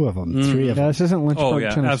 2 of them, 3 of them. This isn't Lynchburg, Oh, yeah,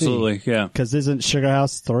 Tennessee. absolutely. Yeah. Because isn't Sugar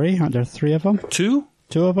House 3? Aren't there 3 of them? 2?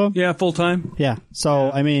 2 of them? Yeah, full time. Yeah.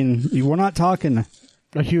 So, I mean, we're not talking...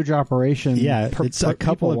 A huge operation. Yeah, it's a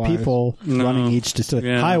couple of people running each distillery.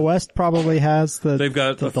 Yeah. High West probably has They've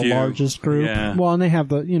got the a few. largest group. Yeah. Well, and they have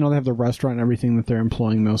the restaurant and everything that they're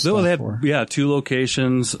employing those They staff have, for. 2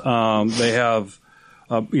 locations. They have,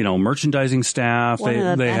 merchandising staff. One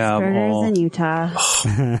of the they best have burgers all. in Utah.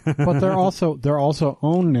 But they're also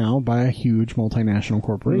owned now by a huge multinational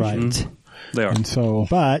corporation. Right. They are. And so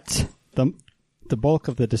But the bulk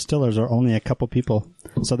of the distillers are only a couple people.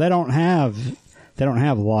 So they don't have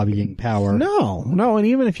lobbying power. No, and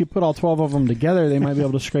even if you put all 12 of them together, they might be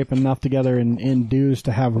able to scrape enough together in dues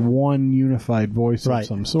to have one unified voice Right. of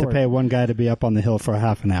some sort. To pay one guy to be up on the hill for a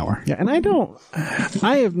half an hour. Yeah, and I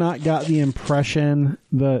have not got the impression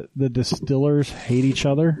that the distillers hate each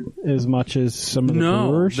other as much as some of the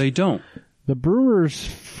brewers. they don't. The brewers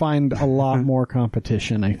find a lot more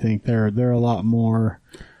competition. I think they're a lot more.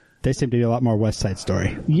 They seem to be a lot more West Side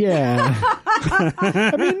Story. Yeah.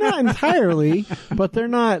 I mean, not entirely, but they're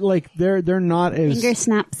not like they're not as Finger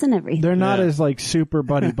snaps and everything. they're not as like super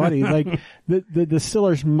buddy. Like the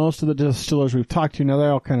distillers, most of the distillers we've talked to now, they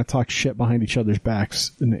all kind of talk shit behind each other's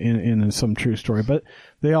backs in some true story, but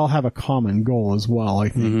they all have a common goal as well, I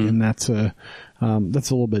think, and that's a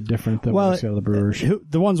little bit different than what we see out of the brewers.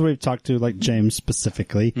 The ones we've talked to, like James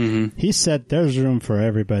specifically, he said there's room for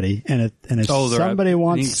everybody, and if somebody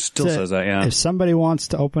wants he still says that, yeah. if somebody wants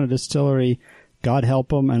to open a distillery, God help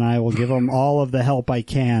them, and I will give them all of the help I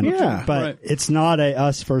can. Yeah. But Right. it's not a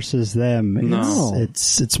us versus them. No.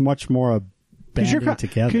 It's much more a banding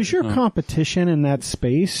together. Because your competition in that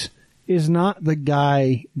space is not the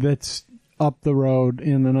guy that's up the road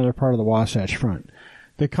in another part of the Wasatch Front.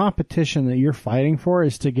 The competition that you're fighting for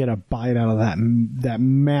is to get a bite out of that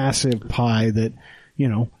massive pie that,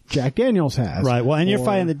 Jack Daniels has. Right. Well, and you're Or-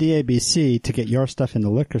 fighting the DABC to get your stuff in the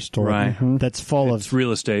liquor store Right. that's full It's of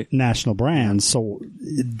real estate. national brands. So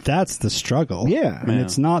that's the struggle. Yeah. And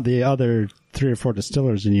it's not the other 3 or 4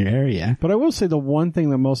 distillers in your area. But I will say the one thing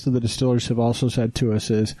that most of the distillers have also said to us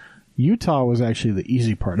is Utah was actually the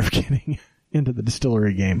easy part of getting into the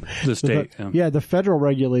distillery game. The state, The federal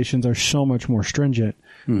regulations are so much more stringent.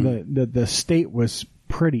 The state was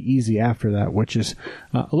pretty easy after that, which is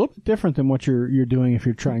a little bit different than what you're doing if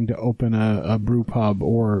you're trying to open a brew pub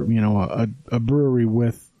or a brewery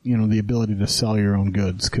with the ability to sell your own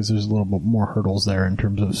goods, because there's a little bit more hurdles there in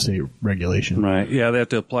terms of state regulation. Right. Yeah, they have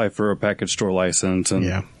to apply for a package store license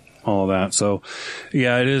and all of that. So,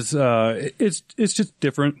 yeah, it is. It's just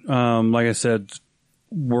different. Like I said,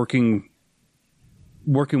 working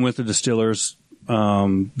with the distillers,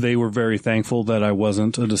 they were very thankful that I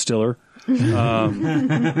wasn't a distiller,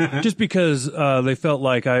 just because they felt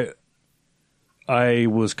like I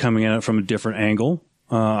was coming at it from a different angle.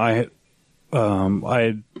 I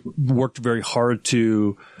had worked very hard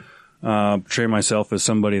to portray myself as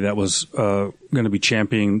somebody that was going to be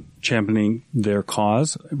championing their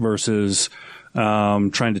cause versus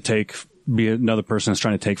trying to be another person that's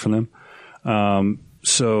trying to take from them.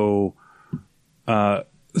 So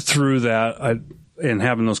through that, and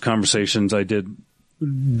having those conversations, I did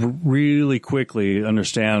really quickly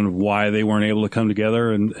understand why they weren't able to come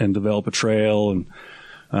together and develop a trail.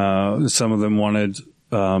 And some of them wanted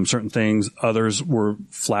certain things. Others were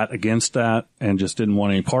flat against that and just didn't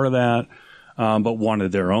want any part of that, but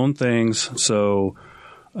wanted their own things. So,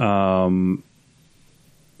 where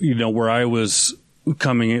I was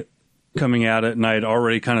coming at it, and I had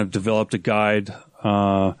already kind of developed a guide,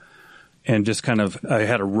 and just I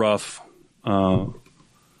had a rough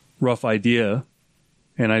idea,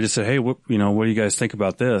 and I just said, hey, what do you guys think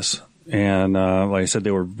about this? And like I said,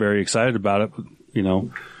 they were very excited about it.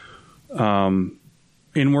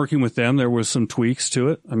 In working with them, there was some tweaks to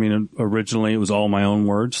it. I mean, originally it was all my own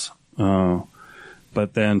words.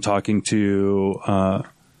 But then talking to, I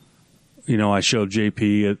showed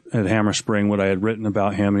JP at Hammer Spring what I had written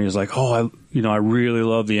about him, and he was like, oh, I really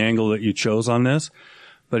love the angle that you chose on this.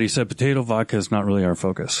 But he said, potato vodka is not really our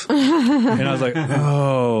focus. And I was like,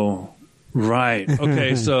 oh, right.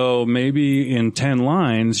 Okay. So maybe in 10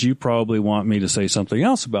 lines, you probably want me to say something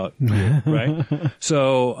else about it, right?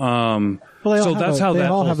 So, that's how that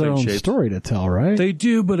all whole have their thing own shaped. story to tell, right? They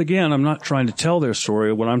do, but again, I'm not trying to tell their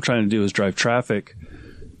story. What I'm trying to do is drive traffic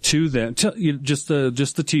to them, just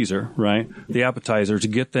the teaser, right? The appetizer to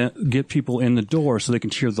get people in the door so they can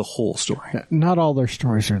hear the whole story. Not all their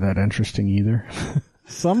stories are that interesting either.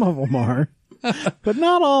 Some of them are, but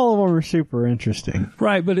not all of them are super interesting.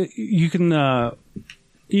 Right, but you can,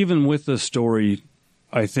 even with the story,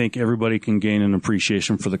 I think everybody can gain an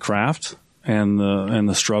appreciation for the craft and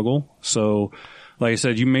the struggle. So, like I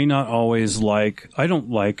said, you may not always I don't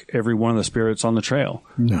like every one of the spirits on the trail.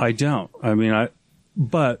 No. I don't. I mean,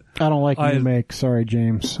 but I don't like new make. Sorry,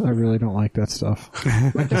 James. I really don't like that stuff.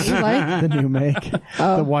 What do you like? The new make,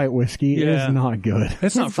 the white whiskey is not good.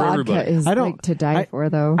 It's not for Vodka everybody. is I don't- like to die for,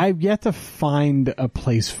 though. I've yet to find a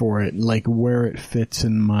place for it, like where it fits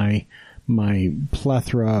in my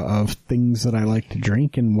plethora of things that I like to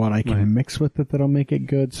drink and what I can mix with it that'll make it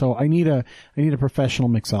good. So I need a professional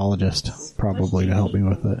mixologist probably to help me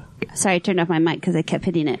with it. Sorry, I turned off my mic because I kept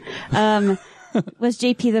hitting it. Was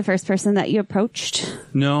JP the first person that you approached?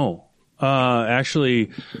 No.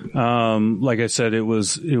 Actually, like I said, it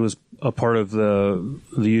was a part of the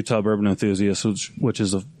Utah Bourbon Enthusiasts, which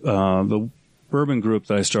is the bourbon group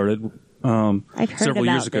that I started I've heard several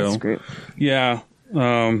about years ago. this group. Yeah.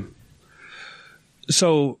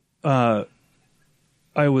 So I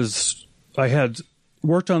had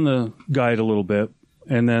worked on the guide a little bit,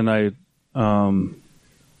 and then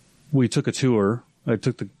we took a tour. I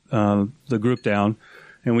took the group down,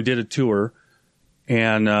 and we did a tour.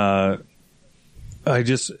 And I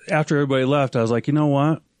just, after everybody left, I was like, you know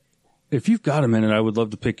what? If you've got a minute, I would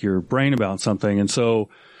love to pick your brain about something. And so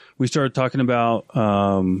we started talking about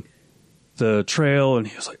the trail, and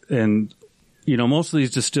he was like, and most of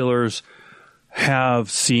these distillers have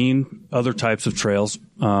seen other types of trails.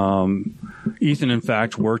 Ethan, in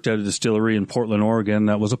fact, worked at a distillery in Portland, Oregon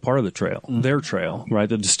that was a part of the trail, their trail, right?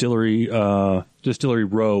 The distillery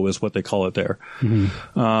row is what they call it there.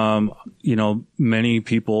 Many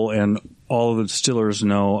people and all of the distillers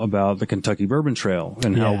know about the Kentucky Bourbon Trail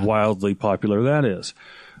and how wildly popular that is.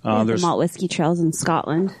 The malt whiskey trails in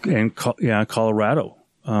Scotland. And Colorado,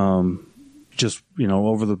 just,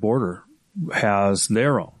 over the border has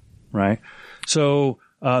their own, right? So,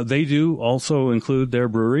 they do also include their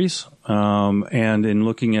breweries. And in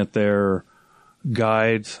looking at their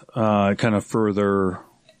guide kind of further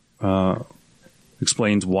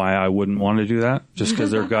explains why I wouldn't want to do that. Just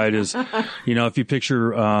because their guide is, if you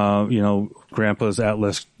picture, Grandpa's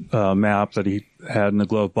Atlas map that he had in the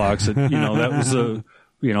glove box, that was a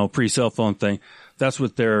pre-cell phone thing. That's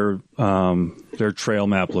what their trail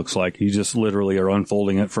map looks like. You just literally are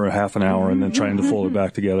unfolding it for a half an hour and then trying to fold it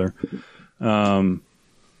back together.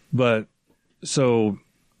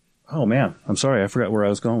 Oh man, I'm sorry, I forgot where I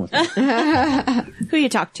was going with that. Who you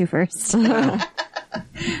talk to first?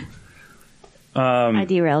 I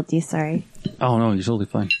derailed you. Sorry. Oh no, you're totally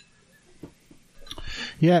fine.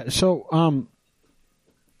 Yeah. So,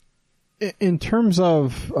 in terms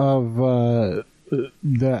of the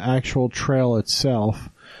actual trail itself,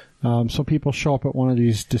 so people show up at one of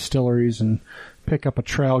these distilleries and pick up a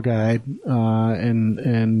trail guide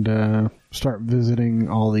and start visiting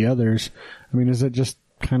all the others. I mean, is it just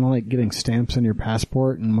kind of like getting stamps in your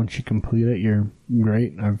passport, and once you complete it, you're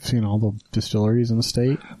great? I've seen all the distilleries in the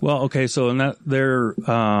state. Well, okay, so in that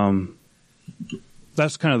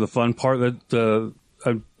that's kind of the fun part. That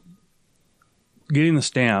getting the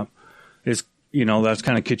stamp is, that's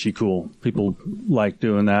kind of kitschy cool. People like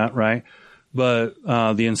doing that, right? But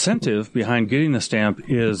the incentive behind getting the stamp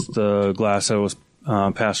is the glass that was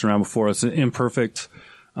passed around before. It's an imperfect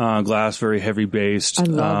glass, very heavy based. I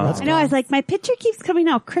love that. I know. I was like, my picture keeps coming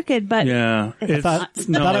out crooked, but yeah, I thought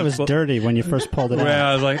it was dirty when you first pulled it out. Yeah,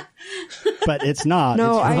 I was like, but it's not.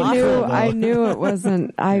 No, It's I knew it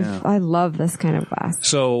wasn't. I love this kind of glass.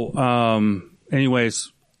 so.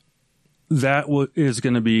 Anyways, that is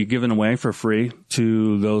going to be given away for free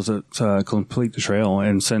to those that complete the trail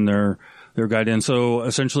and send their guide in. So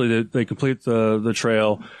essentially, they complete the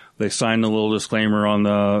trail. They sign the little disclaimer on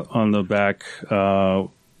the back,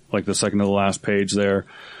 like the second to the last page there,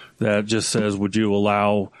 that just says, "Would you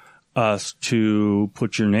allow us to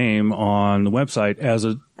put your name on the website as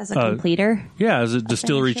a completer?" Yeah, as a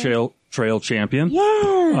distillery trail champion.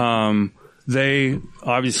 Yeah. They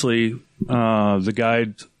obviously the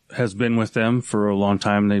guide has been with them for a long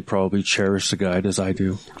time. They probably cherish the guide as I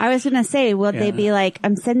do. I was going to say, will they be like,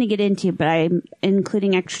 I'm sending it into you, but I'm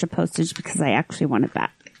including extra postage because I actually want it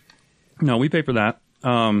back? No, we paper that.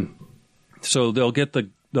 So they'll get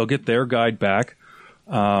their guide back.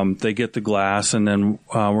 They get the glass, and then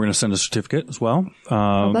we're going to send a certificate as well.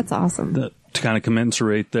 That's awesome. To kind of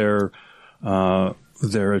commensurate their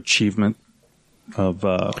achievement of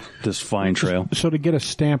this fine trail. So to get a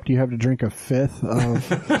stamp, do you have to drink a fifth of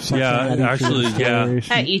something?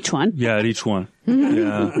 At each one. Yeah, at each one.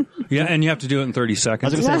 Yeah, and you have to do it in 30 I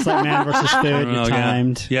seconds. was going to say, it's like Man versus Food. You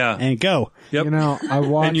timed. Yeah. And go. Yep. I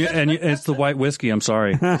watched. And it's the white whiskey. I'm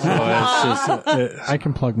sorry. So it's just, I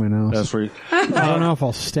can plug my nose. that's where I don't know if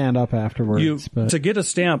I'll stand up afterwards. But to get a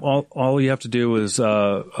stamp, all you have to do is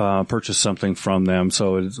purchase something from them.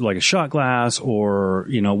 So it's like a shot glass or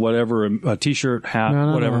whatever, a T-shirt, hat,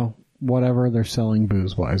 whatever. No. Whatever they're selling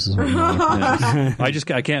booze wise is what I'm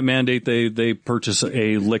I can't mandate they purchase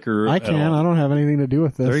a liquor. I can. I don't have anything to do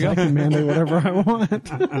with this. There you go. I can mandate whatever I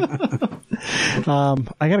want.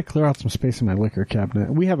 I got to clear out some space in my liquor cabinet.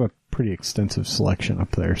 We have a pretty extensive selection up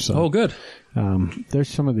there. So Oh, good. there's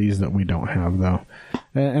some of these that we don't have though,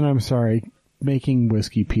 and I'm sorry. Making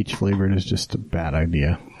whiskey peach flavored is just a bad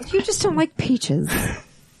idea. You just don't like peaches.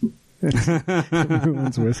 It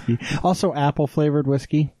ruins whiskey. Also, apple flavored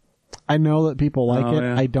whiskey. I know that people like it.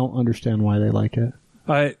 Yeah. I don't understand why they like it.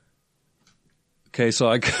 So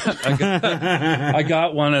I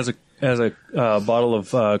got one as a bottle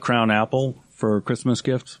of Crown Apple for a Christmas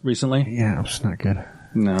gift recently. Yeah, it's not good.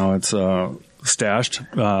 No, it's stashed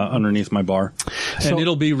underneath my bar, and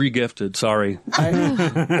it'll be regifted. Sorry.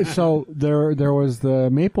 So there was the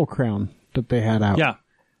Maple Crown that they had out. Yeah.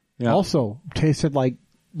 Also tasted like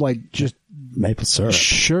just Maple syrup.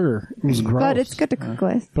 sugar. It was gross. But it's good to cook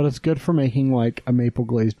with. But it's good for making like a maple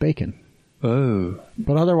glazed bacon. Oh.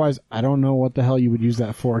 But otherwise, I don't know what the hell you would use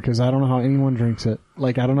that for, because I don't know how anyone drinks it.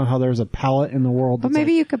 Like, I don't know how there's a palate in the world. But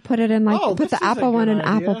maybe you could put it in put this the is a apple one good in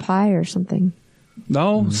idea. apple pie or something.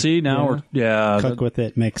 No, see now Cook with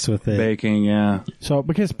it, mix with it. baking. Yeah. So,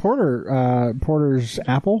 because Porter's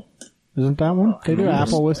apple, isn't that one? They do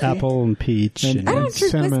apple whiskey. Apple and peach. And, And, I don't and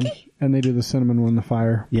drink cinnamon. whiskey. And they do the cinnamon one, the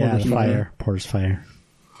fire. yeah, Porter's the fire. Pours fire.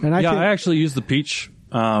 And I think, I actually use the peach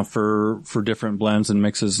for different blends and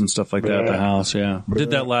mixes and stuff like that at the house. Yeah, did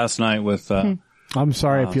that last night with. I'm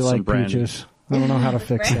sorry if you some like brandy. peaches. I don't know how to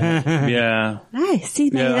fix that. Yeah, Nice. See,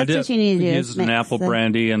 maybe yeah. I that's did what you need to do. use is an mix apple the-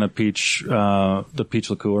 brandy and a peach, the peach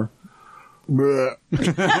liqueur. Look,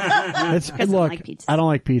 like peaches. I don't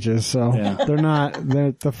like peaches, so Yeah. they're not.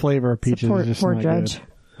 The flavor of peaches Poor, is just poor not judge.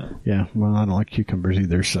 good. Yeah, well, I don't like cucumbers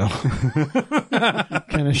either, so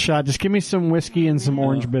kind of shot. Just give me some whiskey and some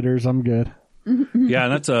orange bitters. I'm good. Yeah,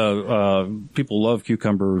 and that's people love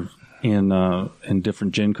cucumber in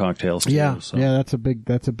different gin cocktails too. Yeah, so. yeah, that's a big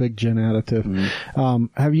gin additive.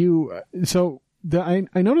 Have you? So I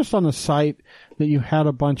noticed on the site that you had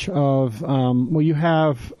a bunch of you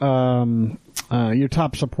have your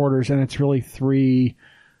top supporters, and it's really 3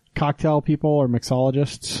 cocktail people or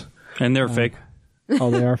mixologists, And they're fake. Oh,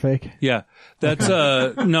 they are fake? Yeah, that's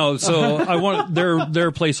no. So I want their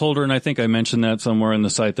placeholder, and I think I mentioned that somewhere in the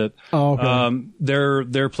site that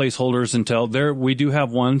they're placeholders until we do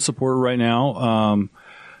have one supporter right now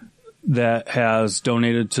that has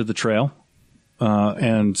donated to the trail,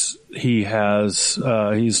 and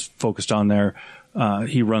he's focused on there.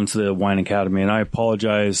 He runs the Wine Academy, and I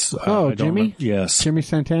apologize. Oh, Jimmy? Yes, Jimmy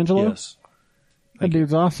Santangelo? Yes, that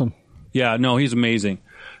dude's awesome. yeah. No, he's amazing.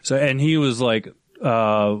 So, and he was like.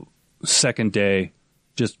 Second day,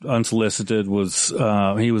 just unsolicited, he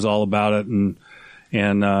was all about it, and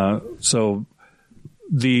so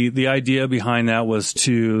the idea behind that was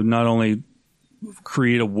to not only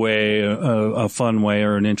create a fun way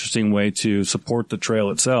or an interesting way to support the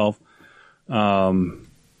trail itself,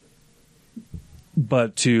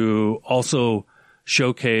 but to also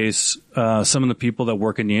showcase some of the people that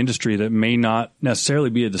work in the industry that may not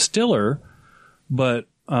necessarily be a distiller, but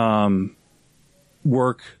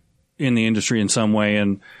work in the industry in some way,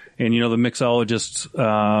 and the mixologists,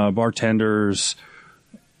 bartenders,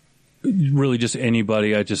 really just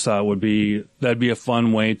anybody. I just thought that'd be a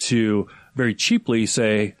fun way to very cheaply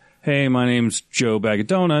say, hey, my name's Joe Bag of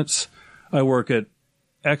Donuts. I work at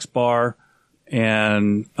X Bar,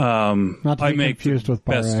 and not to I be make confused with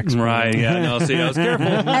Bar X. Right? Yeah. No. See, I was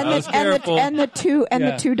careful. And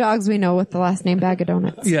the 2 dogs we know with the last name Bag of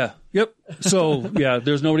Donuts. Yeah. Yep. So yeah,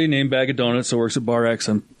 there's nobody named Bag of Donuts that works at Bar X.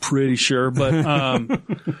 I'm pretty sure, but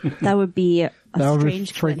that would be a that would be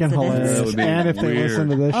strange freaking coincidence. hilarious. That would be And if they weird. listen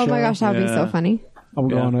to this, Oh my gosh, that would be so Yeah. funny.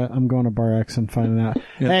 I'm going to Bar X and finding out.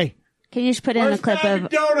 Hey, Can you just put in a clip of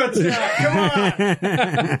donuts? Come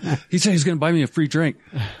on. he said he's going to buy me a free drink.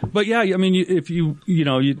 But yeah, I mean, if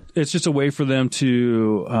it's just a way for them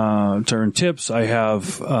to earn tips. I have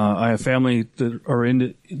family that are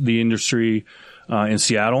in the industry in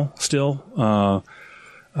Seattle still.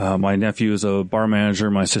 My nephew is a bar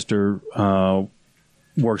manager. My sister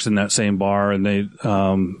works in that same bar, and they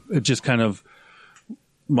it just kind of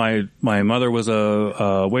my mother was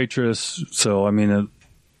a waitress, so I mean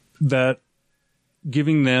that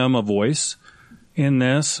giving them a voice in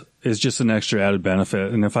this is just an extra added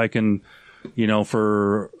benefit. And if I can,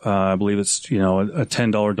 for I believe it's a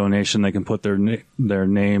 $10 donation, they can put their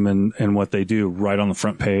name and what they do right on the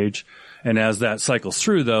front page. And as that cycles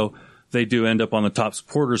through, though, they do end up on the top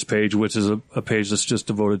supporters page, which is a page that's just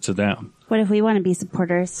devoted to them. what if we want to be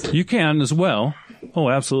supporters? You can as well.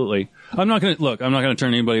 Oh, absolutely. I'm not going to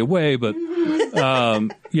turn anybody away, but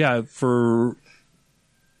yeah, for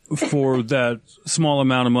that small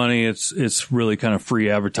amount of money, it's really kind of free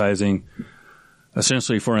advertising,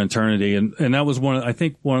 essentially for an eternity. And that was one of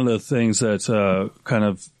the things that kind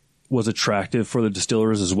of was attractive for the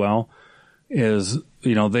distillers as well is,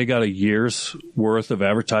 they got a year's worth of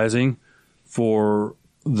advertising for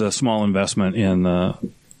the small investment in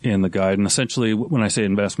the guide. And essentially, when I say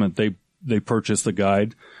investment, they purchased the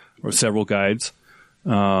guide or several guides.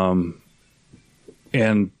 And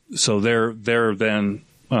so they're then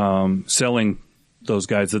selling those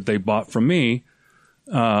guides that they bought from me.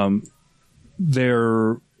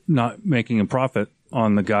 They're not making a profit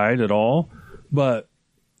on the guide at all, but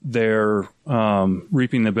they're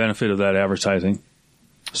reaping the benefit of that advertising.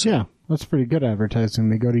 Yeah, that's pretty good advertising.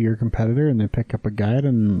 They go to your competitor and they pick up a guide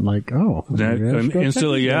and maybe I should go check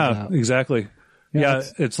Instantly, these guys yeah, out. exactly. Yeah,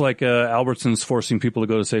 it's like Albertsons forcing people to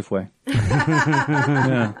go to Safeway.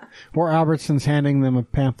 Yeah. Or Albertsons handing them a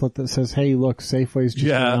pamphlet that says, "Hey, look, Safeway's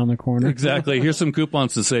just around the corner." Exactly. Here's some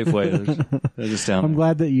coupons to Safeway. They're just down. I'm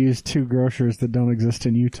glad that you used 2 grocers that don't exist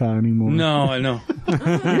in Utah anymore. No, I know.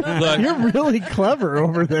 Look, You're really clever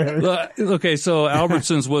over there. okay, so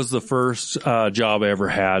Albertsons was the first job I ever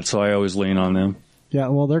had, so I always lean on them. Yeah,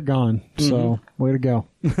 well, they're gone. So, way to go.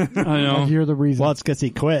 I know. You're the reason. Well, it's because he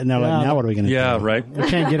quit, and they're like, now what are we going to do? Yeah, right. We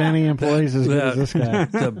can't get any employees as good as this guy.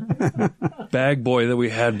 The bag boy that we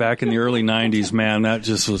had back in the early 90s, man, that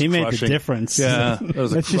just was He made crushing. the difference. Yeah, that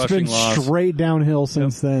was a It's just been crushing loss. straight downhill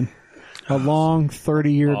since then. A long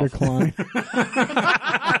 30-year decline.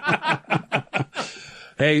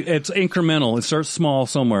 Hey, it's incremental. It starts small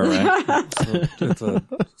somewhere, right? It's a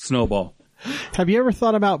snowball. Have you ever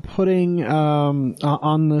thought about putting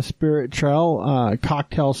on the Spirit Trail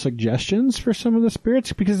cocktail suggestions for some of the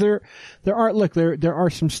spirits? Because there are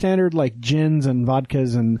some standard like gins and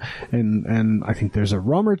vodkas and I think there's a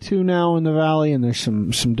rum or two now in the valley, and there's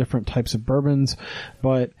some different types of bourbons,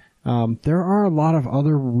 but there are a lot of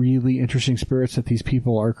other really interesting spirits that these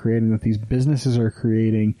people are creating, that these businesses are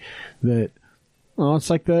creating. That, well, it's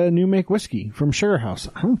like the new make whiskey from Sugar House.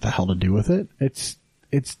 I don't know what the hell to do with it. It's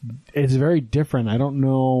very different. I don't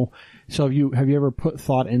know. So have you ever put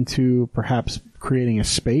thought into perhaps creating a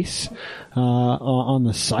space on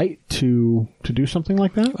the site to do something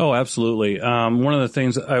like that? Oh, absolutely. One of the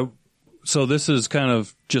things so this is kind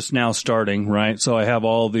of just now starting, right? So I have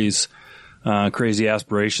all these crazy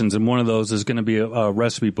aspirations, and one of those is going to be a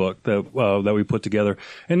recipe book that we put together,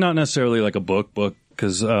 and not necessarily like a book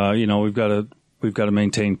because we've got to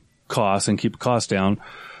maintain costs and keep costs down.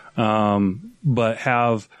 But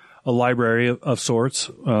have a library of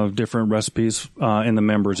sorts of different recipes in the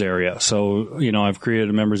members area. So, I've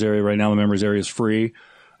created a members area right now. The members area is free.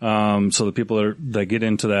 So the people that get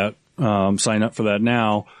into that, sign up for that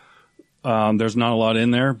now. There's not a lot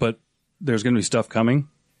in there, but there's going to be stuff coming.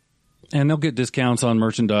 And they'll get discounts on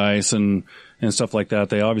merchandise and stuff like that.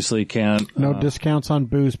 They obviously can't. No discounts on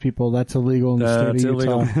booze, people. That's illegal in the state of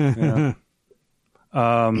Utah. Yeah.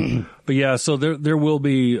 But yeah, so there will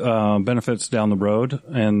be benefits down the road,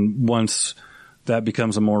 and once that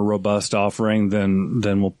becomes a more robust offering,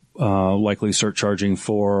 then we'll likely start charging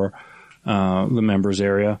for the members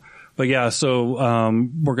area. But yeah, so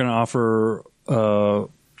we're going to offer kind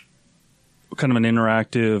of an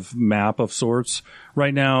interactive map of sorts.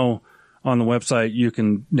 Right now on the website, you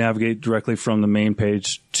can navigate directly from the main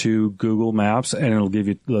page to Google Maps, and it'll give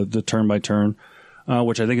you the turn by turn.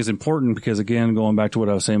 Which I think is important because, again, going back to what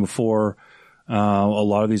I was saying before, a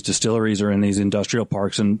lot of these distilleries are in these industrial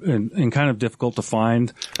parks and kind of difficult to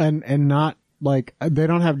find. And not like, they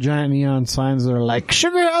don't have giant neon signs that are like,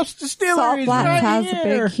 Sugar House Distillery Salt Flats right has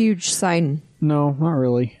here. a big, huge sign. No, not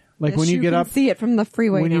really. Like Yes, when you get can up, see it from the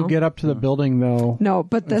freeway when now. you get up to the building, though. No,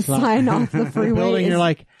 but the sign off the freeway Building, is you're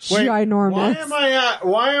like, wait, ginormous.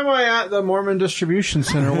 why am I at the Mormon Distribution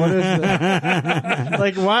Center? What is this?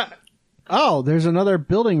 Like what? Oh, there's another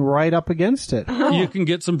building right up against it. You can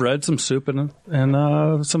get some bread, some soup, and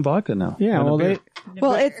some vodka now. Yeah, And a well, beer.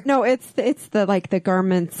 it's the like the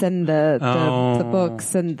garments and the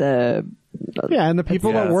books and the and the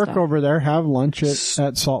people that work stuff. over there have lunch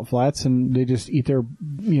at Salt Flats, and they just eat their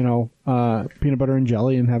peanut butter and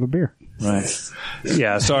jelly and have a beer. Right.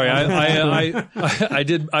 Yeah. Sorry.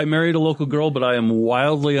 I married a local girl, but I am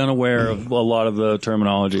wildly unaware of a lot of the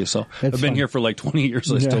terminology. So I've been fine. here for like 20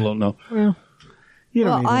 years. I still don't know. Well, you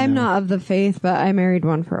don't Well, need to I'm know. not of the faith, but I married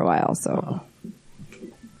one for a while, so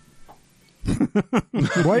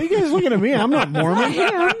Why are you guys looking at me? I'm not Mormon.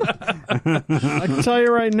 I can tell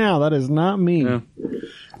you right now, that is not me. Yeah.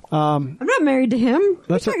 I'm not married to him. What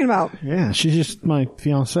That's are you talking about? Yeah, she's just my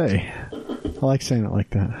fiance. I like saying it like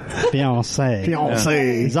that. Fiancé.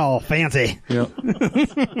 Fiancé. He's all fancy. Yeah.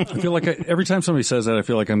 I feel like every time somebody says that, I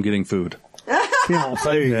feel like I'm getting food.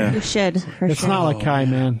 Fiancé. Yeah. You should, for It's sure. not Lakai,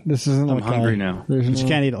 man. This isn't I'm Lakai. hungry now. There's But you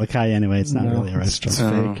can't eat at Lakai anyway. It's not No, really a it's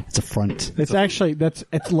restaurant. fake. It's a front. It's actually it's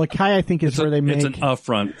Lakai. I think is where they make. It's an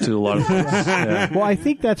affront to a lot of things. Yeah. Well, I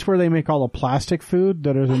think that's where they make all the plastic food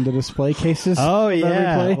that are in the display cases. Oh of every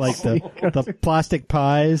yeah, place. like the plastic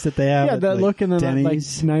pies that they have. Yeah, at, that like, look in the like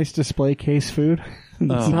Denny's. nice display case food.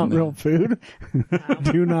 It's not real food.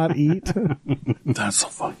 Do not eat. That's so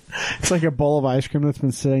funny. It's like a bowl of ice cream that's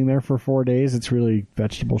been sitting there for 4 days. It's really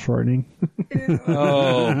vegetable shortening.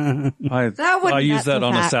 Oh, I use that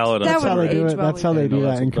on a salad. That That's how would they do age it. well That's how they with do you. that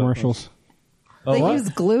That's in what that commercials. They what? use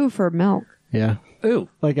glue for milk. Yeah, Ew.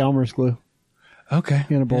 like Elmer's glue Okay.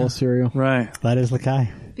 in a bowl of cereal. Right. That is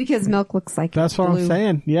Lakai. Because milk looks like That's what glue. I'm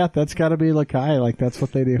saying. Yeah, that's got to be Lakai. Like that's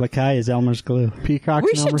what they do. Lakai is Elmer's glue. Peacocks We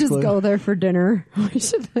and should Elmer's just glue. go there for dinner. We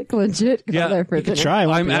should like legit go Yeah, there for You dinner. could try. It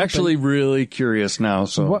won't I'm be open. actually really curious now.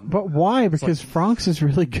 So What, but why? Because Frank's is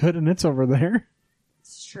really good and it's over there.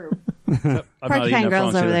 It's true. I'm not Porcupine eating that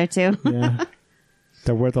Grill's Bronx over either. there too. Yeah,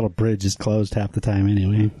 The weird little bridge is closed half the time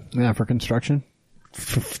anyway, yeah, for construction.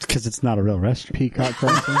 because it's not a real restaurant. Peacock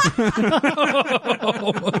Crossing.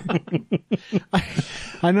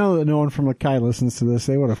 I know that no one from Lakai listens to this.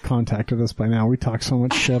 They would have contacted us by now. We talk so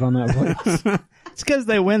much shit on that place. It's because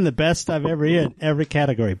they win the best I've ever eaten every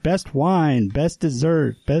category: best wine, best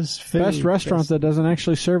dessert, best food, Best restaurant that doesn't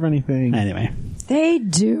actually serve anything. Anyway, They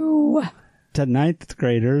do. to ninth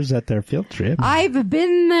graders at their field trip I've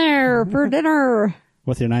been there for dinner.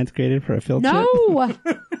 with your ninth grader for a field No.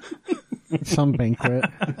 trip. Some banquet.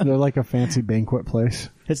 They're like a fancy banquet place.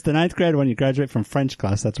 It's the 9th grade when you graduate from French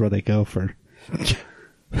class. That's where they go for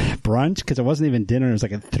brunch, because it wasn't even dinner. It was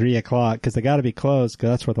like at 3 o'clock, because they got to be closed, because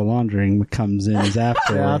that's where the laundering comes in is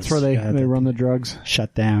after. Yeah, that's where they run the drugs.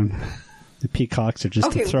 Shut down. The peacocks are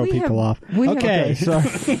just to throw people off. Okay, so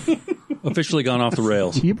Officially gone off the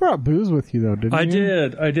rails. you brought booze with you though, didn't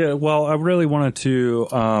you? I did. Well, I really wanted to.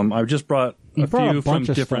 I just brought You a brought few a bunch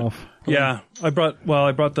from of different. stuff. Yeah, I brought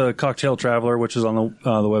the Cocktail Traveler, which is on the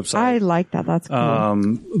website. I like that. That's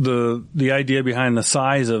cool. The idea behind the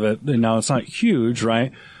size of it, and now it's not huge,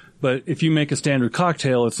 right? But if you make a standard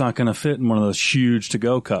cocktail, it's not going to fit in one of those huge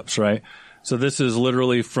to-go cups, right? So this is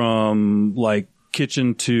literally from like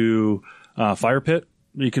kitchen to fire pit.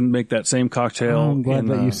 You can make that same cocktail. I'm glad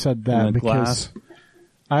that you said that, because glass.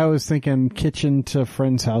 I was thinking kitchen to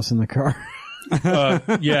friend's house in the car.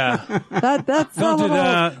 Yeah, That's don't a do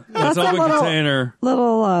that. That's a open little- container.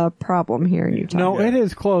 little problem here in Utah. No, it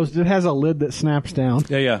is closed. It has a lid that snaps down.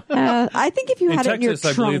 Yeah. I think if you In had it in your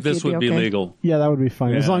Texas, I trunk, believe this you'd would be okay. legal. Yeah, that would be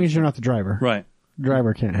fine. As Yeah. long as you're not the driver. Right.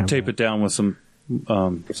 Driver can't have Tape it down with some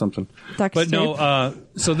something. Duct But no,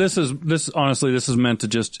 so this is meant to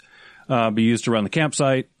just be used around the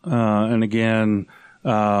campsite, and again,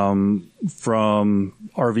 from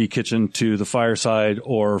RV kitchen to the fireside,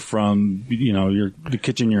 or from the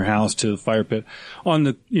kitchen in your house to the fire pit on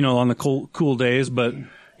the cool days. But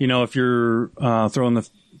if you're throwing the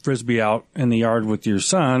frisbee out in the yard with your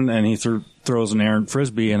son and he throws an errant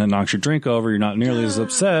frisbee and it knocks your drink over, you're not nearly as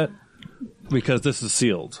upset because this is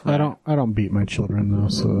sealed. I don't beat my children though,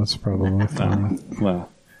 so that's probably fine. Well,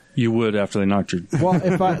 you would after they knocked your. Well,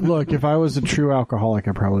 if I was a true alcoholic,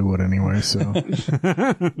 I probably would anyway. So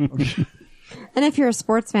And if you're a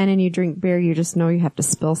sports fan and you drink beer, you just know you have to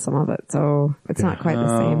spill some of it, so it's not quite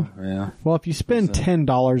the same. Yeah. well, if you spend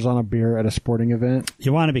 $10 on a beer at a sporting event,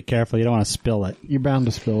 You want to be careful. You don't want to spill it. you're bound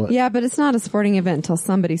to spill it Yeah, but it's not a sporting event until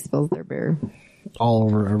somebody spills their beer. all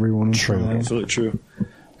over everyone. True. Absolutely true.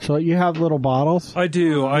 So you have little bottles. I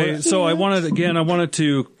do. I wanted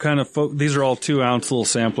to kind of these are all 2-ounce little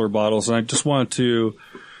sampler bottles, and I just wanted to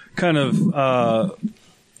kind of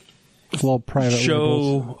Little private labels.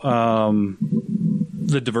 show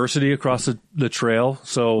the diversity across the trail.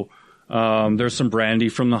 So there's some brandy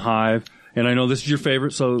from the Hive, and I know this is your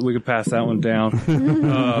favorite, so we could pass that one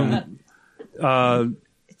down.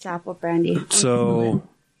 It's apple brandy. So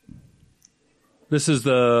this is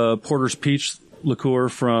the Porter's Peach liqueur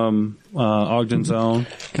from Ogden's Own.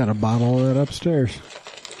 Got a bottle of it upstairs.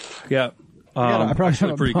 Yeah. I probably Actually have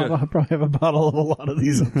a pretty bottle. good. I probably have a bottle of a lot of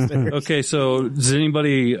these upstairs. Okay, so does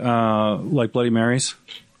anybody like Bloody Marys?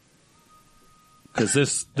 Because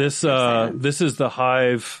this is the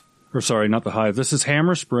Hive, or sorry, not the Hive. This is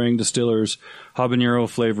Hammer Spring Distillers habanero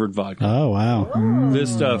flavored vodka. Oh, wow.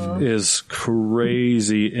 This stuff is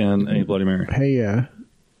crazy in a Bloody Mary. Hey,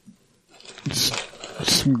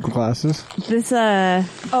 some glasses. This,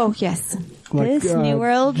 Oh, yes. this New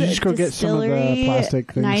World did you just go get some of the Distillery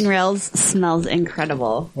plastic things? 9 Rails smells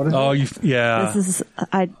incredible. What is Oh, it? yeah. This is,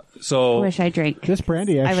 I So wish I drank. This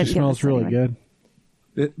brandy I actually would give smells this really anyway.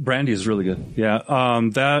 good. brandy is really good. Yeah.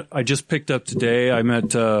 That I just picked up today. I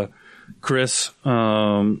met Chris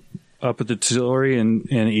up at the distillery in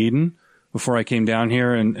Eden before I came down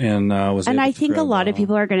here, and was. And able I to think a grab, lot of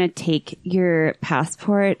people are going to take your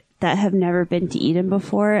passport that have never been to Eden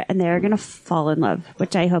before, and they're going to fall in love,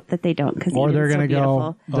 which I hope that they don't, because Or they're going to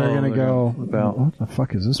go. They're Oh, gonna they're go. gonna about- What the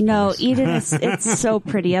fuck is this? No, place? Eden is, it's so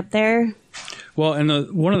pretty up there. Well,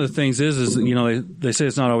 and one of the things is they say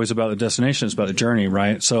it's not always about the destination; it's about the journey,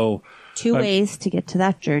 right? So, 2 ways to get to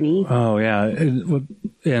that journey. oh yeah,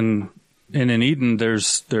 and in Eden,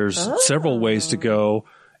 there's several ways to go,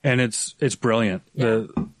 and it's brilliant. Yeah.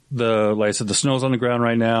 The like I said, the snow's on the ground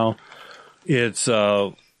right now. It's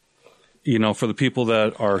for the people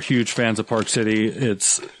that are huge fans of Park City,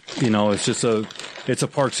 it's just a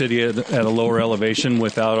Park City at a lower elevation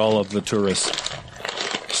without all of the tourists.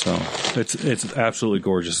 So it's absolutely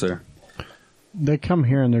gorgeous there. They come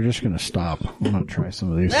here and they're just gonna stop. I'm gonna try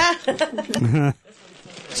some of these.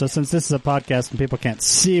 So since this is a podcast and people can't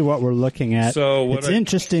see what we're looking at, So what it's I-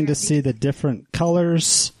 interesting to see the different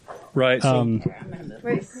colors. Right. So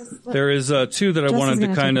there is two that I Justin's wanted to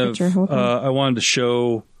gonna kind take a of picture. Hold on. I wanted to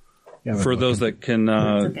show Yeah, but for those that can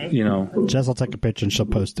Jess will take a picture and she'll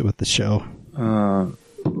post it with the show.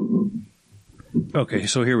 Okay,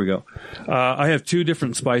 so here we go. I have 2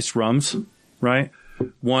 different spiced rums, right?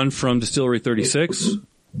 One from Distillery 36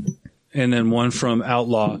 and then one from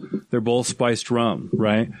Outlaw. They're both spiced rum,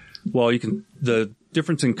 right? Well, the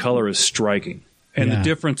difference in color is striking, and Yeah. the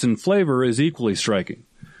difference in flavor is equally striking.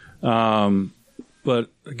 But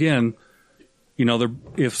again,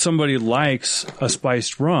 if somebody likes a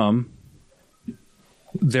spiced rum,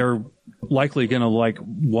 they're likely going to like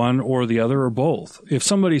one or the other or both. If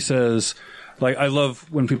somebody says, like, I love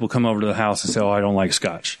when people come over to the house and say, I don't like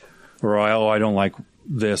scotch, or I don't like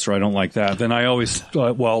this, or I don't like that, then I always,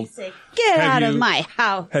 get out of my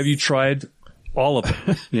house. Have you tried all of it?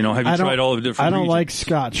 Have you tried all of the different I don't regions? like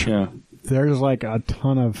scotch. Yeah. There's like a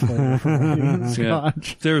ton of flavor in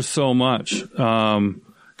scotch. There's so much.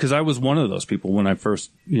 Because I was one of those people when I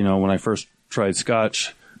first tried scotch.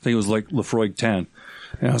 I think it was like Lafroig 10.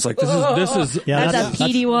 And I was like, this is That's a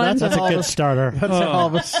peaty one. That's a good starter. That's all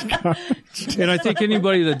of a scotch. and I think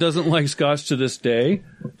anybody that doesn't like scotch to this day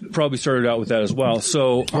probably started out with that as well.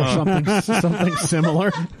 So, Or something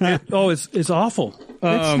similar. it's awful.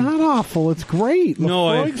 It's not awful. It's great. No,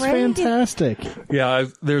 Lafroig's fantastic. Yeah,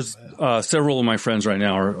 there's several of my friends right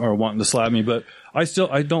now are wanting to slap me, but I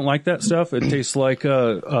don't like that stuff. It tastes like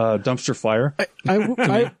a dumpster fire.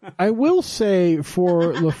 I will say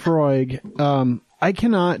for Lafroig, I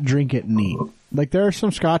cannot drink it neat. Like, there are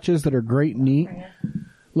some scotches that are great neat.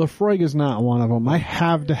 Lafroig is not one of them. I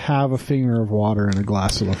have to have a finger of water in a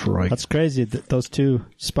glass of Lafroig. That's crazy. Those two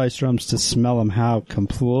spiced rums, to smell them, how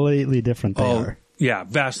completely different they are. Yeah,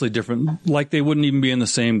 vastly different. Like they wouldn't even be in the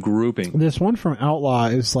same grouping. This one from Outlaw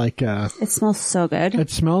is like It smells so good.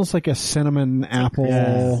 it smells like a cinnamon apple.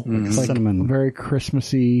 Yeah. It's like Cinnamon. very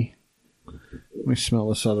Christmassy. Let me smell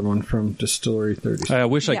this other one from Distillery 30. I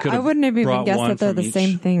wish I could I have wouldn't have even brought guessed one that they're from the each.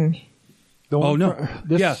 same thing. Oh no!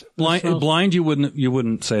 This smells- blind. You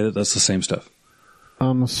wouldn't say that that's the same stuff.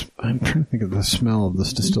 I'm trying to think of the smell of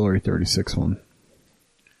this Distillery 36 one.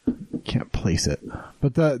 Can't place it,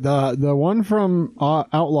 but the one from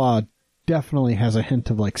Outlaw definitely has a hint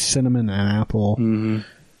of like cinnamon and apple. Mm-hmm.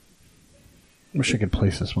 Wish I could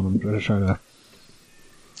place this one. I'm going to try to.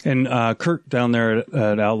 And Kirk down there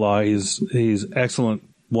at Outlaw, he's excellent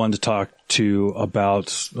one to talk to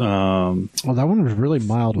about Oh, that one was really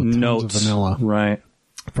mild with tons notes, of vanilla right?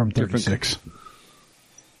 from 36.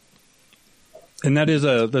 And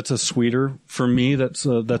that's a sweeter for me. That's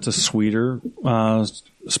a sweeter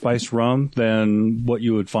spiced rum than what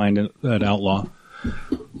you would find at Outlaw.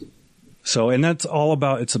 So, and that's all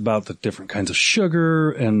about. It's about the different kinds of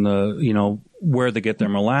sugar and the where they get their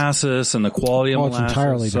molasses and the quality of Oh, it's molasses.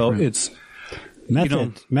 entirely so different. it's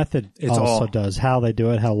Method it's also all- does how they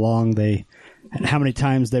do it, how long and how many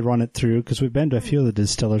times they run it through. Because we've been to a few of the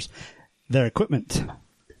distillers, their equipment.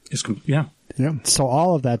 yeah. Yeah. So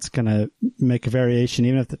all of that's going to make a variation,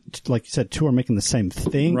 even if, like you said, two are making the same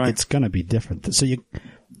thing. Right. It's going to be different. So you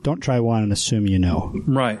don't try one and assume you know.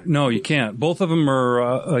 Right. No, you can't. Both of them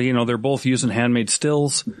are, they're both using handmade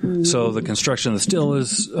stills. So the construction of the still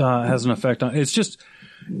has an effect on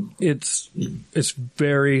it's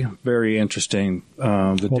very, very interesting.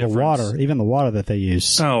 The water, even the water that they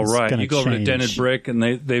use. Oh, is right. gonna You go over to change. Dented Brick and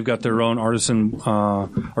they've got their own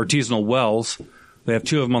artisanal wells. They have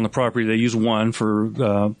two of them on the property. They use one for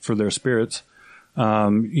their spirits.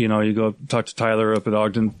 You go talk to Tyler up at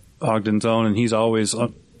Ogden's Own, and he's always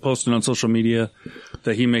posting on social media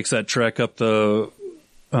that he makes that trek up the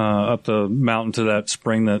mountain to that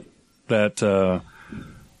spring that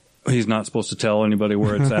he's not supposed to tell anybody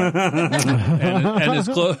where it's at. and it's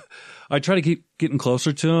close. I try to keep getting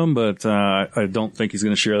closer to him, but I don't think he's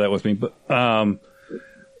going to share that with me. But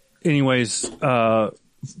anyways,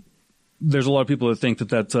 there's a lot of people that think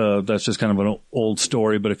that's just kind of an old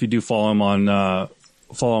story. But if you do follow him on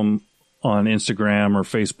Instagram or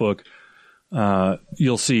Facebook,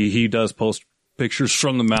 you'll see he does post pictures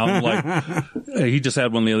from the mountain. Like he just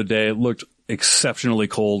had one the other day. It looked exceptionally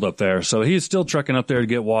cold up there. So he's still trekking up there to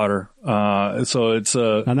get water. So it's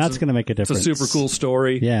And that's going to make a it's difference. a super cool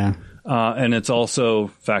story. Yeah. And it's also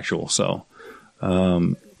factual. So,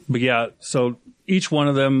 but yeah, so each one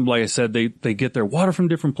of them, like I said, they get their water from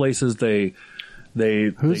different places. They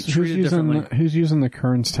treat it differently. Who's using the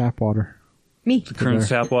Kern's tap water Me. Kern's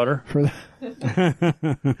tap water. for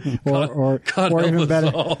that? or God help even us better,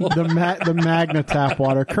 all. the Magna tap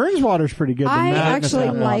water. Kern's water's pretty good. The I Magna actually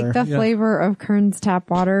tap like water. the flavor of Kern's tap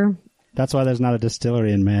water. That's why there's not a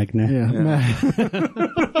distillery in Magna.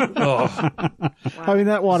 Oh, I mean,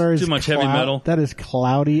 that water is Too much heavy metal. That is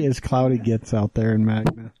cloudy as cloudy gets out there in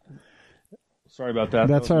Magna. sorry about that.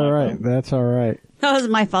 That's That was all my right. fault. That's all right. That was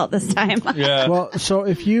my fault this time. Yeah. Well, so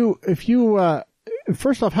if you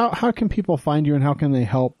first off, how can people find you and how can they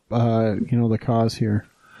help the cause here?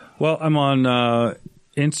 Well, I'm on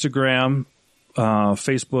Instagram,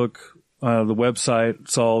 Facebook, the website.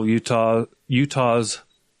 It's all Utah's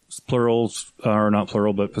plurals, or not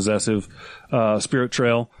plural, but possessive, Spirit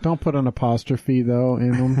Trail. Don't put an apostrophe though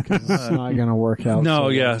in them because it's not going to work out. No,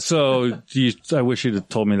 yeah. So I wish you'd have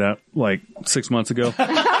told me that like 6 months ago.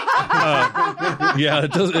 Yeah,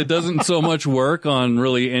 it doesn't so much work on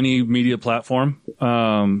really any media platform.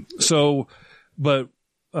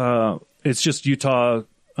 It's just Utah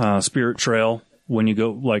Spirit Trail when you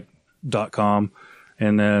go like .com,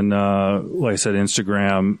 and then like I said,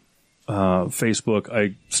 Instagram, Facebook.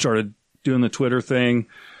 I started doing the Twitter thing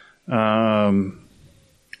about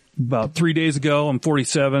 3 days ago. I'm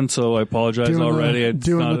 47, so I apologize already.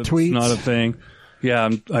 The tweets. It's not a thing. Yeah,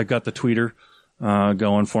 I got the tweeter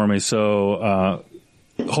going for me. So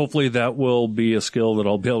hopefully that will be a skill that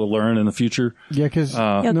I'll be able to learn in the future. Yeah, because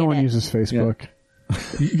no one uses Facebook.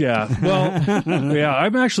 Yeah. Well, yeah,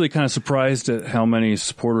 I'm actually kind of surprised at how many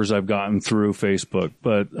supporters I've gotten through Facebook.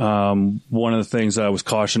 But one of the things that I was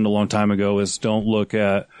cautioned a long time ago is don't look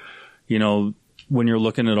at, when you're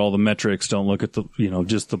looking at all the metrics, don't look at the,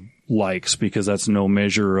 just the likes, because that's no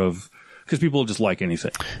measure of, because people just like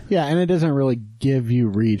anything. Yeah, and it doesn't really give you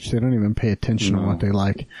reach. They don't even pay attention to what they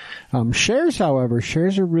like. Shares, however,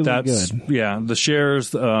 are really good. Yeah, the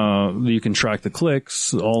shares, you can track the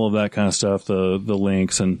clicks, all of that kind of stuff, the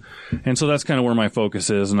links, and so that's kind of where my focus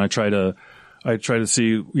is. And I try to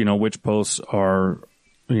see, which posts are,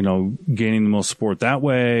 gaining the most support that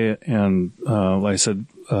way. And, like I said,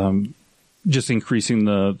 just increasing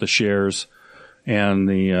the shares and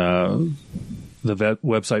the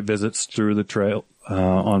website visits through the trail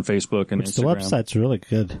on Facebook and Instagram. The website's really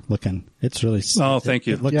good looking. It's really thank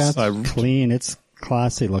you. It looks clean. It's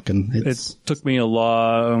classy looking. It took me a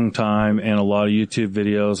long time and a lot of YouTube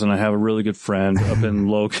videos, and I have a really good friend up in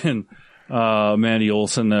Logan, Mandy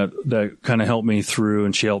Olson, that kind of helped me through,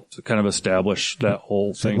 and she helped kind of establish that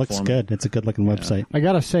whole thing. It looks for me. good. It's a good looking website. I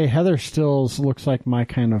gotta say, Heather Stills looks like my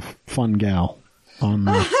kind of fun gal.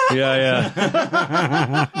 Yeah.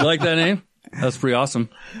 You like that name? That's pretty awesome.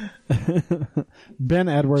 Ben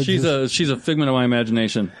Edwards. She's a figment of my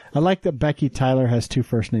imagination. I like that Becky Tyler has two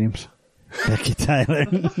first names. Becky Tyler.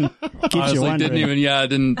 Honestly, it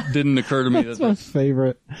didn't occur to me. That's my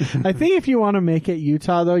favorite. I think if you want to make it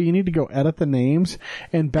Utah, though, you need to go edit the names.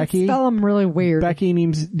 And Becky, spell them really weird. Becky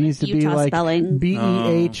needs to be Utah like spelling.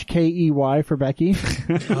 BEHKEY for Becky.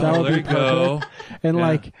 There you go. And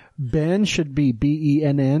like Ben should be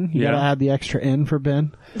BENN. You gotta add the extra N for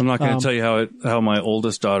Ben. I'm not going to tell you how my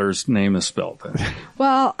oldest daughter's name is spelled.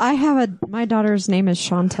 Well, I have my daughter's name is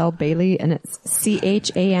Chantel Bailey, and it's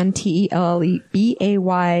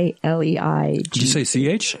CHANTELLEBAYLEI. Did you say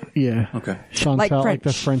CH? Yeah. Okay. Chantel, like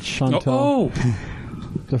the French Chantel. Oh.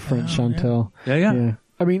 The French Chantel. Yeah.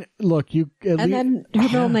 I mean, look, and then her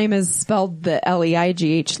middle name is spelled the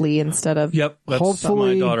LEIGH Lee instead of. Yep. That's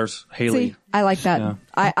my daughter's Haley. See, I like that. Yeah.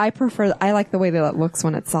 I like the way that it looks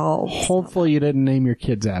when it's all. Hopefully, you didn't name your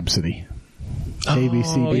kids Absidy.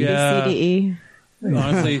 ABCD. Yeah. ABCDE.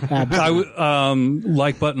 Honestly,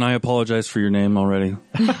 like button. I apologize for your name already.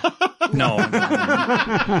 No.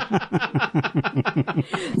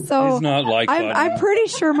 So it's not like button. I'm pretty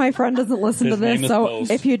sure my friend doesn't listen His to this. name is So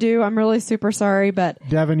Post. if you do, I'm really super sorry. But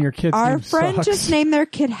Devin, your kid's our name friend sucks. just named their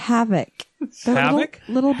kid Havoc. The Havoc?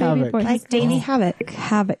 little baby Havoc. boy. Like Davey Havoc.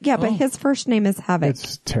 Havoc. Yeah, but his first name is Havoc.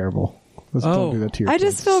 It's terrible. Don't do that to your I kids.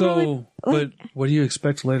 just feel really. But what do you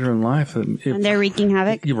expect later in life? And they're wreaking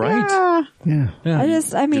havoc. You're right. Yeah.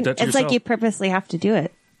 I mean, Get that to It's like yourself. you purposely have to do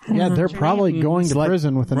it. Yeah, they're probably going to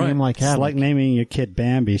prison with a name like It's Havoc. like naming your kid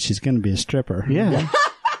Bambi. She's going to be a stripper. Yeah.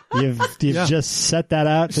 You've just set that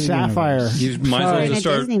out. To the Sapphire. universe. You might as well In a just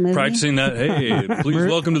start Disney movie. practicing that. Hey, please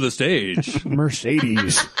welcome to the stage.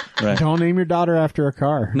 Mercedes. Right. Don't name your daughter after a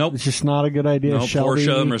car. Nope. It's just not a good idea. No, Shelby,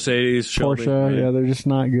 Porsche, Mercedes, Shelby. Porsche. Right. Yeah, they're just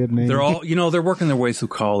not good names. They're all, they're working their way through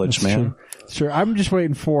college, man. Sure. I'm just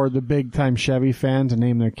waiting for the big time Chevy fan to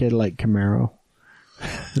name their kid like Camaro.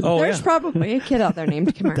 Oh, There's yeah. probably a kid out there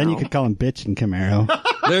named Camaro. Then you could call him Bitch and Camaro.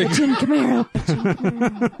 There you go. Camaro.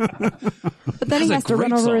 But then he That's has a to run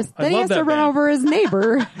great over song. his. I Then he love has to that run band. over his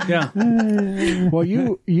neighbor. Yeah. Well,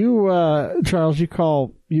 you Charles, you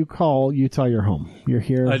call Utah your home. You're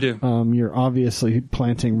here. I do. You're obviously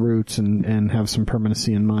planting roots and have some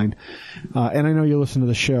permanency in mind. And I know you listen to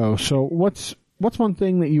the show. So what's one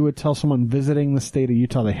thing that you would tell someone visiting the state of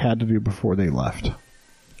Utah they had to do before they left?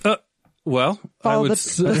 Well, I Follow would. the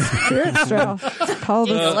spirit trail. Follow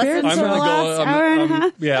the spirit I'm trail.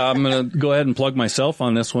 I'm going to go ahead and plug myself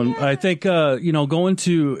on this one. I think, going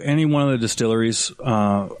to any one of the distilleries,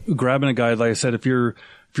 grabbing a guide, like I said, if you're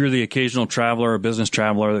the occasional traveler or business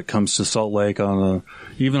traveler that comes to Salt Lake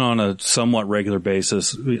even on a somewhat regular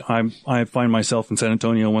basis, I find myself in San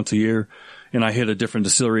Antonio once a year. and I hit a different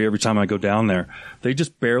distillery every time I go down there. They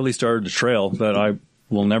just barely started a trail that I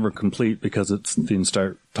will never complete because it's the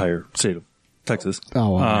entire state of Texas. Oh,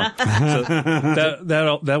 wow. So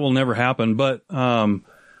that will never happen. But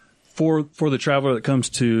for the traveler that comes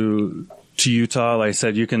to Utah, like I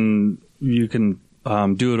said, you can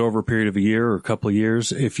do it over a period of a year or a couple of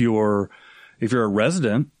years. If you're a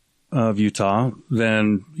resident of Utah,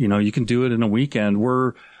 then you can do it in a weekend.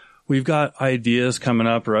 We've got ideas coming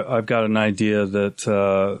up, or I've got an idea that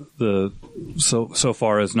so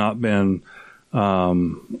far has not been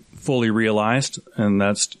fully realized, and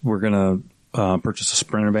that's we're going to purchase a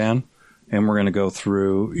Sprinter van, and we're going to go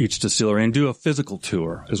through each distillery and do a physical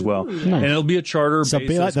tour as well. And it'll be a charter. So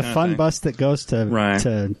be like the fun bus that goes to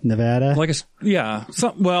Nevada.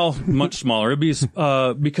 Much smaller. It'd be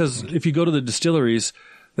because if you go to the distilleries,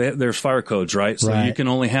 there's fire codes, right? So you can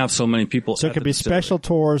only have so many people. So it could be special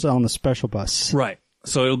tours on the special bus, right?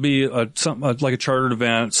 So it'll be like a chartered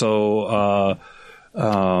event. So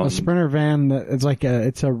a Sprinter van, it's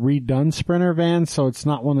a redone Sprinter van, so it's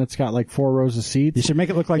not one that's got like 4 rows of seats. You should make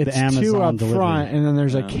it look like it's the Amazon 2 up delivery. front, and then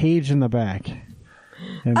there's a cage in the back.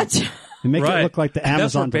 And make it look like the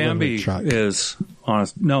Amazon That's where delivery Bambi truck. is.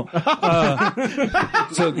 Honest, no.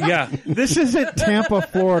 So yeah, this isn't Tampa,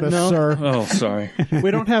 Florida, sir. Oh, sorry.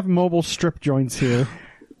 We don't have mobile strip joints here.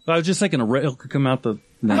 I was just thinking a rail could come out the.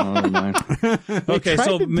 No, never mind. Okay, Tried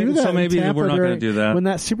so to do that maybe in Tampa we're not going to do that. When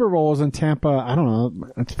that Super Bowl was in Tampa, I don't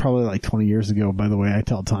know, it's probably like 20 years ago, by the way I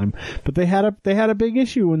tell time. But they had a big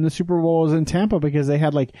issue when the Super Bowl was in Tampa because they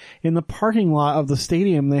had like in the parking lot of the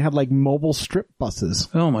stadium they had like mobile strip buses.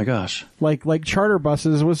 Oh my gosh. Like charter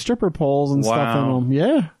buses with stripper poles and stuff in them.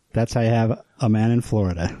 Yeah. That's how you have a man in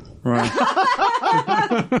Florida. Right.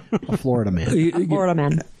 A Florida man. Florida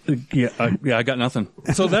man. Yeah, I got nothing.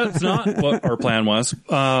 So that's not what our plan was.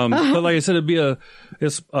 But like I said, it'd be a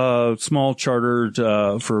small chartered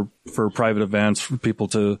for private events for people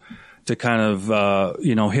to kind of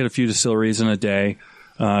hit a few distilleries in a day.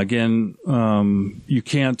 Again,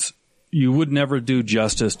 you would never do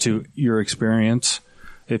justice to your experience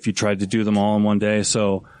if you tried to do them all in one day.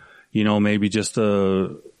 So, maybe just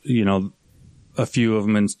a few of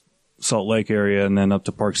them in Salt Lake area and then up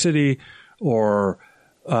to Park City, or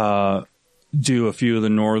do a few of the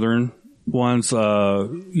northern ones.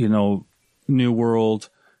 New World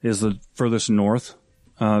is the furthest north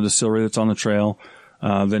distillery that's on the trail.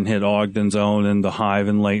 Then hit Ogden's Own and the Hive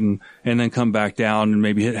in Layton, and then come back down and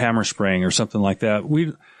maybe hit Hammer Spring or something like that.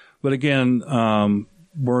 But again,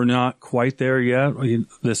 we're not quite there yet.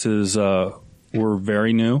 This is we're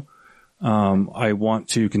very new. I want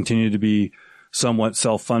to continue to be somewhat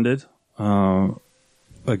self-funded.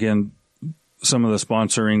 Again, some of the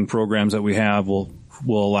sponsoring programs that we have will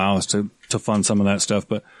allow us to fund some of that stuff,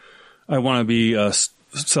 but I want to be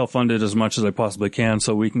self-funded as much as I possibly can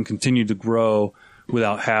so we can continue to grow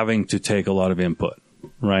without having to take a lot of input,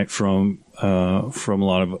 right, from a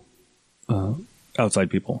lot of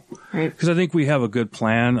outside people. Right. Because I think we have a good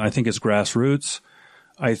plan. I think it's grassroots.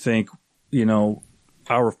 I think,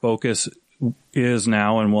 our focus is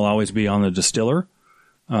now and will always be on the distiller.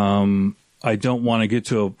 I don't want to get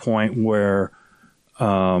to a point where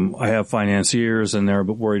I have financiers and they're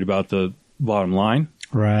worried about the bottom line.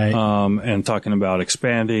 Right. And talking about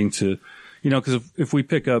expanding to, because if we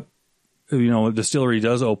pick up, a distillery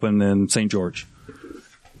does open in St. George.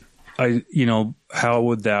 How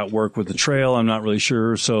would that work with the trail? I'm not really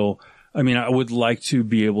sure. So, I would like to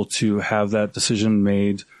be able to have that decision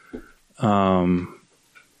made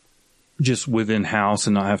just within house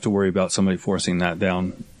and not have to worry about somebody forcing that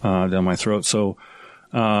down my throat. So,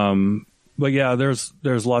 but yeah,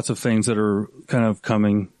 there's lots of things that are kind of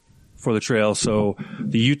coming for the trail. So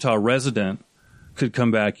the Utah resident could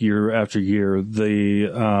come back year after year.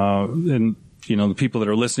 The people that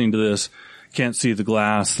are listening to this can't see the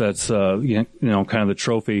glass. That's, kind of the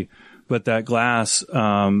trophy, but that glass,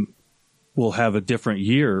 will have a different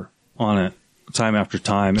year on it time after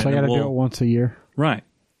time. So I got to do it once a year. Right.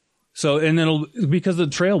 So, and because the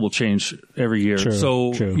trail will change every year. True,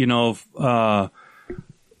 so, true.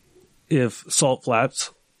 If Salt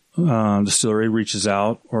Flats, distillery reaches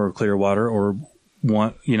out, or Clearwater, or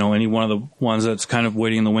any one of the ones that's kind of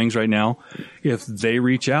waiting in the wings right now, if they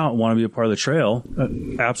reach out and want to be a part of the trail,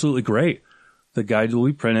 absolutely great. The guide will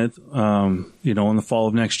be printed, in the fall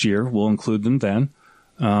of next year. We'll include them then.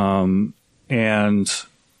 And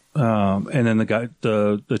then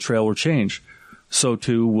the trail will change. So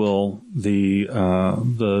too will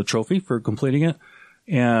the trophy for completing it.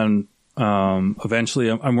 And,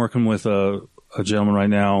 eventually I'm working with a gentleman right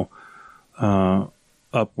now,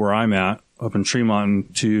 up where I'm at, up in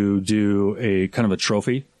Tremont, to do a kind of a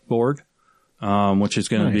trophy board, which is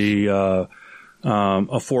going to be a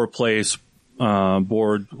 4-place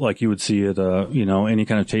board like you would see at any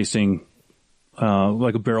kind of tasting,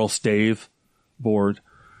 like a barrel stave board.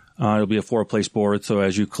 It'll be a 4-place board, so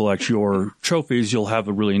as you collect your trophies, you'll have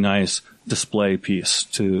a really nice display piece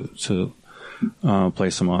to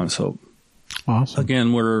place them on. So, Awesome.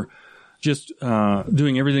 again, we're just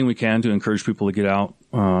doing everything we can to encourage people to get out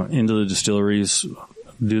into the distilleries,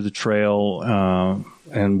 do the trail,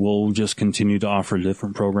 and we'll just continue to offer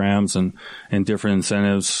different programs and different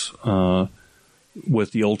incentives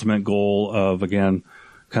with the ultimate goal of, again,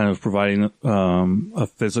 kind of providing a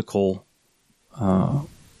physical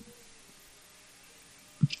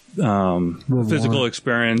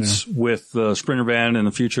experience with the Sprinter Band in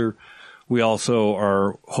the future. We also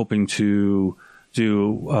are hoping to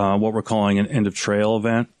do what we're calling an end of trail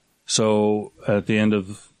event. So at the end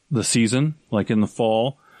of the season, like in the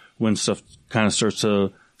fall, when stuff kind of starts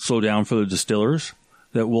to slow down for the distillers,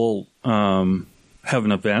 that we'll have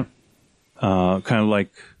an event, kind of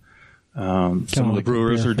like some of the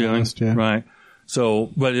brewers are doing, right? So,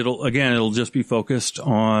 but it'll just be focused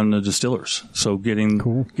on the distillers. So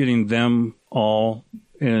getting them all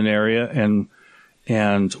in an area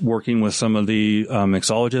and working with some of the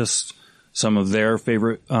mixologists, some of their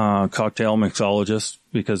favorite cocktail mixologists,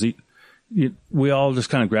 because we all just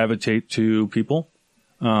kind of gravitate to people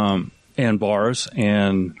and bars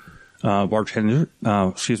and bartenders.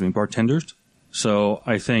 So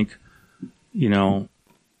I think,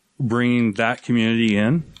 bringing that community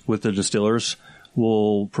in with the distillers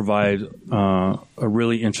will provide a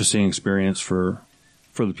really interesting experience for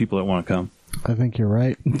the people that want to come. I think you're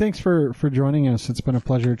right. Thanks for joining us. It's been a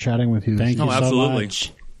pleasure chatting with you. Thank you so absolutely.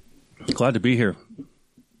 much. Glad to be here.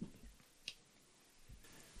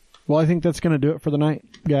 Well, I think that's going to do it for the night,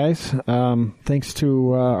 guys. Thanks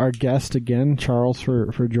to our guest again, Charles,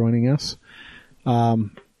 for joining us.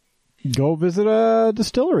 Go visit a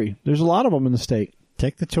distillery. There's a lot of them in the state.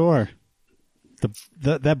 Take the tour.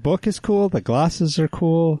 That book is cool. The glasses are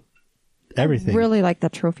cool. Everything. I really like the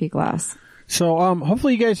trophy glass. So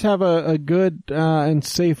hopefully you guys have a good and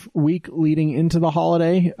safe week leading into the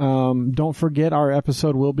holiday. Don't forget our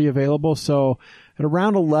episode will be available. So at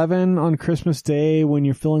around 11 on Christmas Day, when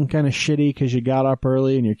you're feeling kind of shitty because you got up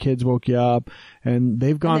early and your kids woke you up and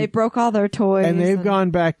they broke all their toys and they've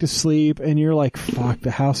gone back to sleep and you're like, fuck,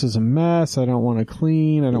 the house is a mess. I don't want to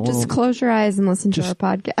clean. I don't want to. Just close your eyes and listen to our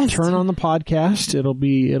podcast. Turn on the podcast. It'll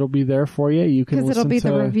be there for you. You can listen it'll be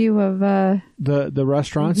the review of the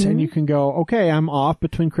restaurants and you can go, okay, I'm off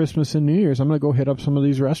between Christmas and New Year's. I'm going to go hit up some of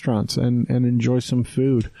these restaurants and enjoy some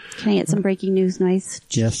food. Can I get some breaking news noise?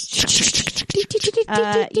 Yes.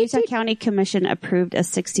 Utah County Commission approved a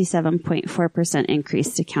 67.4%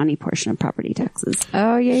 increase to county portion of property taxes.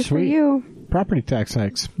 Oh, yay for you. Property tax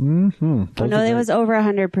hikes. Mm-hmm. Oh, no, it was over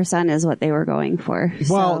 100% is what they were going for.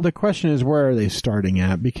 Well, so. The question is, where are they starting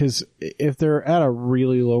at? Because if they're at a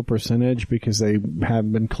really low percentage because they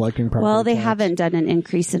haven't been collecting property Well, they tax, haven't done an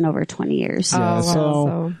increase in over 20 years. Yeah,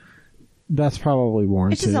 so that's probably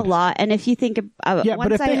warranted. Which is a lot. And if you think about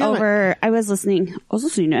once I was listening to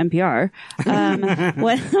NPR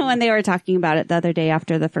when they were talking about it the other day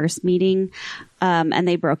after the first meeting, and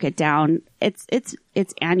they broke it down. It's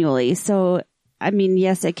annually. So, I mean,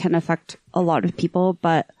 yes, it can affect a lot of people,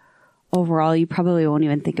 but overall, you probably won't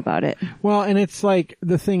even think about it. Well, and it's like,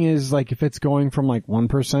 the thing is, like, if it's going from like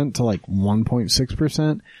 1% to like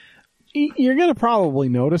 1.6%, you're going to probably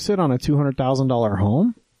notice it on a $200,000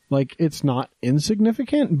 home. Like, it's not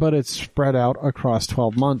insignificant, but it's spread out across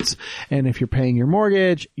 12 months. And if you're paying your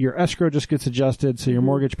mortgage, your escrow just gets adjusted, so your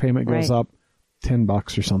mortgage payment goes up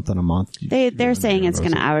 $10 or something a month. They're saying it's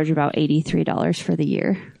going to average about $83 for the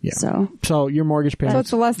year. Yeah. So your mortgage payment. So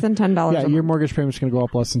it's less than $10. Yeah, your mortgage payment's going to go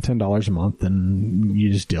up less than $10 a month, and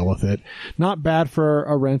you just deal with it. Not bad for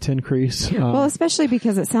a rent increase. Well, especially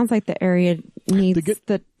because it sounds like the area needs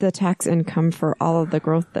the tax income for all of the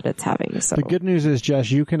growth that it's having. So the good news is, Jess,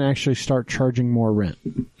 you can actually start charging more rent.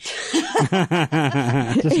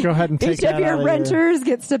 Just go ahead and take each of your renters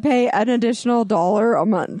gets to pay an additional $1 a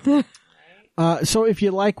month. So if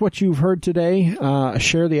you like what you've heard today,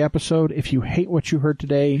 share the episode. If you hate what you heard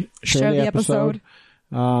today, share the episode.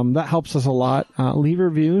 That helps us a lot. Leave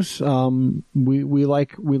reviews. We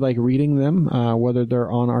like reading them, whether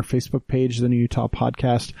they're on our Facebook page, the New Utah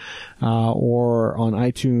Podcast, or on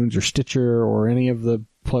iTunes or Stitcher or any of the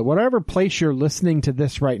whatever place you're listening to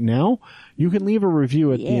this right now. You can leave a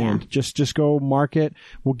review at the end. Just go mark it.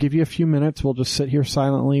 We'll give you a few minutes. We'll just sit here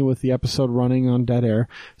silently with the episode running on dead air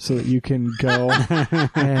so that you can go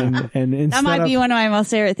and instead that might be one of my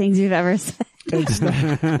most favorite things you've ever said.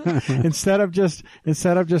 instead of just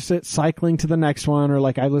it cycling to the next one, or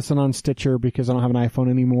like I listen on Stitcher because I don't have an iPhone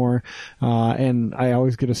anymore, and I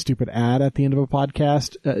always get a stupid ad at the end of a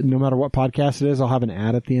podcast. No matter what podcast it is, I'll have an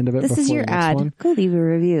ad at the end of it. This is your the next ad. one. Go leave a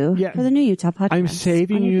review for the New Utah podcast. I'm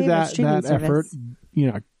saving on your you favorite that streaming effort. service.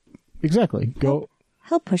 You know, exactly. Go.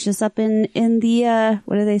 Help push us up in the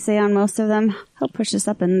what do they say on most of them? Help push us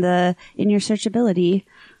up in your searchability.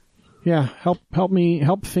 Yeah, help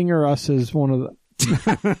finger us as one of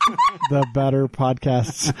the better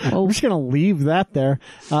podcasts. I'm just going to leave that there.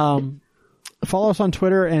 Follow us on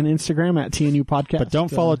Twitter and Instagram at TNU Podcast. But don't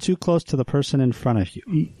follow too close to the person in front of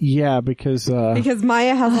you. Yeah, because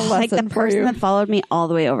Maya has a Like lesson the for person you. that followed me all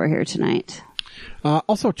the way over here tonight.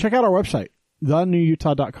 also check out our website,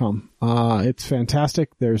 thenewutah.com. It's fantastic.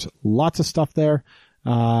 There's lots of stuff there.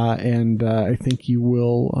 And I think you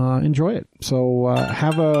will enjoy it. So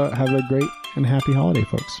have a great and happy holiday,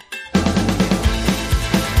 folks.